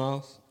 about 2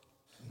 miles?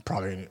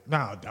 Probably ain't.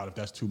 Nah, I doubt if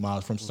that's 2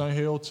 miles. From Sun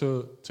Hill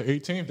to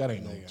 18th, that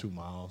ain't no 2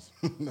 miles.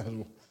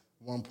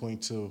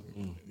 1.2.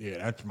 Yeah,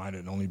 that might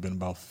have only been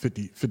about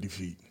 50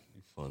 feet.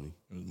 You funny.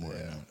 It was more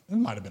than that. It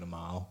might have been a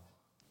mile.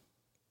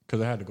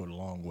 Because I had to go the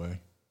long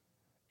way.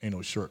 Ain't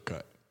no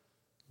shortcut.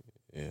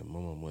 Yeah, my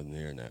mom wasn't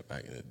hearing that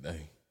back in the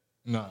day.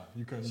 Nah,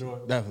 you couldn't do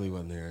it. Definitely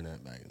wasn't hearing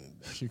that back in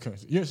the day. She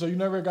couldn't. Yeah, so you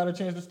never got a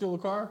chance to steal a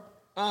car?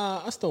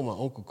 I stole my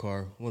uncle's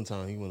car one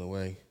time. He went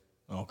away.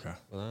 Okay.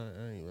 But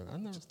I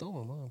never stole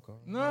my mom's car.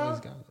 No. I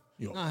always got it.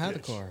 You a I had the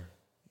bitch. car.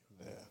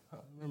 Yeah. I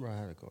remember I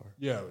had a car.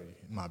 Yeah,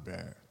 my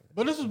bad.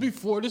 But this is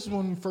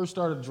when we first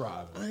started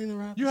driving. I ain't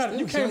around.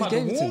 You came out the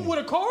womb with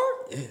a car?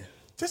 Yeah.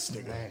 This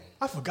nigga.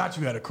 I forgot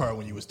you had a car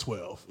when you was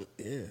 12.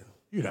 Yeah.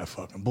 You that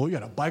fucking bull. You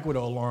had a bike with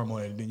an alarm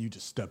on it, and then you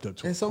just stepped up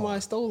to And a somebody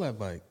car. stole that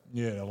bike.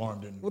 Yeah, the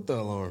alarm didn't. What the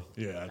alarm?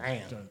 Yeah,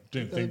 I Damn.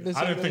 didn't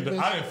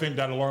think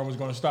that alarm was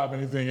going to stop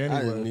anything anyway.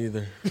 I didn't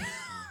either.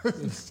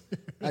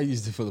 I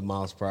used it for the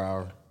miles per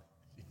hour.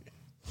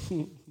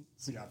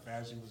 See how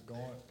fast you was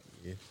going?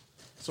 Yeah.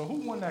 So who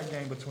won that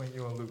game between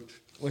you and Luch?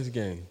 What's the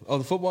game? Oh,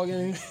 the football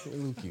game?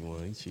 Lukey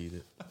won. He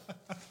cheated.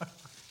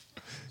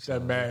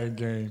 That mad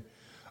game.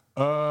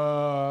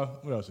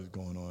 What else is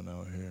going on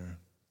out here?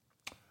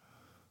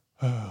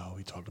 Oh,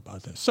 we talked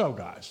about that. So,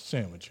 guys,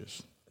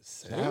 sandwiches.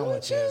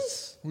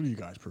 Sandwiches? What do you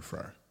guys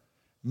prefer?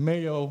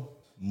 Mayo,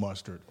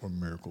 mustard, or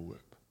Miracle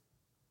Whip?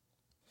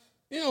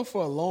 You know,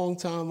 for a long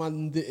time, I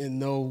didn't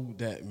know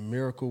that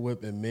Miracle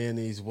Whip and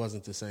mayonnaise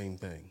wasn't the same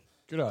thing.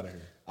 Get out of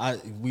here.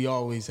 We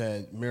always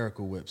had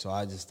Miracle Whip, so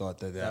I just thought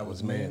that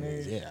was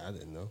mayonnaise. mayonnaise? Yeah, I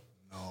didn't know.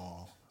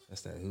 No.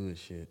 That's that hood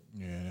shit.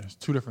 Yeah, it's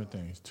two different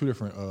things. Two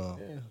different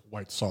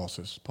white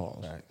sauces.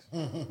 Pause. Facts.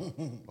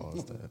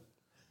 Pause that.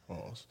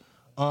 Pause.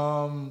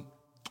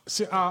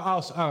 See,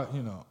 I'm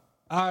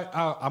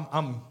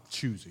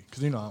choosy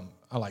because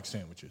I like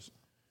sandwiches.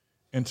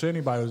 And to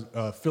anybody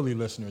who's Philly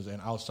listeners and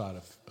outside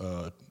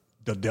of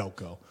the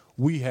Delco,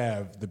 we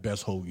have the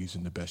best hoagies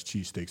and the best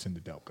cheesesteaks in the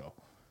Delco.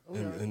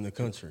 In the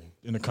country.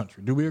 In the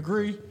country. Do we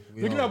agree?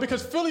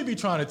 Because Philly be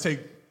trying to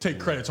take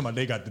credit to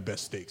they got the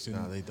best steaks.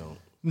 No, they don't.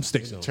 Them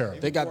steaks are terrible.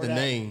 They got the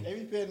name. They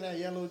be putting that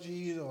yellow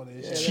cheese on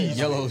it. Cheese.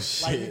 Yellow Like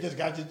shit. you just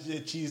got your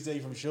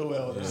cheesesteak from Shoel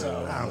or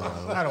something.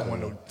 I don't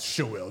want no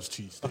Shoel's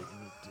cheesesteak.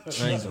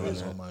 Cheese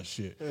whiz on my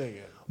shit. There you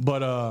go.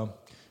 But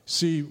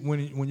see,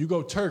 when you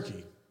go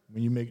turkey,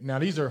 when you make now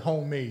these are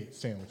homemade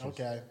sandwiches.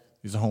 Okay.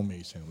 These are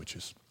homemade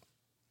sandwiches.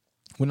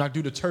 When I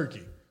do the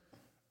turkey,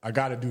 I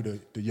got to do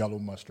the yellow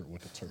mustard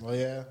with the turkey. Oh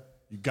yeah.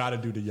 You got to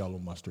do the yellow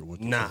mustard with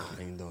the Nah, turkey.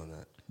 I ain't doing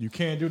that. You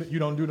can't do that. You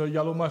don't do the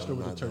yellow mustard I'm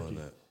with not the turkey. doing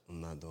that. I'm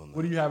not doing that.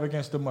 What do you have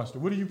against the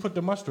mustard? What do you put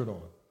the mustard on?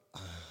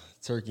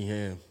 Turkey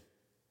ham.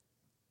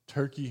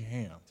 Turkey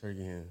ham.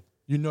 Turkey ham.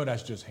 You know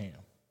that's just ham.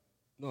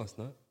 No, it's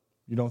not.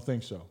 You don't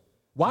think so?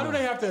 Why do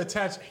they have to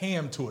attach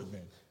ham to it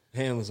then?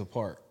 Ham is a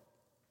part.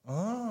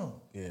 Oh.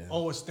 Yeah.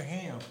 Oh, it's the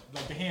ham,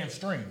 like the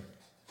hamstring.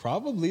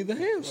 Probably the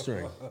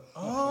hamstring.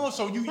 Oh,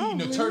 so you eating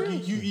the turkey?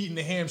 You eating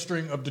the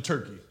hamstring of the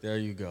turkey? There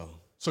you go.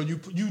 So you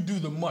do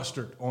the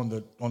mustard on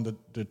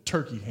the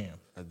turkey ham.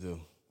 I do.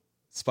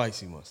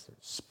 Spicy mustard.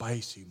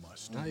 Spicy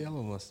mustard. Not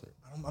yellow mustard.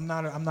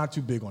 I'm not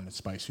too big on the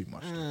spicy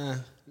mustard. You're a I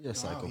don't eat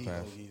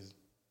psychopath. hoagies.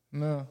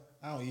 No,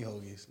 I don't eat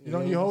hoagies. you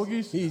don't eat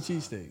hoagies. He eat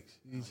cheesesteaks.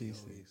 You eat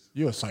cheesesteaks.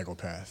 You're a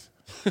psychopath.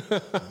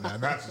 Nah,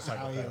 that's a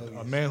psychopath.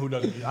 A man who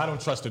doesn't eat. I don't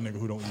trust a nigga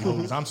who don't eat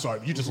hoagies. I'm sorry,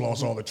 you just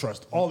lost all the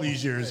trust. All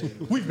these years,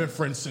 we've been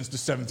friends since the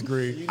 7th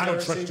grade. I don't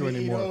never trust seen you me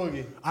eat anymore.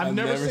 hoagie. I've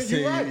never seen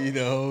you right. eat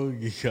a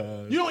hoagie,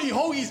 cuz. You don't eat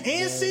hoagies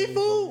and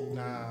seafood?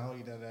 Nah, I don't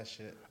eat none of that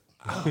shit.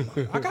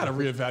 I gotta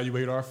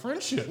reevaluate our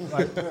friendship.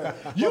 Like,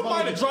 you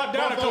might have dropped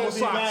down a couple be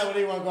mad socks. when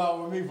they want to go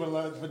out with me for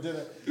lunch for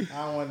dinner.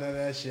 I don't want none of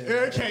that shit.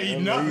 Yeah, can't eat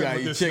nothing You gotta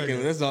with eat this chicken.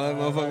 nigga. That's all that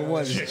motherfucker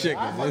wants is chicken.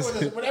 I fuck with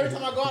this, but every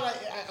time I go out,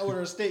 I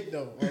order a steak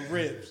though, or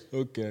ribs.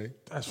 Okay.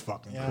 That's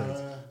fucking Yeah.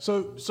 crazy.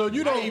 So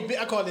you I don't.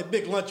 I call it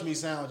big lunch meat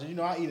sandwiches. You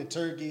know, I eat a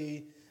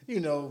turkey. You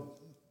know,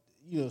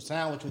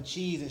 sandwich with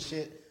cheese and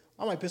shit.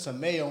 I might put some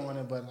mayo on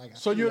it, but like.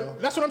 So you know.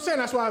 that's what I'm saying.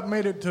 That's why I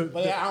made it to.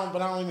 But I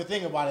don't even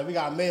think about it. We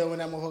got mayo in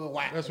that motherfucker.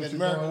 Whack. That's what That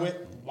you American doing?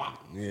 with. Whack.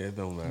 Yeah, it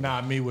don't matter.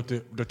 Nah, me with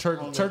the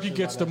turkey. give a Turkey shit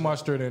gets about the that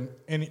mustard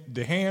and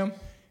the ham.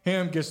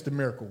 Ham gets the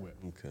Miracle Whip.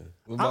 Okay.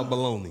 What about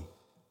bologna?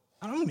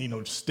 I don't need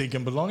no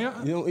stinking bologna.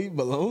 You don't eat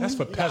bologna? That's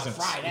for You gotta peasants.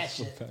 fry that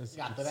shit. You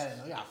gotta throw that in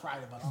there. You gotta fry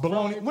it. But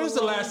Bologna. When's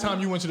the last time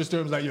you went to the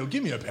store and was like, yo,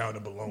 give me a pound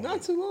of bologna?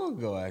 Not too long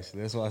ago,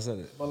 actually. That's why I said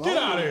it. Get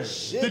out of here.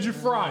 Shit, Did you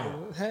fry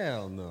it?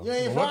 Hell no. You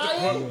ain't What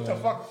fried the, what the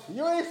fuck?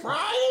 You ain't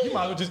fried You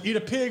might as well just eat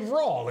a pig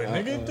raw,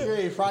 then, nigga. You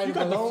ain't fried You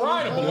got to bologna.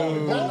 fry the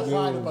bologna. You got to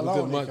fry the With the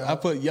bologna. mu- I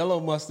put yellow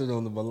mustard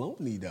on the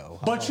bologna, though.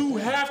 But you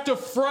have to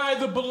fry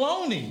the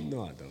bologna.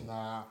 No, I don't.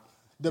 Nah.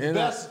 And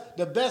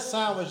The best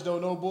sandwich though,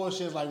 no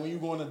bullshit, is like when you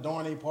go into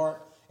Dorney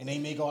Park and they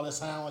make all the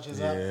sandwiches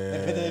up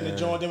and put it in the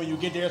joint. Then when you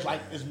get there, it's like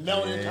it's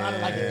melting kind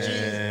of like a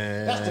cheese.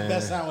 That's the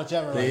best sandwich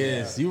ever. Right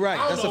Yes, there. you're right.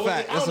 I don't That's a know what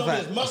fact. it- I That's don't a know if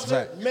fact. it's That's a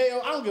mustard, fact. mayo.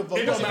 I don't give a fuck.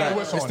 It doesn't matter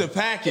what's It's on the it.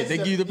 packet. They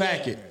give you the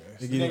packet.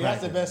 They give you the That's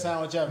the packet. best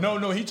sandwich ever.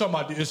 No, he talking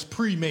about it's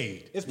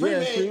pre-made. It's Yeah,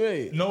 pre-made. it's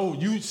pre-made. No,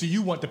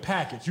 you want the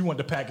package. You want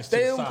the package to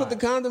They the don't side. put the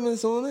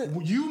condiments on it.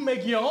 You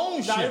make your own Nah,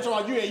 I'm shit.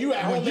 talking about you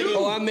at home.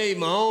 Oh, I made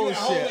my own You at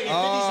home shit. making 50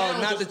 Oh, not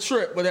sandwiches. the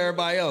trip, but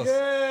everybody else.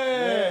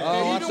 Yeah. Oh,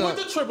 I Even thought,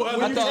 with the triple. I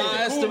when you thought take the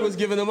Esther cooler- was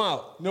giving them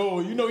out. No,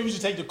 you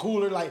should take the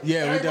cooler. Like,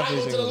 Yeah, we everybody definitely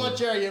go to the take it.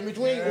 lunch area in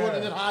between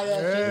ordering this high ass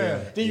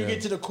Yeah. shit. Then you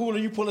get to the cooler,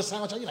 you pull a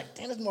sandwich out. You're like,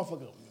 damn, this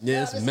motherfucker.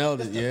 Yeah, it's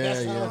melted. This the Yeah,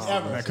 best sandwich yeah.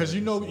 ever. Because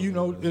you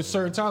know, there's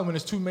certain times when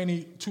there's too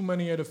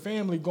many of the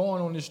family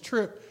going on this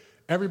trip.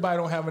 Everybody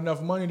don't have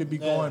enough money to be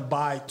going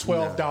buy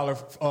 $12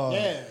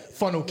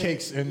 funnel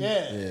cakes and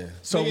Yeah.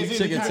 So Niggas we either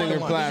chicken you finger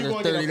gonna- platter, you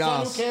gonna get a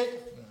funnel $30. cake,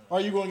 or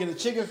you gonna get a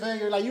chicken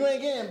finger. Like you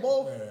ain't getting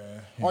both.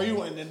 Or you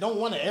don't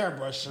want an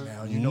airbrush shirt.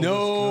 now you know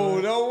No, what's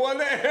good. don't want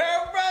to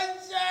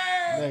hairbrush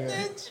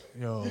shirt.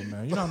 Yo,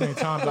 man, you know how many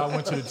times I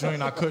went to the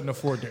joint I couldn't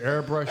afford the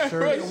airbrush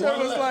shirt? Airbrush shirt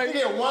was like, You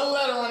get one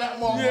letter on that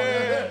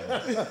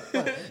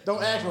motherfucker.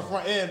 Don't ask for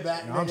front and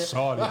back. I'm nigga.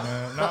 sorry,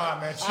 man. Nah,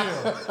 man,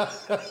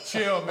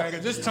 chill, man.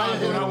 'Cause this time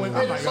when I went,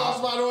 Hey, I'm the like, sauce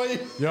spot on you.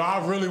 yo,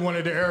 I really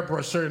wanted the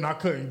airbrush shirt and I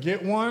couldn't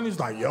get one. He's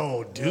like,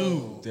 yo,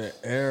 dude. the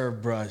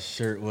airbrush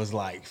shirt was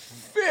like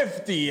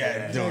 50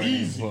 at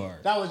Dorney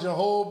Park. That was your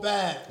whole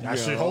bag. That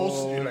shit holds.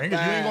 You ain't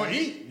gonna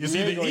eat. It's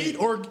You ain't either gonna eat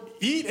or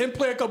eat and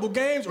play a couple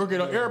games or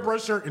get an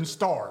airbrush shirt and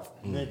starve.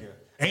 Nigga.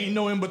 Ain't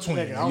no in between.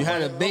 Nigga, You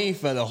had a bean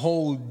for the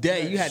whole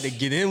day. You had to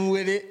get in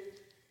with it,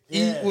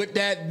 Yeah. eat with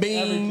that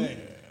bean.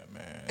 Everything.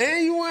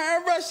 And you want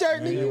an airbrush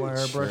shirt, nigga? You want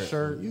an airbrush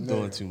shirt? You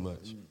doing too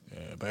much. Yeah,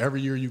 but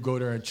every year you go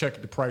there and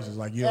check the prices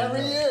like you don't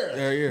Every know. year.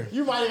 Every year.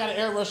 You might have got an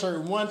airbrush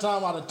shirt one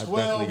time out of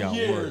 12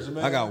 years, one.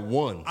 man. I got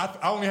one.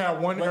 I only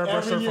had one But airbrush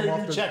every shirt year from you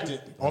off the, checked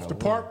it. off the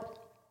park.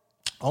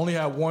 I only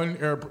had one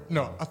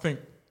No, I think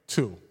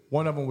two.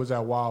 One of them was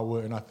at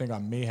Wildwood, and I think I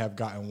may have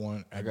gotten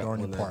one at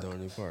Darney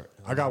Park.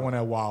 I got one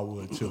at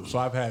Wildwood too. So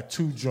I've had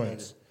two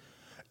joints.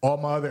 All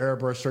my other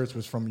airbrush shirts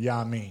was from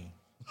Yamin.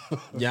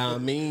 Yeah, I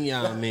mean.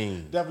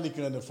 Definitely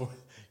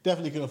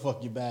couldn't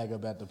fuck your bag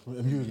up at the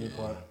amusement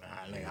park.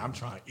 Nah, nigga, I'm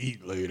trying to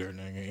eat later,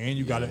 nigga. And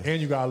you got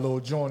a little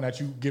joint that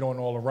you get on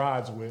all the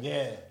rides with.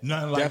 Yeah.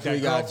 Nothing like Definitely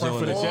that got girlfriend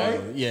for the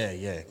Jordan. day.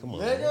 Yeah. Come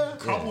on. Nigga.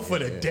 Couple for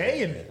the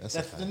day and That's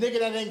the nigga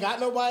that ain't got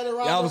nobody to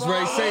ride. I was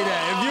ready to say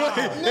that. If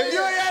you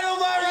ain't had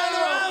nobody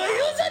around,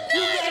 you was a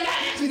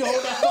You to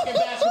hold that fucking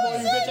basketball,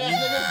 you bitch ass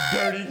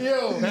nigga. dirty.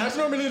 Yo. That's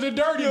normally the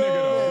dirty nigga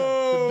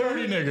though. The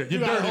dirty nigga. You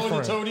Your gotta dirty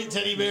hold friend. the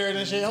teddy bear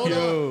and shit. Hold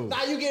Yo. on.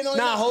 Nah, you getting on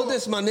Nah, this hold store.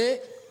 this, my nigga.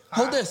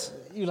 Hold this.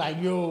 You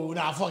like, yo,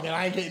 nah, fuck it.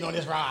 I ain't getting on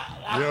this ride.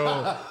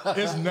 Yo,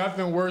 it's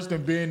nothing worse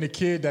than being the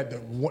kid that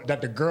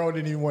the girl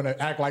didn't even want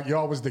to act like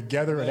y'all was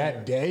together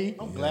that day.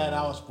 I'm glad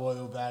I was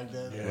spoiled back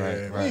then.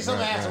 Yeah, At least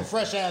somebody had some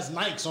fresh ass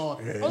Nikes on.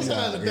 At least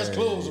somebody had the best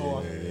clothes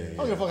on. I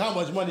don't give a fuck how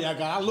much money I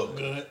got. I look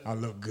good. I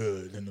look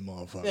good in the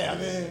motherfucker. Yeah,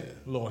 man.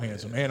 A little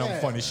handsome. And I'm Yeah.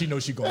 funny. She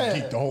knows she gonna Yeah,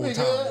 keep the whole we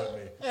time good. with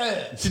me.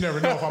 Yeah. She never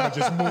know if I'm gonna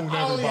just moon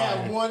I only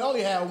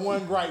everybody. had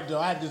one gripe though.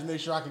 I had to just make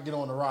sure I could get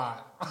on the ride.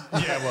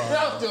 Yeah, well.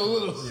 I was still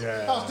little.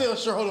 Yeah. I was still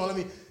sure. Hold on, let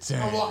me.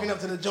 Damn. I'm walking up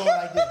to the joint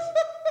like this.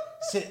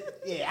 Sit.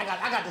 Yeah,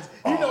 I got this.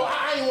 You know,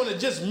 I didn't want to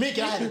just make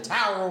it. I had to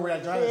tower over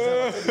that joint.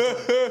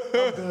 I'm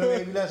good,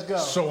 baby. Let's go.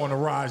 So on the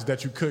rides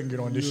that you couldn't get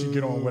on, did she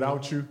get on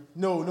without you?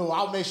 No,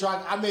 I'll make sure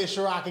I made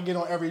sure I can get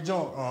on every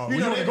joint. well,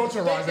 you only go to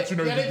the rides that you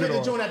know you they can put get the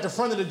on. joint at the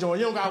front of the joint.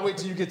 You don't gotta wait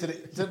till you get to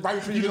the right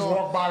before you You get just on.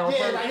 walk by on Yeah,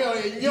 purpose. like, yo,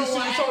 you You don't see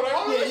want the to soda?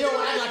 act, you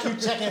don't act like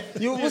you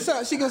checking. You, what's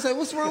up? She gonna say,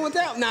 what's wrong with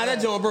that? Nah,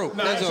 that joint broke.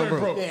 Nah, that joint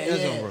broke. Yeah, That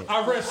yeah. joint broke.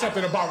 I read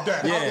something about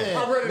that.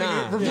 Yeah. I read it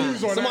in the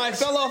reviews on Somebody that.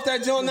 fell off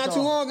that joint not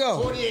too long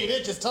ago. 48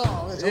 inches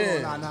tall. It's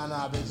Yeah.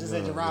 Nah, bitch. This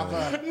ain't your ride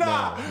for.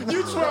 Nah,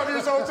 you 12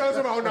 years old telling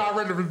me, oh, no, I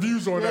read the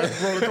reviews on that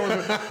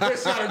roller coaster.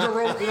 It's not a good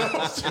roller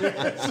coaster.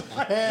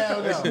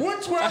 Hell no.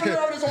 What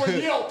 12-year-old is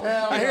on Yelp?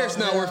 I hear it's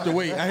not worth the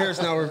wait. I hear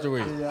it's not worth the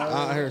wait.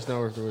 I hear it's not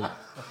worth the wait.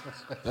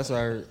 That's what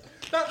I heard.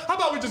 How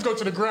about we just go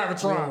to the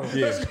Gravitron?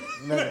 Yeah. Let's go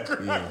to the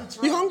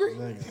Gravitron. You hungry?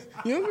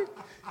 You hungry?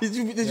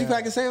 Did you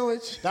pack a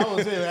sandwich? That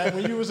was it, man.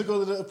 When you was to go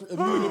to the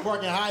amusement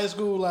park in high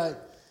school, like,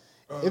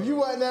 if you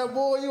wasn't that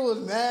boy, you was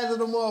mad at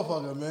the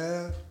motherfucker,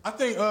 man. I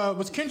think,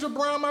 was Kendra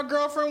Brown my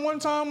girlfriend one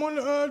time on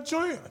the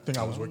joint? I think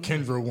I was with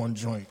Kendra one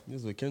joint. You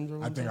was with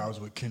Kendra? I think I was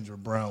with Kendra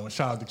Brown.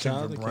 Shout out to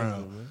Shout out Kendra to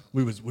Brown. Kendra, man.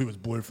 We was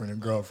boyfriend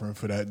and girlfriend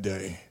for that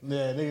day.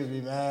 Yeah, niggas be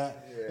mad.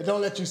 They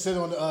don't let you sit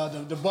on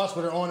the bus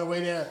with her on the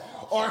way there.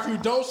 Or if you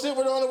don't sit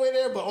with her on the way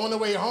there, but on the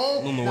way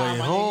home, On the way my nigga,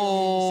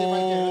 home. sit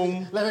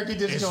right there. Let her get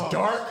this It's going.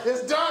 dark.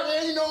 It's dark,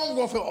 man. You know I'm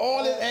gonna feel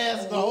all this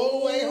ass the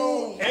whole way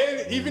home.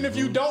 And even if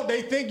you don't,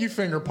 they think you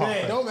finger popping.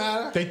 Yeah, it don't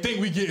matter. They think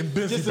we getting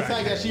busy. Just the back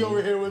fact there. that she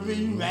over here with me,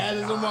 you mad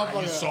as a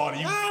motherfucker. You saw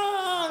it.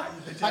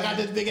 I got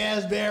this big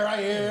ass bear right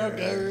here. I'm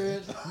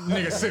good.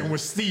 Nigga sitting with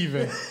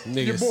Steven.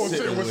 Nigga Your boy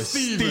sitting with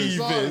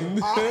Steven.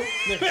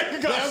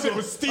 Nigga got to sit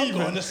with I'm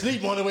going to Steven.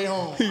 sleep on the way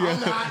home. I'm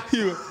not.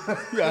 You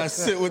gotta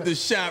sit with the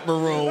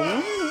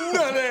chaperone.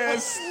 Nut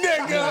ass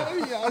nigga.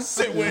 You gotta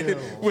sit with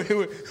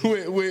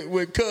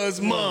cuz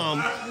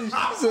mom. He's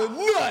a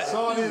nut.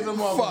 Saw this a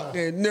motherfucker.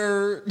 Fucking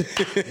nerd.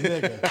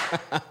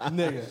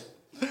 Nigga.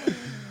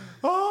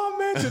 Oh,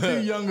 man, to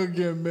be young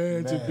again,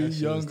 man. To be Shit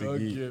was young the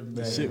geek. again,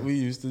 The man. shit we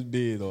used to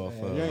bid off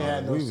of. You ain't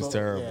had no we was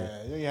terrible.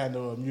 Yeah, you ain't had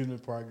no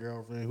amusement park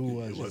girlfriend. Who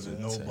was It you? wasn't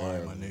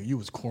nobody, my nigga. You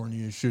was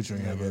corny as shit. You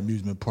ain't have an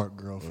amusement park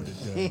girl for the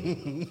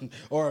day.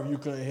 Or if you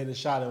couldn't hit a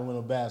shot and win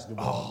a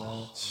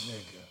basketball,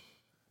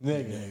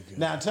 man. Nigga.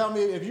 Now tell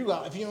me if you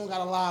don't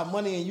got a lot of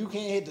money and you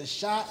can't hit the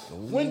shot,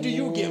 when do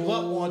you give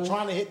up on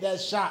trying to hit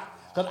that shot?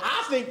 Cause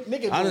I think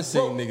niggas I go done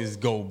seen broke. niggas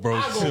go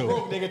broke I go too.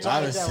 broke, nigga, I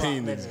trying done to hit that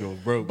seen rock, niggas nigga. go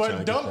broke. trying to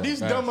But get these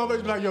that dumb basketball.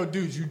 motherfuckers be like, yo,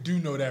 dudes, you do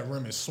know that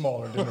rim is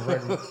smaller than the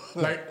regular.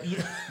 Like,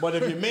 But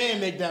if your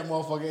man make that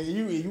motherfucker,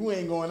 you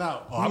ain't going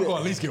out. I'm going to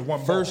at least get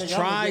one First ball.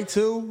 try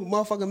too,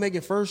 motherfucker make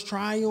it first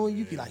try on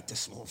you. Be like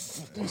this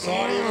motherfucker.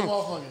 Saw this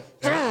motherfucker.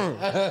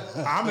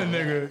 I'm the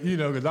nigga, you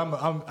know, because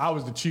I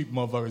was the cheap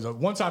motherfucker. So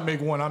once I make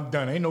one, I'm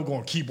done. Ain't no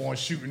going to keep on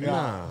shooting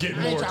and get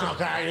I ain't more. trying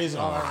to carry this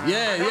hard. Yeah,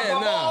 I got yeah, my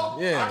nah, ball,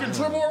 yeah. I can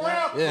dribble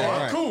around. Yeah,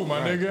 Oh, right, cool, my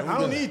right. nigga. I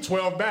don't need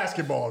 12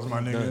 basketballs, my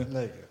nigga.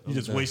 Nigga. You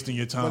just wasting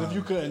your time. But if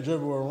you couldn't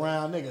dribble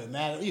around, nigga,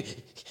 mad.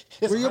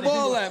 Where your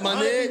ball at, my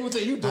nigga? People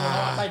think you doing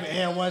all type of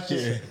and one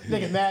shit.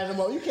 Nigga mad at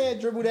them. You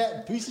can't dribble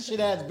that piece of shit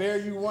ass bear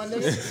you won,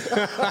 nigga.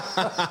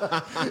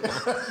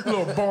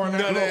 little barn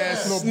Nut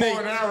ass little snake.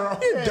 barn arrow.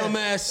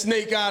 Dumbass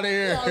snake out of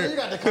here. You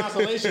got the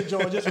consolation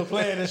joint just for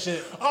playing this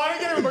shit. Oh, they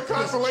gave him a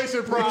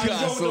consolation prize.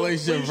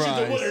 Consolation You shoot the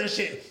prize. water and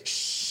shit.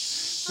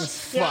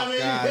 Yeah,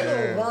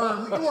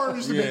 I mean, The worm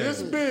used to be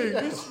this big.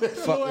 This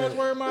little ass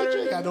worm out you there.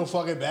 ain't got no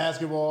fucking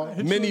basketball.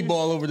 Mini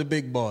ball over the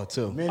big ball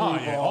too. Mini Oh,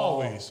 yeah, ball.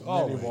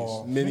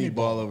 always. Mini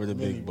ball over the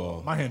big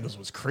ball. My handles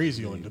was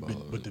crazy on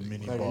with the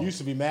mini Like, ball. I used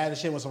to be mad as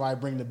shit when somebody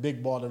bring the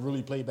big ball to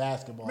really play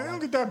basketball. Man, don't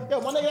get that.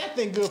 Yo, my nigga, that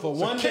thing good for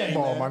one day,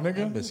 Kickball, man. my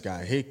nigga. This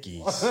guy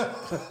hickeys.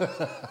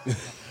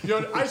 Yo,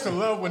 I used to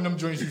love when them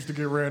joints used to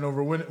get ran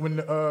over. When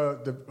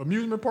the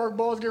amusement park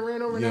balls get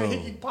ran over and that Yo.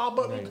 hickey pop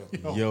up.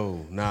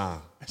 Yo, nah.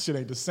 That shit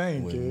ain't the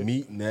same, When kid.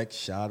 Meat Neck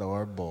shot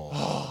our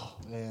ball.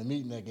 Man,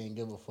 meeting that ain't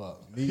give a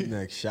fuck. Meat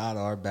Neck shot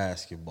our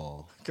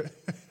basketball.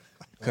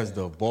 Because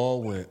the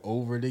ball went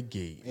over the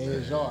gate. In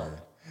his yard.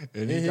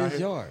 And in he got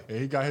his yard. And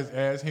he got his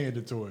ass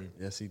handed to him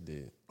Yes, he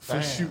did.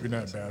 for shooting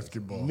that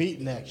basketball.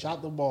 Meeting that,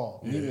 shot the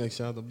ball. Meat Neck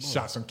shot the ball.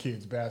 Shot some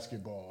kids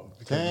basketball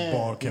because Damn. the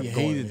ball kept He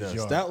going in hated his us.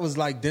 yard. That was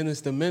like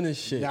Dennis the Menace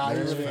shit. Nah, he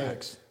man. was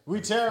facts. We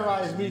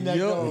terrorized meeting that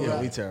Yo, though. yeah,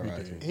 right? we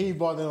terrorized him. He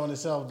brought it on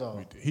himself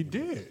though. He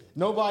did,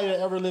 Nobody that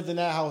ever lived in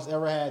that house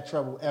ever had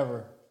trouble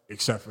ever,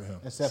 except for him.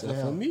 except for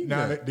Except for him. me.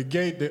 Now the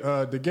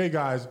gay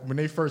guys, when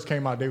they first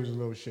came out, they was a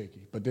little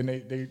shaky, but then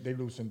they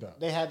loosened up.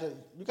 They had to.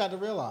 You got to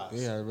realize.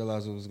 Yeah, I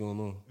realized what was going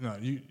on. No,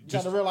 you You got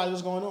just to realize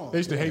what's going on. they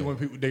used to hate when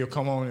people they would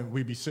come on and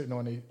we'd be sitting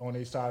on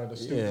their side of the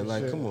stoop. Yeah, and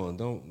like, shit. come on,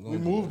 don't. We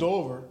moved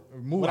over. I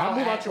move out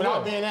your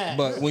without way. being asked.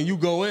 But when you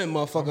go in,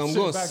 motherfucker, I'm Sit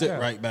going to back sit down.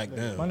 right back My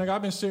down. nigga,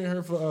 I've been sitting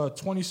here for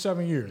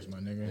 27 years, my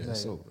nigga.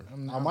 It's over.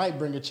 I might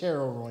bring a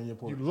chair over on your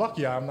porch. You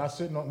lucky I'm not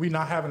sitting on. We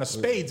not having a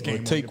spades game. Or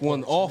on take your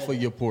one porch. off of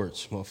your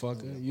porch,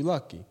 motherfucker. You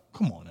lucky.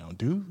 Come on now,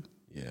 dude.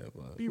 Yeah,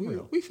 but Be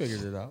real. we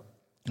figured it out.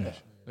 Yeah,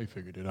 they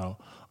figured it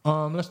out.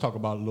 Let's talk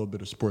about a little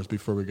bit of sports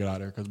before we get out of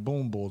there, because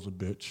Boom Bull's a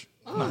bitch.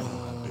 Not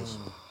like this.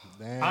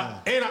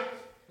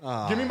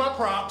 Damn. Give me my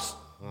props.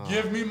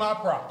 Give me my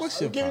props.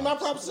 What's your Give me my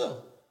props? props too.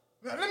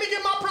 Let me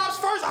get my props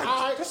first.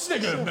 This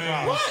nigga,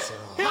 man. What?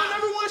 He don't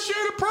ever want to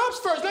share the props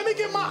first. Let me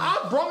get my.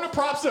 I brung the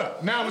props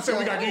up. Now I'm saying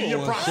we got to give you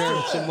your props Share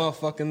first. with your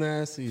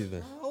motherfucking ass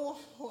either.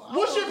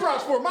 What's your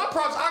props for? My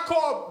props, I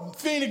called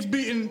Phoenix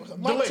beating the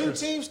My two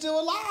Lakers. teams still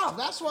alive.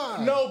 That's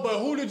why. No, but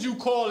who did you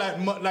call that?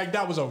 Like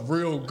that was a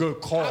real good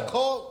call. I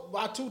called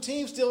my two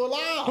teams still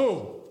alive.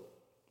 Who?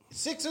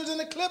 Sixers and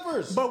the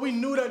Clippers. But we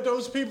knew that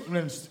those people.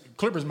 And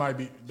Clippers might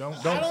be.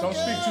 Don't don't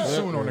speak care. too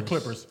soon on the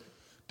Clippers.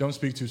 Don't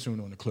speak too soon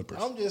on the Clippers.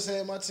 I'm just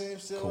saying my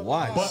team's still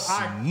Why?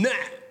 alive.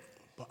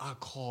 But I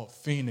called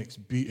Phoenix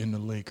beating the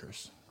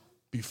Lakers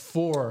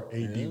before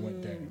AD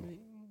went down.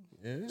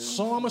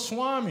 So I'm a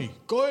Swami.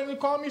 Go ahead and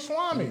call me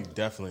Swami.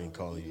 Definitely ain't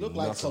calling you. Look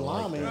like nothing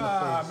salami. Like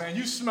Ah, man,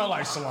 you smell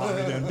like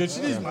salami, then,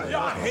 bitch.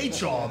 Y'all hate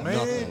y'all, man.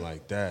 nothing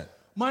like that.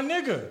 My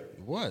nigga,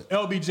 What?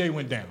 LBJ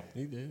went down.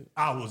 He did.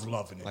 I was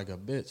loving it. Like a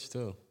bitch,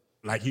 too.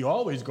 Like he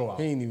always go out.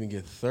 He ain't even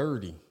get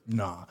 30.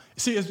 Nah.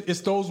 See,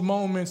 it's those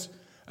moments.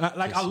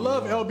 Like I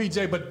love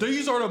LBJ, but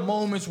these are the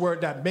moments where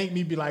that make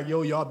me be like,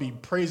 yo, y'all be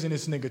praising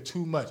this nigga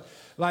too much.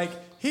 Like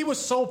he was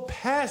so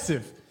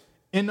passive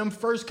in them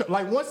first.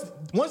 Like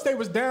once they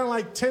was down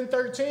like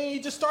 10-13, he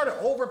just started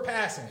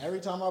overpassing. Every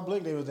time I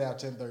blinked, they was down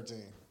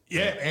 10-13.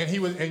 Yeah, and he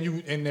was,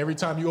 and every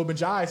time you opened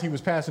your eyes, he was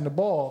passing the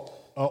ball,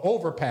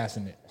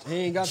 overpassing it. He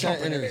ain't got that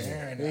Jumping in the energy.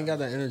 air and He ain't got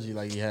that energy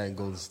like he had in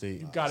Golden State.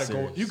 You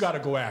gotta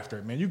go after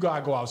it, man. You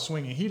gotta go out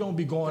swinging. He don't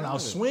be going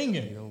out He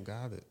swinging. don't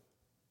got it.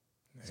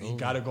 He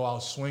gotta go out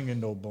swinging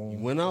though,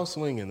 boom. Went out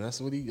swinging. That's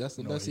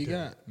the best he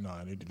got. No,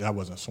 that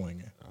wasn't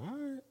swinging. All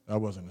right. That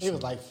wasn't. He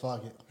was like,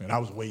 fuck it. and I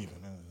was waving.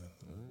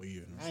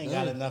 Waving. I ain't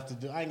got enough to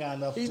do. I ain't got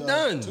enough He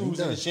done. tools He in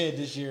done. the shed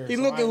this year. He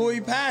so looking I who ain't he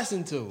gonna-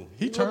 passing to.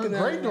 He turned looking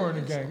at great him. during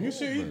the game. You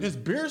see, his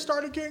beard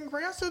started getting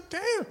gray. I said,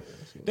 damn,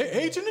 they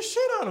aging the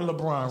shit out of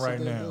LeBron right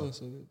They now. doing,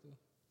 so they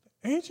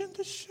do. Aging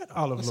the shit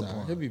out of That's all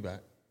right. He'll LeBron. be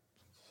back.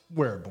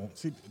 Where, boom?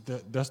 See,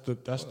 that's the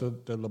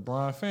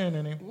LeBron fan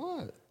in him.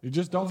 What? You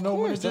just don't Of know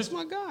when course, it's that's just.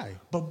 my guy.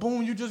 But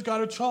boom, you just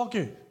gotta chalk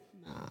it.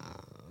 Nah,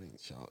 I ain't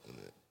shouting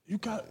it. You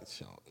got.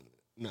 Shouting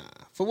it. Nah.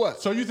 For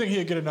what? So you think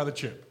he'll get another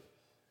chip?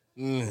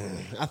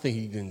 I think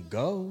he can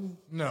go.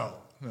 No.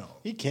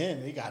 He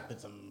can. He got to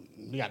put some.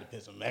 We got to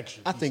put some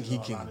extra. I think he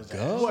pieces can around his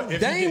go. What, if he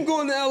Dame get-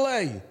 going to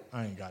L.A.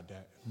 I ain't got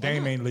that.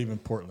 Dame ain't leaving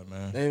Portland,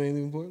 man. Dame ain't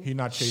leaving Portland? He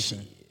not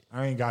chasing.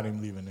 I ain't got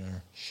him leaving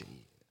there. Shit.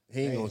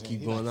 He ain't gonna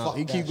keep He going like, out. fuck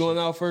He that keep going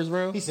shit. out first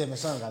round. He said, "My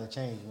son got to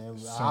change, man.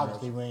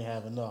 Obviously, we ain't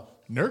have enough."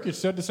 Nurkic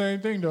said the same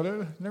thing though.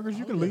 Nurkic,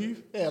 you can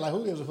leave. Yeah, like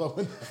who gives a fuck?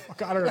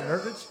 Fuck out of here,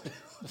 Nurkic.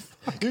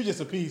 You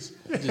just a piece.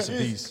 Just a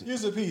piece. You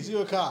just a piece. You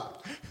a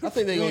cop. I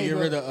think they You gonna ain't get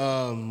gonna- rid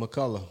of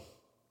McCullough.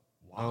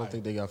 I don't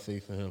think they got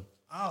faith in him.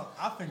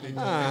 I think they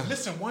do.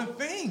 Listen, one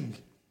thing.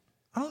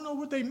 I don't know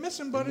what they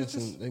missing, but it's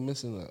just They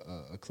missing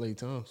a Klay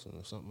Thompson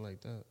or something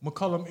like that.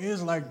 McCollum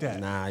is like that.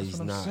 Nah, That's he's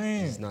what I'm not.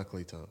 saying. He's not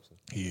Klay Thompson.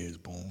 He is,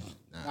 boom.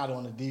 Not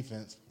on the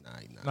defense. Nah,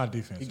 he not. Not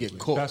defensively. He get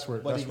cooked. That's where.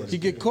 But That's he where. He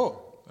get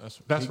caught.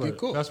 That's he where. get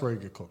cooked. That's where he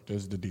get cooked.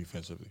 There's the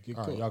defensively. All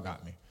right, cooked. y'all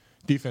got me.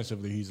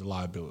 Defensively, he's a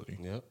liability.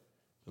 Yep.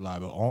 A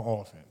liability on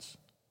offense.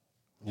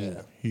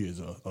 Yeah, he is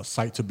a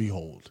sight to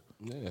behold.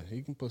 Yeah,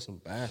 he can put some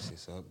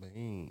baskets up, but he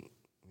ain't.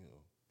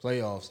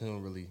 Playoffs, he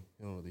don't really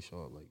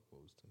show up like he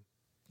supposed to.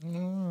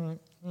 I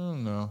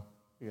don't know.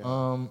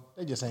 Yeah.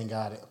 They just ain't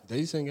got it.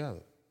 They just ain't got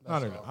it.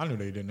 I knew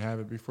they didn't have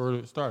it before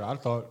it started. I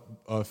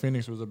thought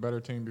Phoenix was a better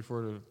team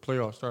before the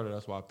playoffs started.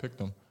 That's why I picked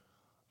them.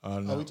 Oh,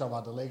 we talking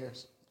about the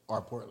Lakers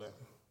or Portland?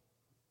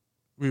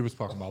 We was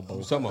talking about We're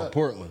both. talking about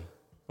Portland.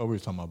 Oh, we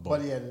was talking about both.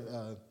 But yeah,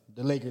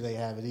 the Lakers ain't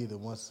have it either.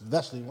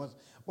 Especially once.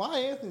 Why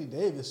Anthony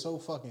Davis so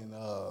fucking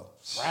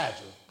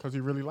fragile? Because he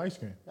really light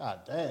skinned.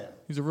 God damn.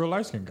 He's a real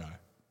light skinned guy.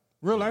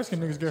 Real light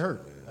skinned niggas get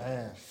hurt.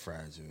 Man,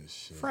 Fragile as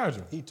shit.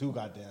 Fragile. he too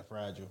goddamn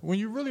fragile. When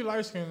you really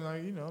light skinned,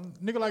 like,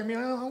 nigga like me,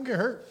 I don't get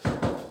hurt. You know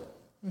what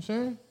I'm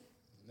saying?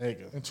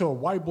 Nigga. Until a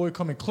white boy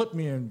come and clip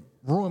me and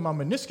ruin my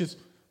meniscus.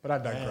 But I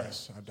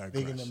digress.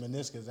 Speaking of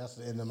meniscus, that's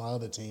the end of my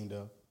other team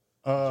though.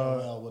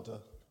 Joel with the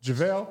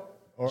JaVale?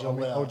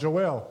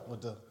 Joel.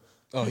 with the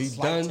He's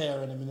slight done.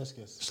 tear in the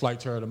meniscus. Slight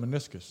tear of the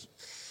meniscus.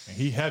 And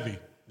he heavy.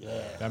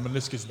 Yeah. That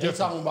meniscus They different.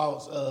 talking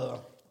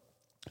about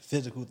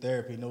physical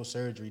therapy, no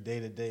surgery, day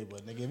to day.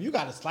 But nigga, if you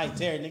got a slight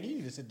tear, nigga, you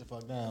need to sit the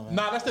fuck down, man.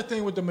 Nah, that's the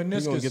thing with the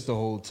He's gonna meniscus. get the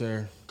whole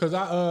tear. Because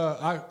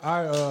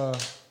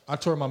I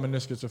tore my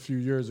meniscus a few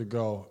years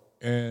ago,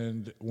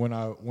 and when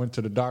I went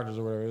to the doctors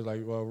or whatever, it was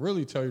like, well,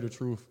 really tell you the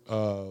truth,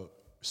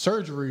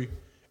 surgery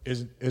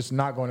is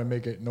not going to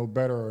make it no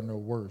better or no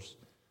worse.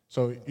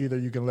 So either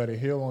you can let it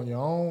heal on your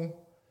own,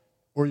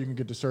 or you can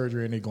get the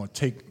surgery and they're going to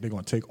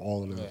take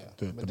all of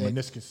the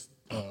meniscus.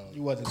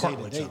 You wasn't day to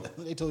cartilage day. out.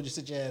 They told you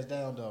sit your ass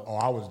down though. Oh,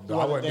 I wasn't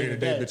day to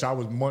day, bitch. I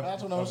was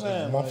That's what I'm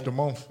saying. month to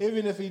month.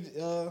 Even if he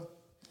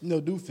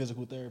do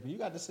physical therapy, you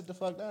got to sit the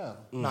fuck down.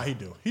 Nah, he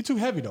do. He too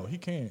heavy though. He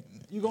can't.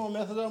 You gonna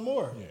mess it up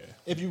more. Yeah.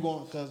 If you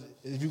gonna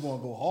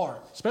go hard.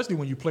 Especially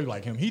when you play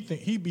like him, he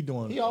be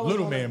doing He always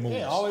little on man the, moves.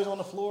 Yeah, always on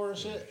the floor and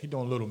shit. He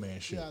doing little man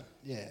shit.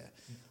 Yeah.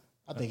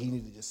 I think he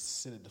need to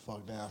just sit it the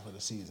fuck down for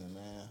the season,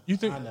 man. You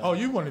think? I know. Oh,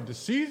 you wanted the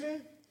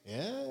season?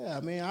 Yeah,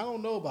 I mean, I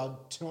don't know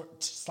about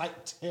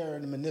slight tear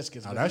in the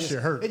meniscus. but that it shit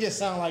just- hurt. It just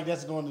sounds like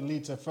that's going to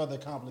lead to further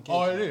complications.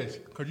 Oh, it is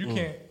because you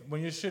can't when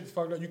your shit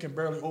fucked up. You can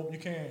barely open.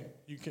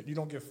 You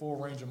don't get full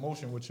range of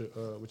motion with your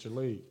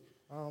leg.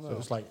 I don't know. So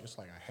it's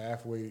like a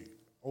halfway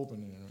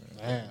opening.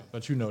 Damn.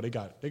 But they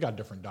got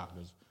different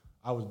doctors.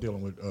 I was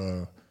dealing with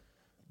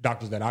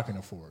doctors that I can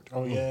afford.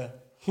 Oh yeah,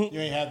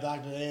 you ain't have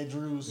Dr.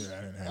 Andrews. Yeah,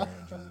 I didn't have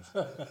Andrews.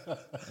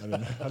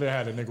 I didn't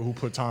have the nigga who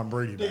put Tom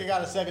Brady Nigga back.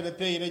 got a second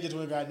opinion. They just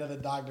went and got another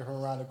doctor from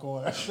around the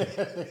corner.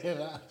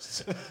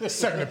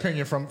 Second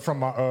opinion from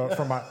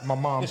my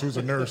mom's who's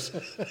a nurse.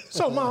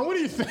 So mom, what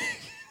do you think?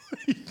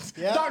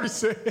 Yeah. Doctor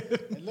said.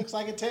 It looks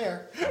like a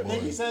tear. I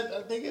think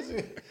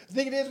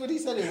it is what he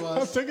said it I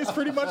was. think it's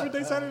pretty much what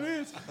they said it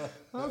is.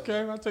 Okay,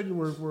 I'll take your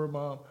word for it,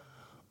 Mom.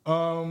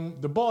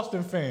 The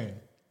Boston fan.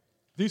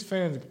 These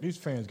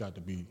fans got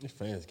to be. These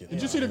fans get.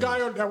 Did you see the guy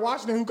at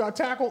Washington who got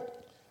tackled?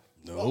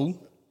 No.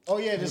 Oh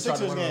yeah, the He tried to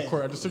Sixers run on the game.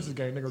 court. At the Sixers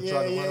game, nigga Yeah,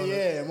 tried to run on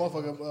it.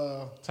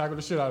 Motherfucker. Tackle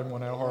the shit out of him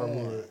on that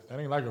hardwood. That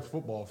ain't like a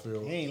football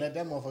field. He ain't let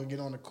that motherfucker get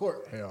on the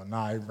court. Hell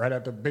nah, right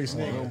at the They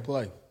baseline. don't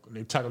play.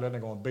 They tackled that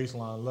nigga on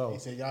baseline level. He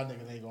said, "Y'all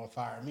niggas ain't gonna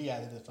fire me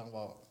out of this." Talking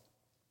about,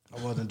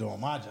 I wasn't doing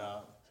my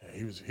job. Yeah,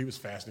 he was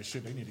fast as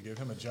shit. They need to give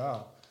him a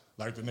job.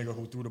 Like the nigga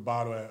who threw the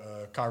bottle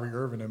at Kyrie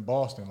Irving in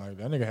Boston. Like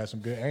that nigga had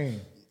some good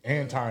aim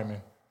and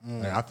timing.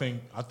 Like, I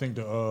think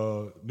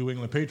the New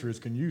England Patriots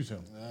can use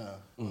him. Yeah,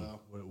 well,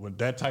 With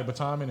that type of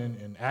timing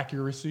and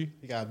accuracy.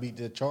 he gotta beat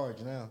the charge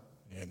now.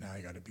 Yeah, now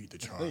he got to beat the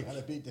He charge.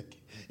 gotta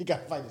he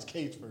gotta fight his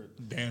case for.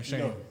 Damn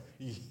shame.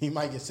 You know, he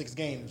might get 6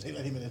 games. They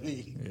let him in the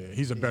league. Yeah,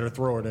 he's a better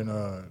thrower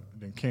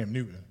than Cam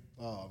Newton.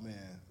 Oh man,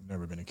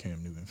 Never been a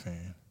Cam Newton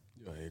fan.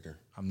 You're a hater.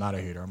 I'm not a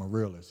hater. I'm a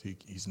realist.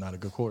 He's not a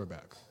good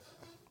quarterback.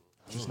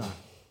 Just not.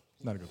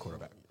 He's not a good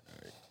quarterback.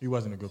 He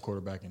wasn't a good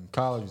quarterback in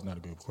college. He's not a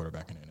good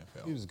quarterback in the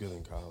NFL. He was good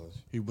in college.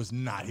 He was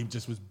not. He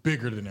just was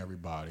bigger than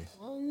everybody.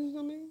 Well,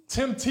 I mean,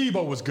 Tim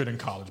Tebow was good in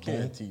college. Boom.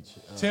 can't teach.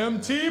 Tim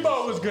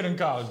Tebow was good in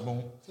college.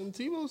 Boom. Tim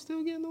Tebow's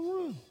still getting the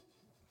run.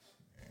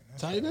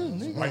 Tight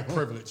end, nigga. White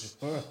privilege.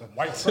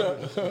 White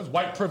privilege. It was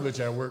white privilege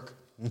at work.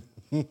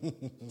 Tight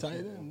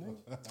end,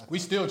 nigga. We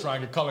still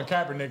trying to get Colin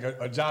Kaepernick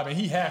a job, and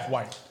he half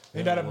white.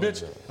 Ain't that a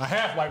bitch? A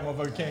half white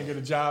motherfucker can't get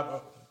a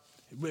job,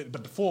 but the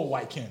full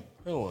white can.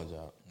 He don't want a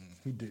job.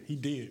 He did. He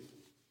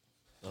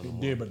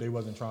did, but they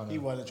wasn't trying to. he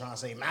wasn't trying to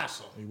say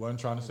massa. He wasn't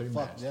trying to say Fuck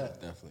master.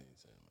 that. Definitely.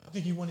 I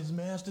think he won his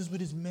masters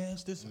with his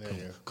masters.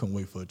 Couldn't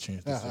wait for a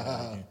chance to say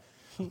that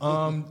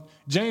again.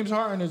 James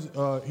Harden is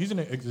he's an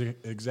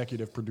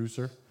executive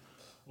producer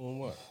On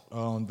what?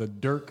 on the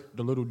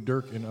little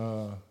Dirk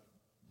and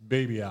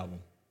Baby album.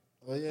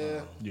 Oh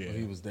yeah. Yeah,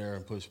 He was there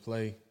and pushed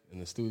play in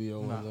the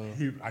studio.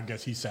 I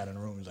guess he sat in the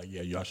room and was like,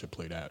 yeah, y'all should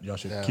play that. Y'all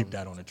should Yeah. keep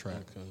that on the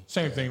track. Okay.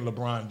 Same thing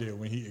LeBron did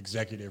when he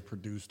executive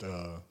produced,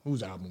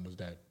 whose album was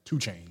that? 2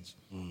 Chainz.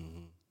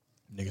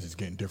 Niggas is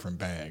getting different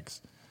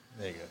bags.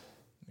 Nigga.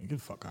 Get the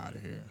fuck out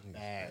of here.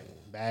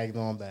 Bags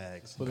on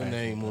bags. Put a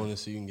name on it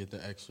so you can get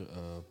the extra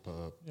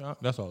pub. Yeah,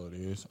 that's all it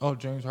is. Oh,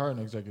 James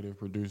Harden executive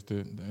produced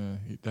it.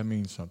 That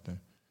means something.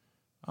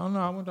 I don't know.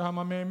 I wonder how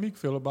my man Meek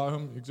feel about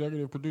him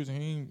executive producing.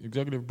 He ain't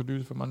executive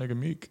producer for my nigga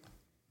Meek.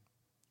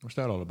 What's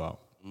that all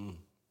about?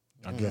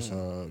 I guess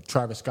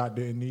Travis Scott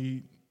didn't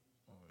need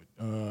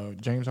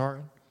James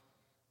Harden.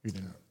 He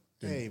didn't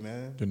Hey,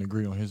 man. didn't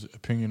agree on his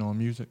opinion on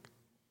music.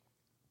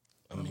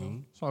 I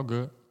mean, It's all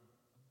good.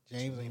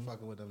 James ain't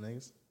fucking with them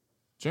niggas.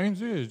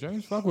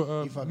 James fuck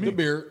with fuck the Meek.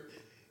 beard.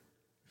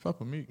 Fuck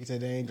with Meek. He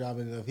said they ain't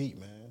dropping enough heat,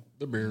 man.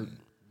 The beard.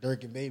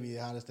 Dirk and Baby,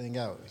 the hottest thing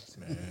out.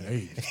 Man,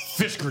 hey,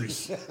 fish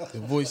grease. The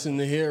voice and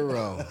the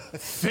hero.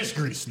 Fish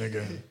grease,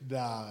 nigga. Nah,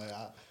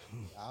 I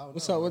don't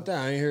What's know. up with that?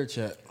 I ain't hear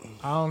chat.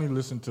 I only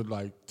listened to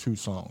like 2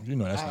 songs. You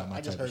know that's not my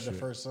I just type heard of the shit.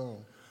 first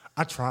song.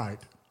 I tried.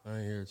 I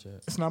ain't hear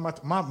chat. It's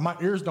not my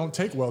ears don't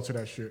take well to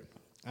that shit.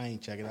 I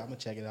ain't check it out. I'm gonna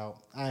check it out.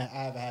 I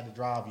haven't had to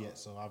drive yet,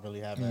 so I really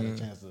haven't had a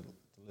chance to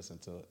listen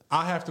to it.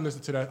 I have to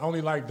listen to that. I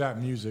only like that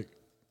music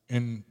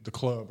in the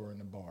club or in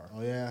the bar.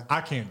 Oh, yeah? I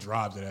can't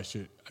drive to that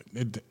shit.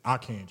 I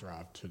can't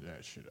drive to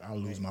that shit. I'll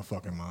lose my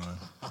fucking mind.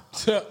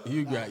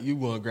 You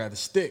want to grab the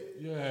stick.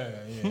 Yeah,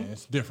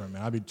 it's different,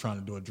 man. I be trying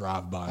to do a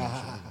drive by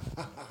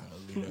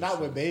and shit.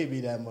 Not with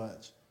Baby that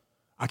much.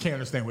 I can't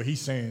understand what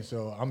he's saying,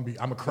 so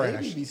I'm a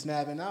crash. Baby be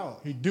snapping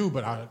out. He do,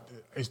 but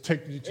it's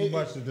taking you too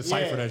much to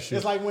decipher that shit.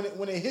 It's like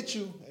when it hit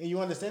you and you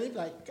understand, it be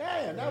like,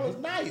 damn, that was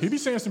nice. He be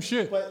saying some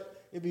shit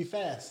But it be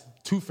fast.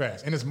 too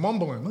fast, and it's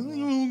mumbling.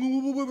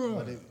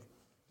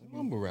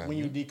 Mumble rap. When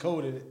you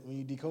decoded it,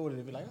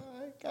 it be like, all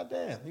right,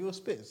 goddamn, he was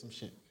spitting some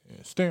shit. Yeah,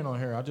 staying on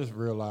here, I just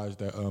realized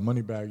that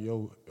Moneybagg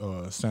Yo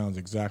sounds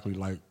exactly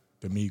like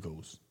the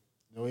Migos.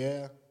 Oh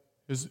yeah.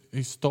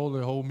 He stole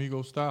the whole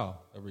Migos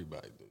style.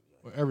 Everybody do.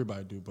 Well,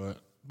 everybody do, but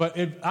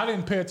I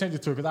didn't pay attention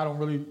to it because I don't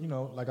really,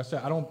 like I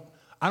said,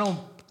 I don't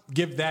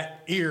give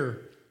that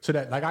ear to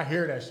that. Like I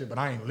hear that shit, but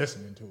I ain't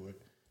listening to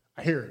it.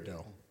 I hear it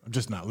though. I'm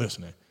just not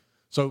listening.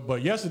 So,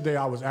 but yesterday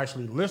I was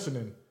actually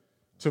listening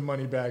to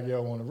Moneybagg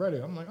Yo on the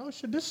Reddit. I'm like, oh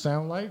shit, this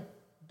sound like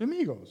the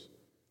Migos,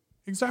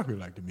 exactly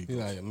like the Migos. He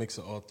like a mix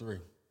of all three.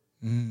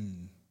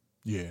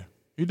 Yeah,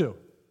 you do.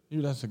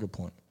 That's a good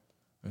point.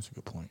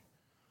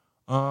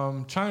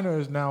 China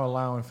is now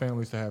allowing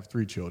families to have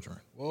 3 children.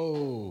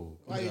 Whoa.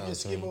 Why you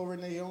just skip over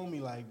Naomi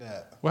like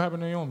that? What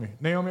happened to Naomi?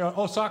 Naomi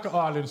Osaka. Oh,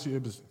 I didn't see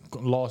it. Was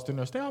lost in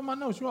there. Stay out my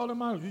notes. You all in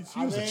my. She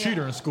was a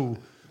cheater in school.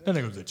 That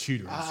nigga was a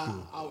cheater in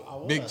school. I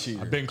was. Big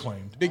cheater. I've been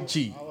claimed. Big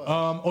cheat.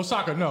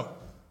 Osaka, no.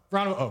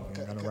 Round of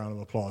we ain't got a round of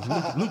applause.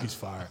 Lukey's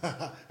fired.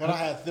 But I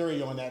had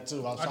theory on that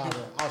too.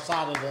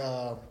 Outside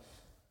of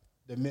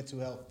the mental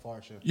health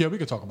portion. Yeah, we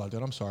could talk about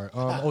that. I'm sorry.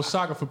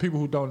 Osaka, for people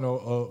who don't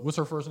know, what's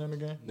her first name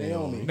again?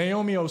 Naomi.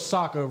 Naomi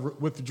Osaka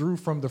withdrew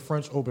from the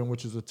French Open,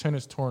 which is a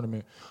tennis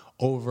tournament,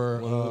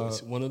 over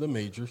One of the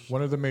majors.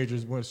 one of the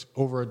majors was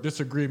over a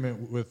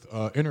disagreement with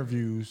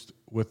interviews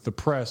with the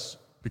press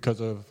because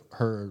of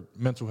her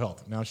mental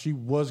health. Now, she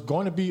was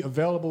going to be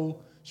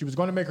available. She was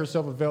going to make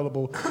herself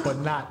available, but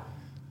not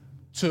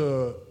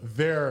to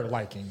their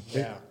liking.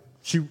 Yeah.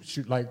 She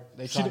like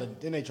They she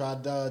tried they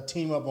tried to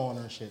team up on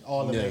her and shit.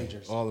 All the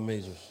majors. All the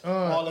majors.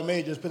 All the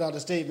majors put out a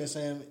statement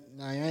saying,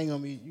 "Nah, you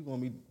gonna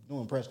be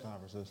doing press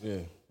conferences." Yeah.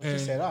 But she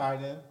said, "All right,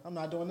 then I'm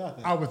not doing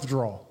nothing." I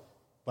withdraw.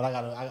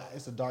 But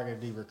it's a darker,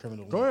 deeper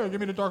criminal. Go ahead, give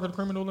me the darker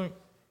criminal link.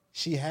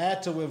 She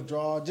had to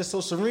withdraw just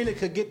so Serena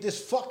could get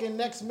this fucking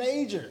next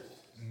major.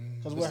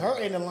 Because with her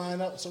in the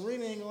lineup,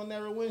 Serena ain't gonna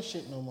never win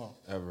shit no more.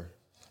 Ever.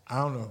 I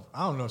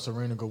don't know if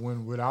Serena could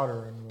win without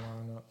her in the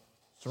lineup.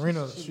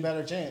 Serena, She's a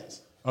better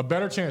chance. a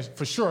better chance,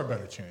 for sure, a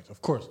better chance,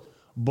 of course.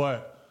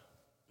 But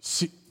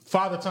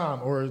Father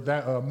Time or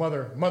that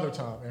Mother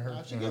Time in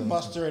her. She can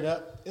muster it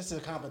up. It's a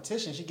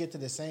competition. She get to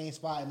the same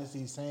spot, and it's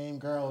these same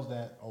girls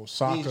that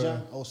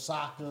Osaka.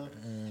 Osaka,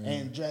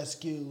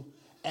 Andreescu,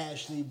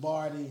 Ashley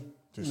Barty.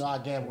 I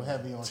gamble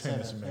heavy on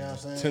tennis. You know what I'm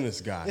saying?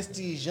 Tennis guy. It's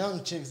these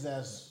young chicks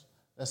that's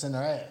in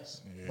her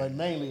ass, but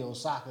mainly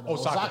Osaka. Though.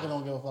 Osaka. Osaka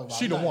don't give a fuck about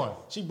She the nothing. one.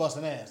 She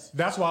busting ass.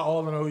 That's why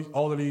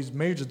all of these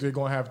majors, they're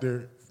gonna have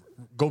to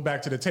go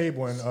back to the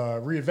table and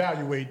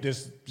reevaluate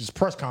this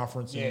press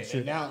conference and shit.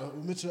 And now,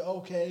 Mitchell,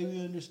 okay,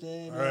 we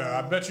understand.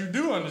 I bet you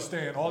do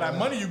understand all that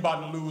money you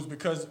about to lose,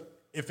 because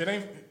if it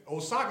ain't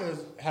Osaka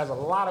has a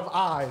lot of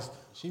eyes.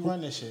 She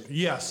run this shit.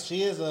 Yes,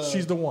 She's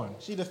the one.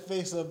 She the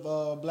face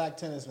of black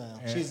tennis now.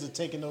 She's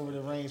taking over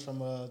the reins from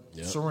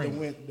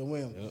Serena. the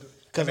Wim.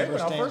 Because they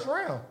went out first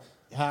round.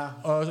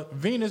 Huh?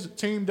 Venus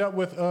teamed up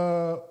with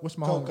what's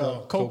my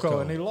homegirl? Coco,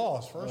 and they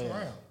lost first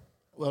round.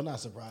 Well, not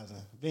surprising.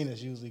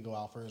 Venus usually go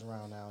out first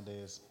round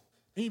nowadays.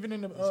 Even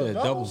in the Said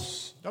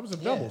doubles. That was a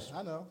doubles. Yeah,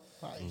 I know.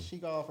 She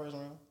go out first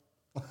round.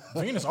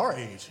 Venus our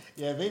age.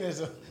 Yeah, Venus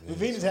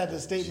had the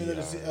statement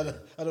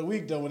of the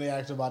week though when they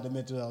asked her about the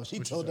mental health. She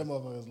told them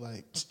motherfuckers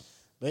like,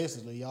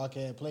 basically, y'all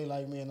can't play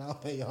like me and I'll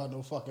pay y'all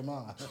no fucking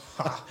mind.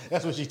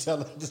 That's what she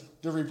tell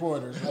the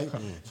reporters. Like,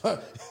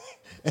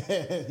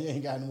 you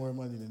ain't got no more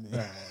money than me.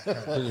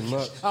 Pretty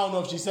much. I don't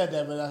know if she said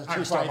that, but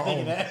she's probably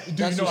thinking that. Do you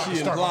That's know what I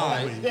she can start my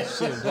own implied. league?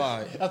 She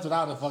implied. That's what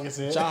I would have fucking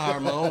said. I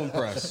hired my own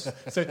press.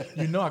 Say,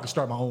 you know I could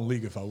start my own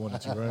league if I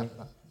wanted to, right?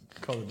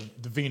 Call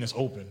it the Venus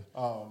Open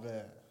Oh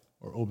man.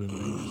 or Open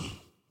Venus.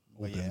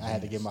 But yeah, I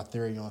had to get my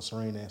theory on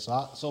Serena.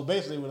 So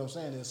basically, what I'm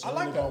saying is Serena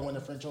like that. gonna win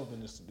the French Open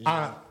this year.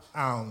 I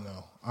don't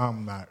know.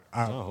 I'm not.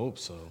 I hope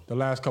so. The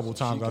last couple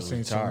times I've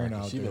seen Serena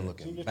out She there. been She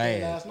looking just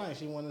played bad. last night.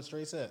 She won in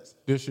straight sets.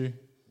 Did she?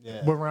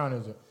 Yeah. What round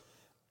is it?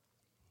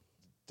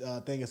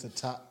 think it's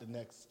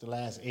the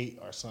last 8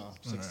 or something,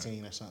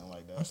 16 or something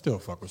like I that. still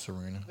fuck with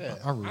Serena. Yeah.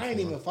 I root I ain't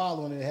for her. even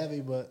following it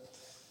heavy, but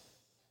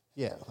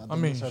yeah, I think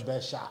mean, it's her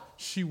best shot.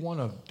 She won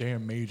a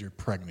damn major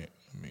pregnant.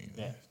 I mean,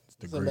 Yeah, it's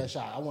the it's her great. best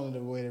shot. I wanted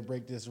a way to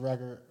break this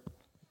record.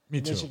 Me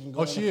then too. she can go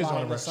Oh, on she the is fly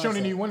on in the the record. She don't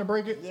sunset. need one to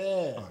break it. Yeah.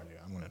 Oh yeah,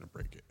 I wanted to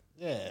break it.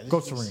 Yeah, Go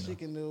she- Serena. She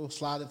can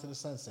slide into the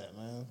sunset,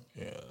 man.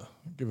 Yeah,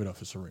 give it up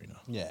for Serena.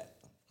 Yeah.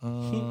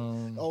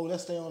 Oh,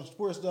 let's stay on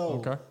sports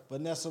though. Okay.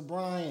 Vanessa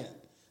Bryant,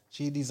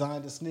 she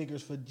designed the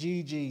sneakers for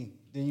Gigi.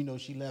 Then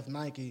she left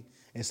Nike,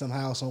 and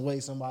somehow, some way,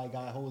 somebody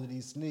got a hold of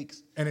these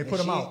sneaks, And they put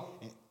 'em she out.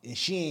 ain't- And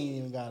she ain't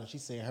even got them. She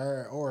said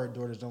her or her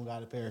daughters don't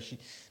got a pair.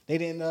 They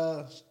didn't.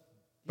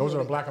 Those are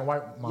the black and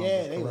white models.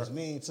 Yeah, they correct? was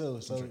mean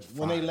too. So Which is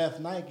when they fire. left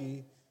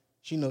Nike,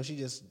 she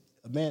just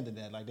abandoned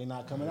that. Like, they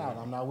not coming out.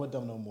 I'm not with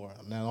them no more.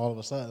 Now all of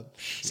a sudden,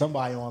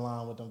 somebody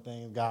online with them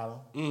things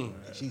got them.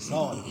 She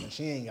saw it, and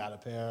she ain't got a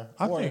pair.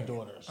 Or her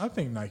daughters. I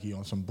think Nike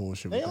on some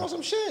bullshit. They with on that.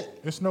 some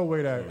shit. There's no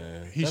way that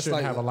he That's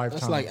shouldn't like, have a lifetime.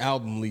 That's like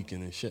album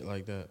leaking and shit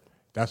like that.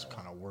 That's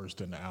kind of worse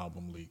than the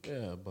album leak.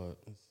 Yeah, but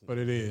it's But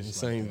it the is.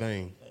 same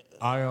vein.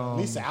 At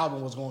least the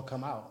album was going to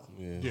come out.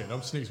 Yeah,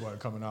 them sneaks weren't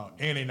coming out,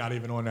 and they not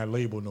even on that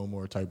label no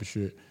more. Type of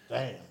shit.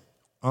 Damn.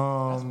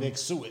 That's big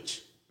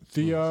sewage.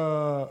 The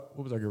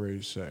what was I getting ready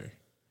to say?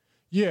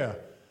 Yeah,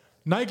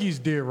 Nike's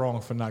did wrong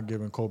for not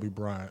giving Kobe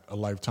Bryant a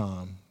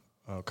lifetime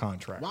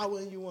contract. Why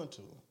wouldn't you want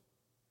to?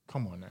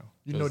 Come on now,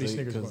 you know these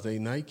sneakers. Because they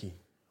Nike.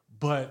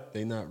 But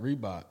They not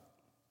Reebok.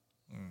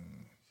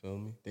 Feel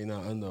me? They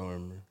not Under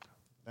Armour.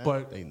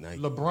 but Nike.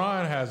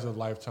 LeBron has a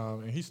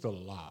lifetime, and he's still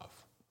alive.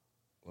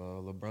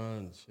 Well,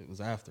 LeBron shit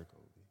was after Kobe.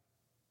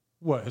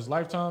 What, his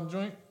lifetime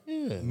joint?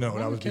 Yeah. No,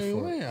 that LeBron was came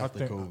before. way I after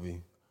think- Kobe.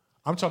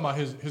 I'm talking about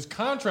his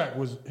contract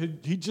was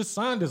he just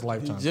signed his He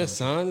lifetime. just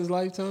signed his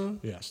lifetime?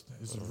 Yes,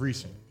 this is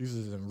recent. These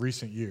is in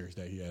recent years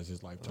that he has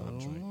his lifetime Oh.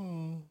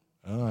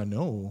 joint. I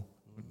know.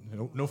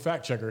 No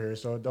fact checker here,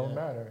 so it don't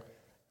matter.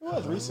 It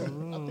was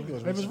recent. I think it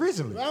was It was recent.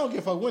 recently. I don't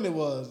give a fuck when it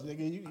was.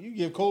 Nigga, you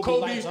give Kobe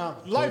lifetime.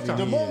 lifetime.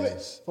 The Kobe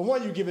moment, for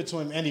one, you give it to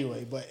him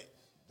anyway. But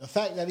the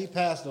fact that he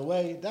passed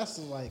away, that's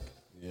like,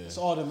 it's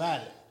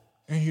automatic.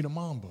 And he the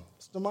Mamba.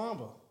 It's the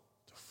Mamba.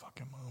 The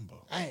fucking Mamba.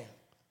 Damn.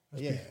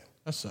 Yeah.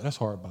 That's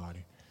hard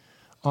body.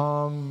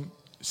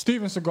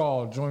 Steven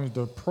Seagal joins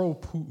the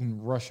pro-Putin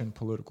Russian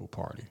political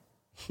party.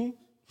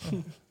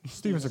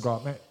 Steven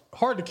Seagal, man,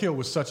 Hard to Kill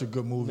was such a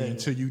good movie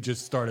until you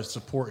just started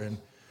supporting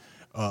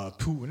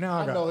Putin. Now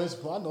I I got know his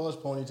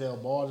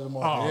ponytail bald as a oh,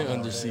 motherfucker.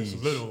 Under it's siege.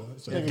 little.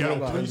 It's a Nigga ghetto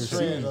got police. three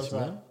strands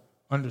upside.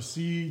 Under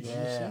siege.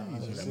 Yeah,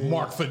 Under Siege.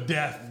 Marked for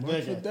death. For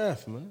Nigga,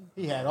 death, man.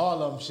 he had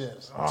all them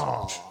shits.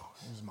 Oh,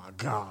 this is my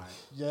God.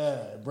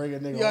 Yeah, break a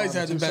nigga. He always arm in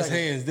had the 2 best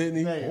seconds. hands, didn't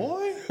he? Nigga.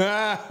 Boy.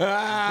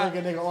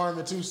 Break a nigga arm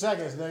in 2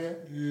 seconds, nigga.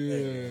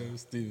 Yeah,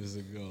 Steven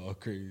Seagal,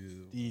 crazy.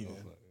 Steven.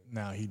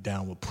 Now he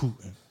down with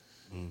Putin.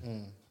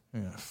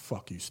 Yeah,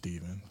 fuck you,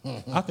 Steven.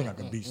 I think I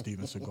could beat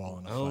Steven Seagal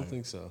in a I don't fight.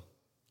 think so.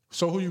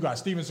 So who you got,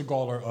 Steven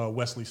Seagal or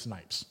Wesley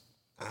Snipes?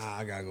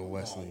 I gotta go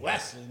Wesley.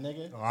 Wesley,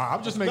 nigga.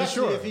 I'm just making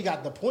Especially sure. if he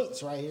got the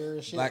points right here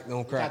and shit. Black don't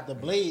He crack. got the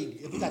blade.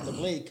 If he got the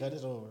blade cut,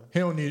 it's over. He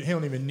don't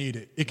even need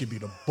it. It could be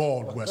the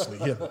bald Wesley.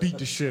 He'll beat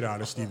the shit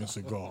out of Steven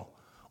Seagal.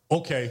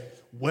 Okay,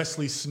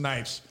 Wesley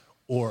Snipes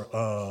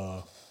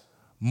or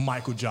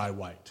Michael Jai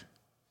White.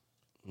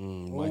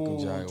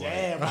 Michael Jai White.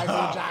 Damn, Michael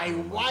Jai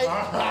White.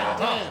 God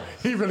damn.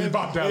 He really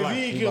about that If life.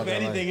 he give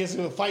anything, it's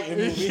a fighting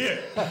movie. Yeah.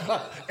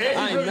 And he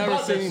I ain't never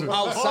about that seen him shit.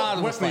 outside of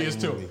a Wesley is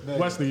fighting too. movie.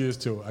 Wesley is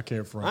too. I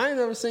can't front. I ain't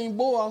never seen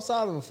Bull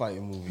outside of a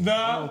fighting movie.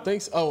 Nah. I don't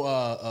think so.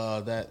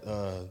 Oh, that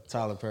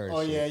Tyler Perry.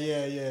 Oh, shit.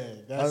 yeah.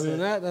 That's Other than it.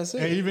 that, that's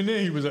it. And even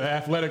then, he was an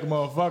athletic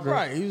motherfucker.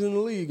 Right, he was in the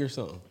league or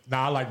something.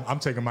 Nah, I'm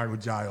taking Michael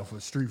Jai off for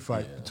a street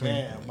fight between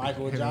Damn,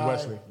 Michael him Jai? and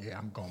Wesley. Yeah,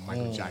 I'm going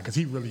Michael Jai because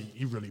he really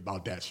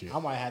about that shit. I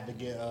might have to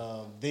get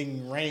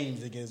Ving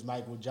Rhames against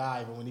Michael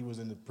Jai, but when he was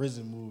in the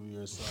prison movie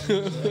or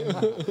something.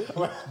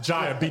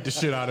 Jai beat the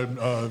shit out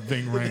of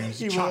Ving Rhames.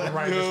 He Chopped was.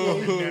 right in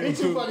his fucking neck. He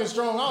too fucking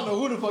strong. I don't know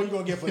who the fuck you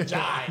gonna get for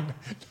Jai.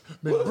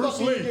 Man, Who the Bruce fuck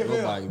you Lee. give him?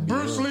 Nobody beat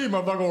Bruce him. Lee,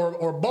 motherfucker,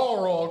 or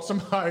Balrog,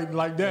 somebody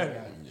like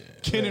that.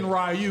 Ken and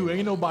Ryu,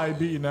 ain't nobody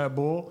beating that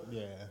bull.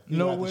 Yeah.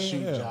 No You got to way.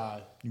 shoot yeah.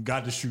 Jai. You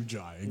got to shoot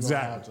Jai.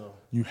 Exactly. have to.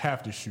 You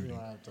have to shoot him.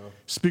 have to.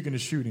 Speaking of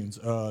shootings,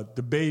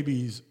 the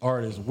baby's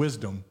artist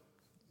Wisdom,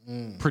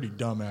 pretty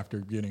dumb after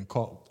getting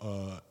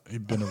caught.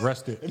 He'd been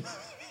arrested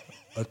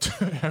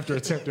after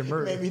attempted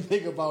murder. Made me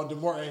think about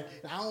DeMartin.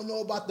 I don't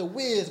know about the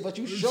Wiz, but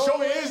you sure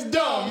Show is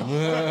dumb.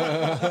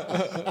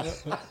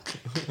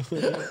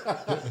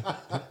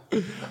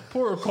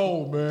 Poor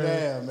Cole, man.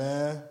 Damn,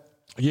 man.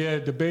 Yeah,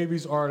 the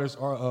baby's artist,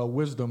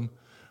 Wisdom,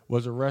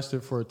 was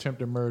arrested for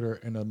attempted murder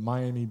in a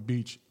Miami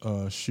Beach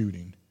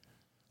shooting.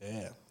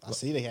 Damn. I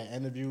see they had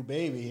interviewed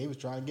Baby. He was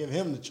trying to give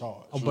him the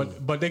charge. Oh,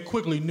 but they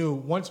quickly knew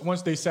once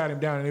they sat him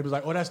down and they was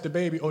like, "Oh, that's the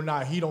baby. Oh,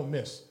 nah, he don't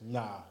miss."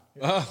 Nah.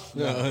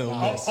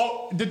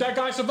 Oh, did that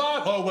guy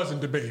survive? Oh, it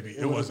wasn't the baby.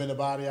 It would have been a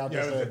body out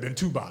Yeah, there. it would have been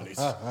 2 bodies.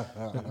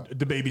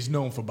 The baby's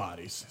known for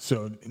bodies,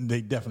 so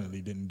they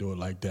definitely didn't do it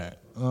like that.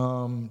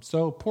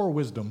 So poor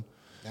Wisdom.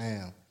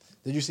 Damn.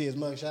 Did you see his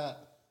mugshot?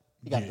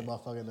 He got the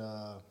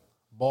motherfucking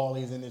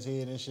ballies in his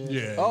head and shit.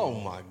 Yeah. Oh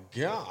my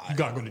You God.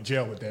 gotta go to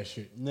jail with that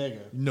shit. Nigga.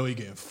 You know you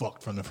getting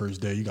fucked from the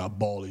first day. You got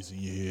ballies in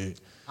your head.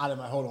 I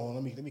didn't hold on.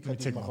 Let me cut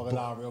these take my motherfuckers ball-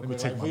 out real let me quick.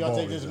 take Right, my before y'all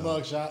take ballies this out.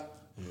 mug shot,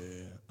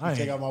 I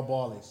take ain't. out my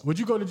ballies. Would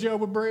you go to jail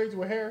with braids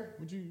with hair?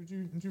 Would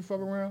you fuck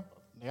around?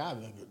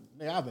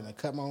 Nigga, I've been to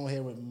cut my own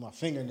hair with my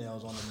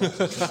fingernails on the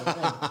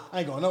mug. I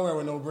ain't going nowhere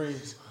with no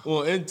braids.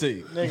 Well,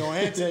 intake. Nigga on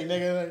intake,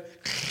 nigga.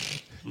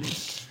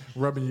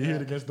 Rubbing your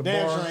head against the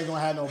Damn bar. sure ain't gonna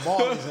have no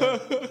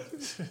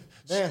ballies.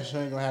 Damn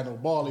sure ain't gonna have no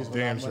ballies when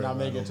Damn I sure ain't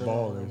make gonna it to have no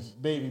ballies.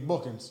 baby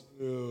bookings.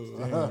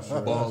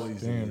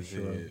 Ballies in Damn his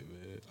sure. head,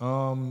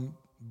 man.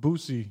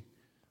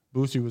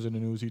 Boosie was in the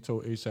news. He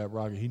told ASAP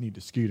Rocky he need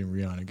to skeet in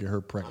Rihanna and get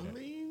her pregnant.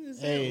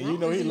 Hey, you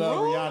know he love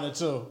Rihanna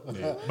too.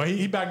 But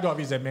he backed off.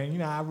 He said, "Man, you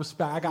know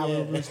I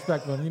got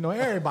respect for him. You know,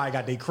 everybody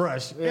got their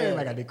crush.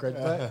 Everybody got their crush,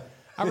 but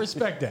I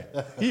respect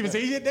that." He even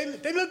said,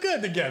 "They look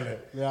good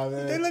together. Yeah,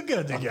 man. They look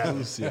good together."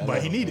 I But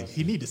love he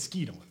need to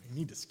skeet him. He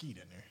need to skeet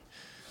in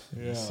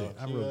there. Yeah, That's it.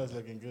 she was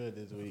looking good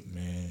this week.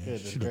 Man,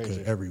 Goodness she look good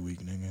gracious. every week,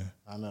 nigga.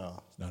 I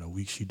know. It's not a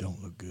week she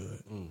don't look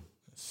good.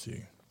 Let's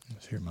see.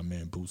 Let's hear my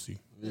man Boosie.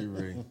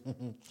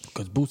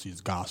 Because Boosie is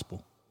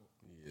gospel.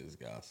 He is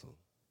gospel.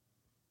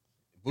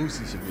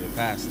 Boosie should be a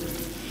pastor.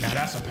 Now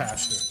that's a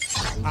pastor.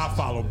 I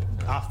follow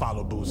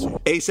Boosie.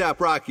 ASAP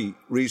Rocky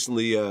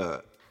recently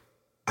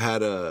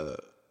had a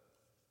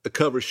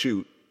cover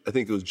shoot. I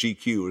think it was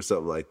GQ or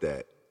something like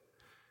that.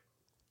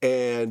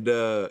 And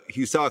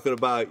he's talking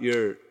about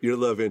your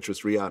love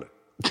interest, Rihanna.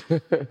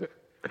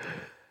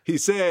 He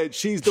said,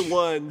 she's the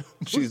one,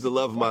 she's the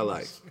love of my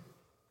life.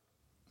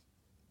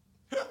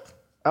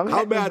 How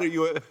mad are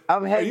you?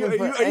 I'm happy look,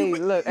 you're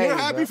hey,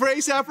 happy bro. for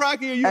ASAP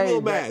Rocky, or you a Hey,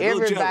 little bro, mad? A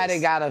little everybody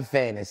jealous? got a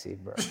fantasy,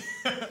 bro.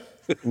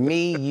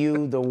 Me,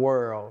 you, the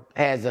world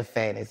has a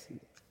fantasy.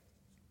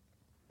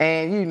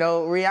 And, you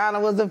know,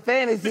 Rihanna was a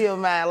fantasy of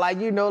mine. Like,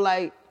 you know,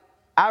 like,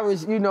 I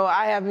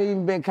haven't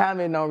even been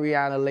commenting on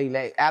Rihanna lately.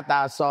 Like, after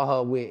I saw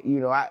her with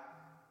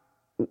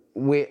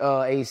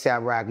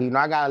ASAP Rocky. You know,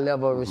 I got a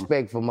level of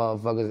respect for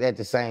motherfuckers at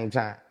the same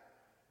time.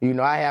 You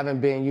know, I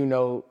haven't been, you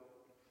know,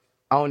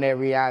 on that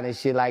Rihanna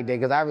shit like that,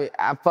 because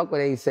I fuck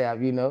with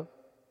ASAP, you know.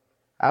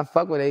 I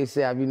fuck with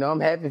ASAP, you know. I'm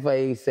happy for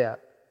ASAP.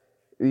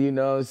 You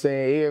know what I'm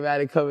saying?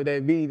 Everybody coming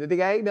at me. The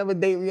nigga, I ain't never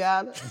date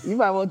Rihanna. You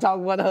might want to talk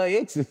to one of her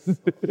exes.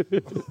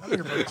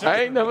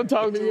 I ain't never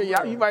talked to you.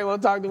 You might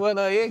want to talk to one of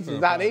her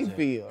exes, how they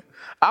feel.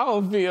 I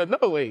don't feel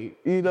no way.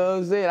 You know what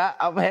I'm saying?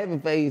 I'm happy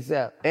for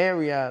ASAP and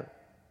Rihanna.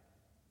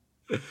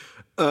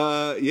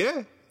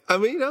 Yeah. I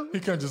mean, you know, He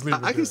couldn't just leave it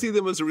I can there. see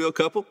them as a real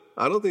couple.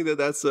 I don't think that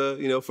that's,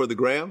 you know, for the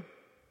gram.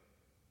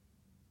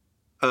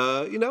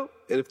 You know,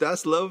 and if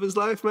that's the love of his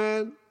life,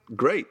 man,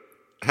 great.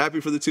 Happy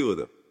for the two of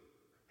them.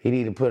 He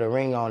need to put a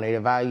ring on it.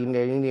 You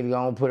need to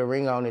go and put a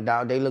ring on it,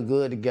 dog. They look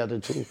good together,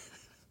 too.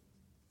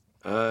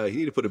 He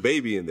need to put a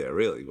baby in there,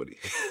 really. What he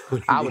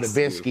I would needs have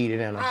been to do. skeeted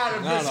in her.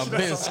 I'd have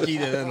been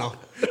skeeted in them.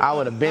 I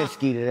would have been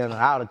skeeted in her.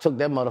 I would have took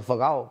that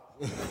motherfucker off.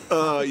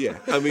 Yeah.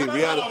 I mean,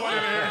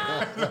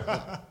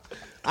 Rihanna.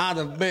 I'd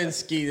have been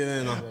skeeted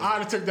in them. I'd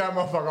have took that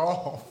motherfucker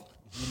off.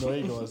 You know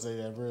he gonna say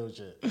that real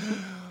shit.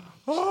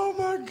 Oh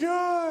my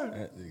God.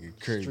 That nigga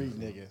crazy. Street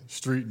nigga.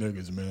 Street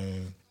niggas,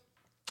 man.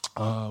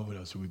 What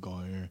else are we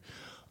going here?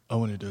 I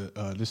wanted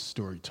to. This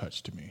story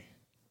touched me.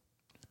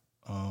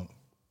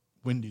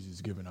 Wendy's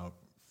is giving out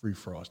free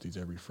Frosties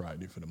every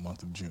Friday for the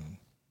month of June.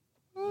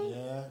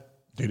 Yeah.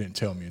 They didn't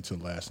tell me until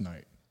last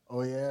night.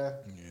 Oh yeah.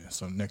 Yeah,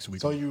 so next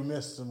week So you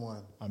missed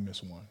someone. I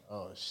miss one.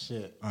 Oh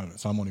shit.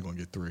 So I'm only gonna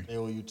get 3. They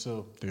owe you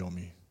too. They owe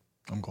me.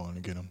 I'm going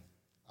to get them.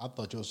 I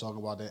thought you was talking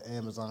about that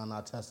Amazon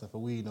not testing for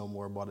weed no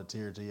more. Brought a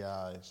tear to your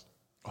eyes.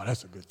 Oh,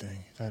 that's a good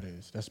thing. That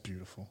is. That's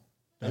beautiful.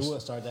 They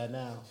would start that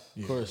now.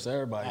 Of course,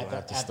 everybody will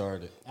have to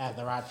start it.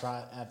 After I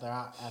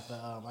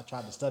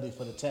tried to study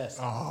for the test.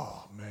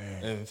 Oh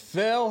man. And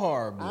fell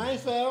horribly. I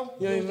ain't failed.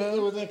 You ain't failed?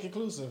 It was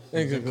inconclusive.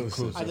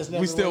 Inconclusive. I just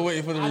never We still went-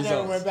 waiting for the I never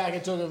went results. back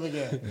and took them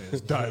again.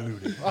 It's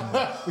diluted.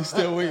 We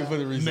still waiting for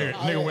the results.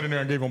 Nigga went in there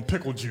and gave him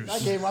pickle I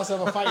juice. gave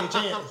myself a fighting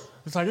chance.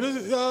 It's like,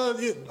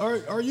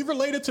 are you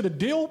related to the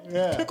dill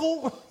Yeah.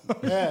 pickle?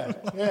 Yeah.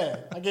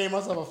 I gave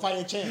myself a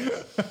fighting chance.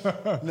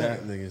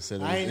 That nigga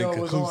said it was I ain't know it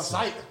was on inconclusive.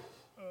 site.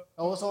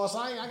 Oh, it's on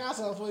site? I got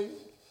something for you.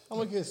 I'm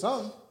gonna get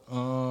something.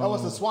 That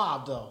was a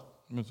swab though.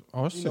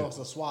 Oh, You shit. know it's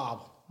a swab.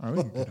 All right,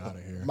 we can get out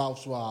of here. Mouth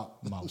swab.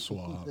 Mouth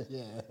swab.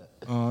 Yeah.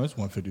 It's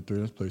 1:53.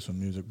 Let's play some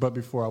music. But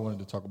before, I wanted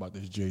to talk about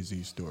this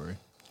Jay-Z story.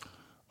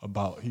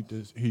 About he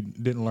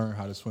didn't learn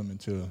how to swim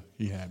until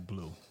he had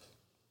Blue.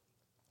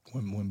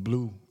 When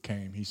Blue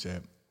came, he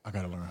said, "I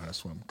got to learn how to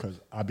swim because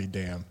I'll be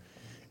damned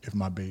if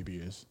my baby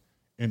is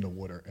in the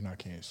water and I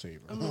can't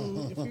save her." I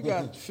mean, if you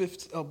got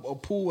a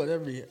pool at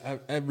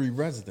every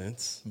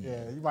residence,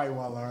 Yeah, you might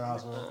want to learn how to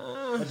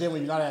swim. But then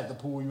when you're not at the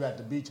pool, you at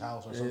the beach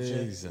house or some shit.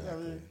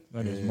 Exactly.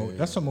 That is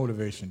that's some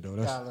motivation, though.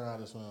 You gotta learn how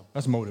to swim.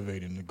 That's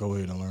motivating to go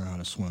ahead and learn how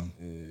to swim.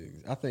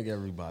 I think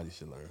everybody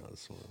should learn how to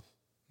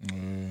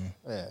swim.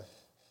 Yeah.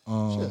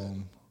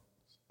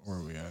 Where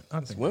are we at?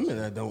 I think Women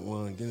that don't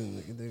want to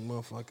get their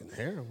motherfucking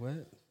hair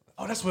wet.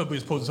 Oh, that's what we're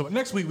supposed to talk about.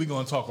 Next week, we're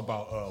going to talk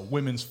about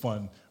women's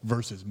fun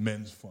versus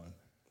men's fun.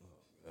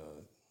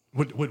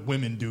 What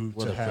women do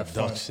What to a have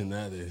fun production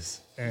that is.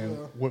 and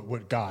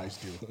what guys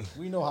do.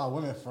 We know how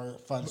women fun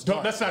Don't,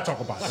 start. let's not talk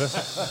about it.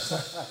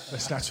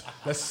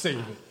 Let's save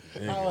it.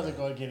 I wasn't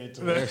going to get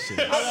into it. I was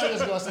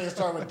just going to say it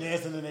start with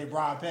dancing in their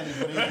bra and panties,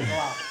 but it didn't go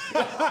out.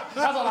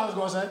 That's all I was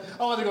going to say.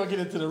 I wasn't going to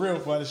get into the real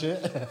fun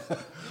shit.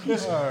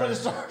 That's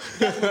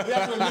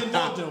what men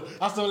don't do.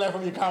 I stole that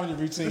from your comedy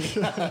routine.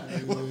 This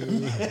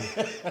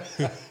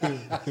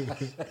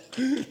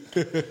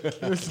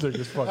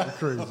nigga's fucking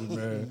crazy,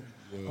 man.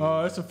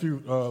 It's a few.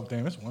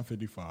 Damn, it's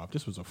 1:55.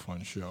 This was a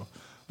fun show.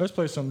 Let's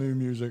play some new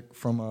music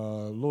from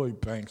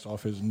Lloyd Banks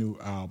off his new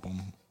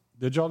album.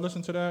 Did y'all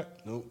listen to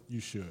that? Nope.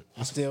 You should.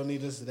 I still need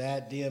this,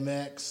 that,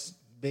 DMX,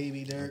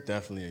 Baby Dirt.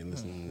 Definitely ain't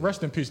listening.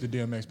 Rest in peace to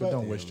DMX, but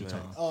don't waste your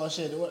time. Oh,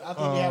 shit. I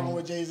think we have one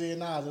with Jay-Z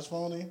and Nas. It's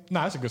phony.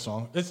 Nah, it's a good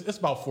song. It's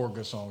about 4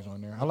 good songs on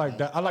there. I like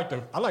that. I like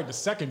the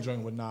second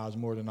joint with Nas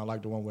more than I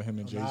like the one with him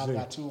and Jay Nas Z.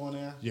 got 2 on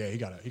there. Yeah, he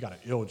got an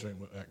ill joint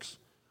with X.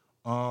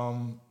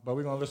 But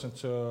we're gonna listen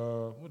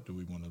to what do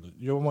we want to listen?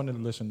 You want to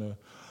listen to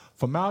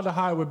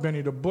Formaldehyde with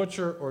Benny the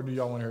Butcher, or do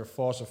y'all want to hear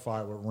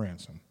Falsified with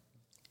Ransom?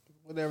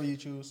 Whatever you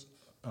choose.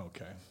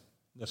 Okay,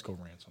 let's go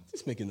Ransom.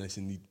 Just make it nice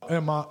and neat.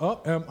 Am I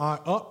up? Am I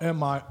up?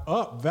 Am I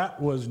up?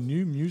 That was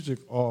new music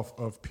off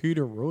of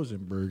Peter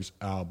Rosenberg's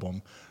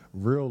album,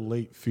 Real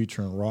Late,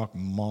 featuring Rock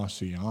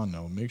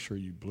Marciano. Make sure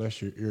you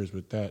bless your ears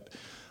with that.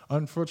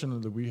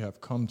 Unfortunately, we have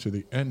come to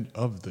the end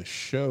of the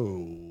show.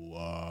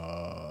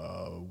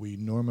 We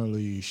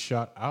normally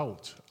shout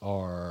out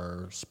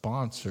our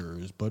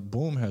sponsors, but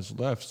Boom has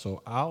left,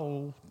 so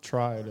I'll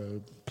try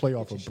to play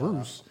off of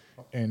Bruce,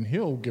 and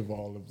he'll give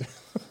all of them.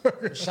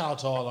 Shout out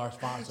to all our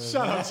sponsors.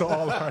 Shout out to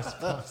all our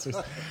sponsors.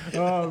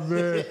 Oh,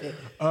 man.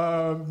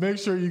 Make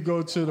sure you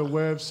go to the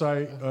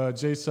website,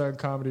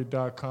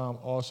 jsuttoncomedy.com.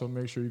 Also,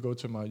 make sure you go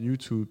to my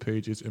YouTube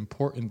page. It's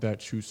important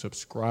that you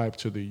subscribe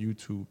to the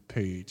YouTube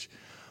page.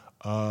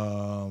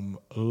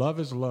 Love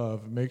is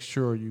love. Make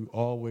sure you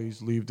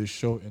always leave the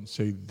show and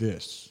say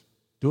this.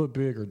 Do it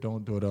big or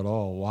don't do it at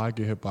all. Why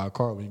get hit by a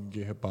car when you can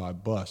get hit by a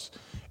bus?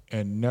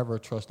 And never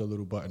trust a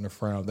little button to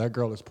frown. That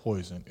girl is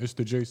poison. It's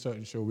the Jay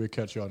Sutton Show. We'll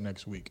catch y'all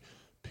next week.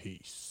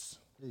 Peace.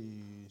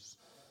 Peace.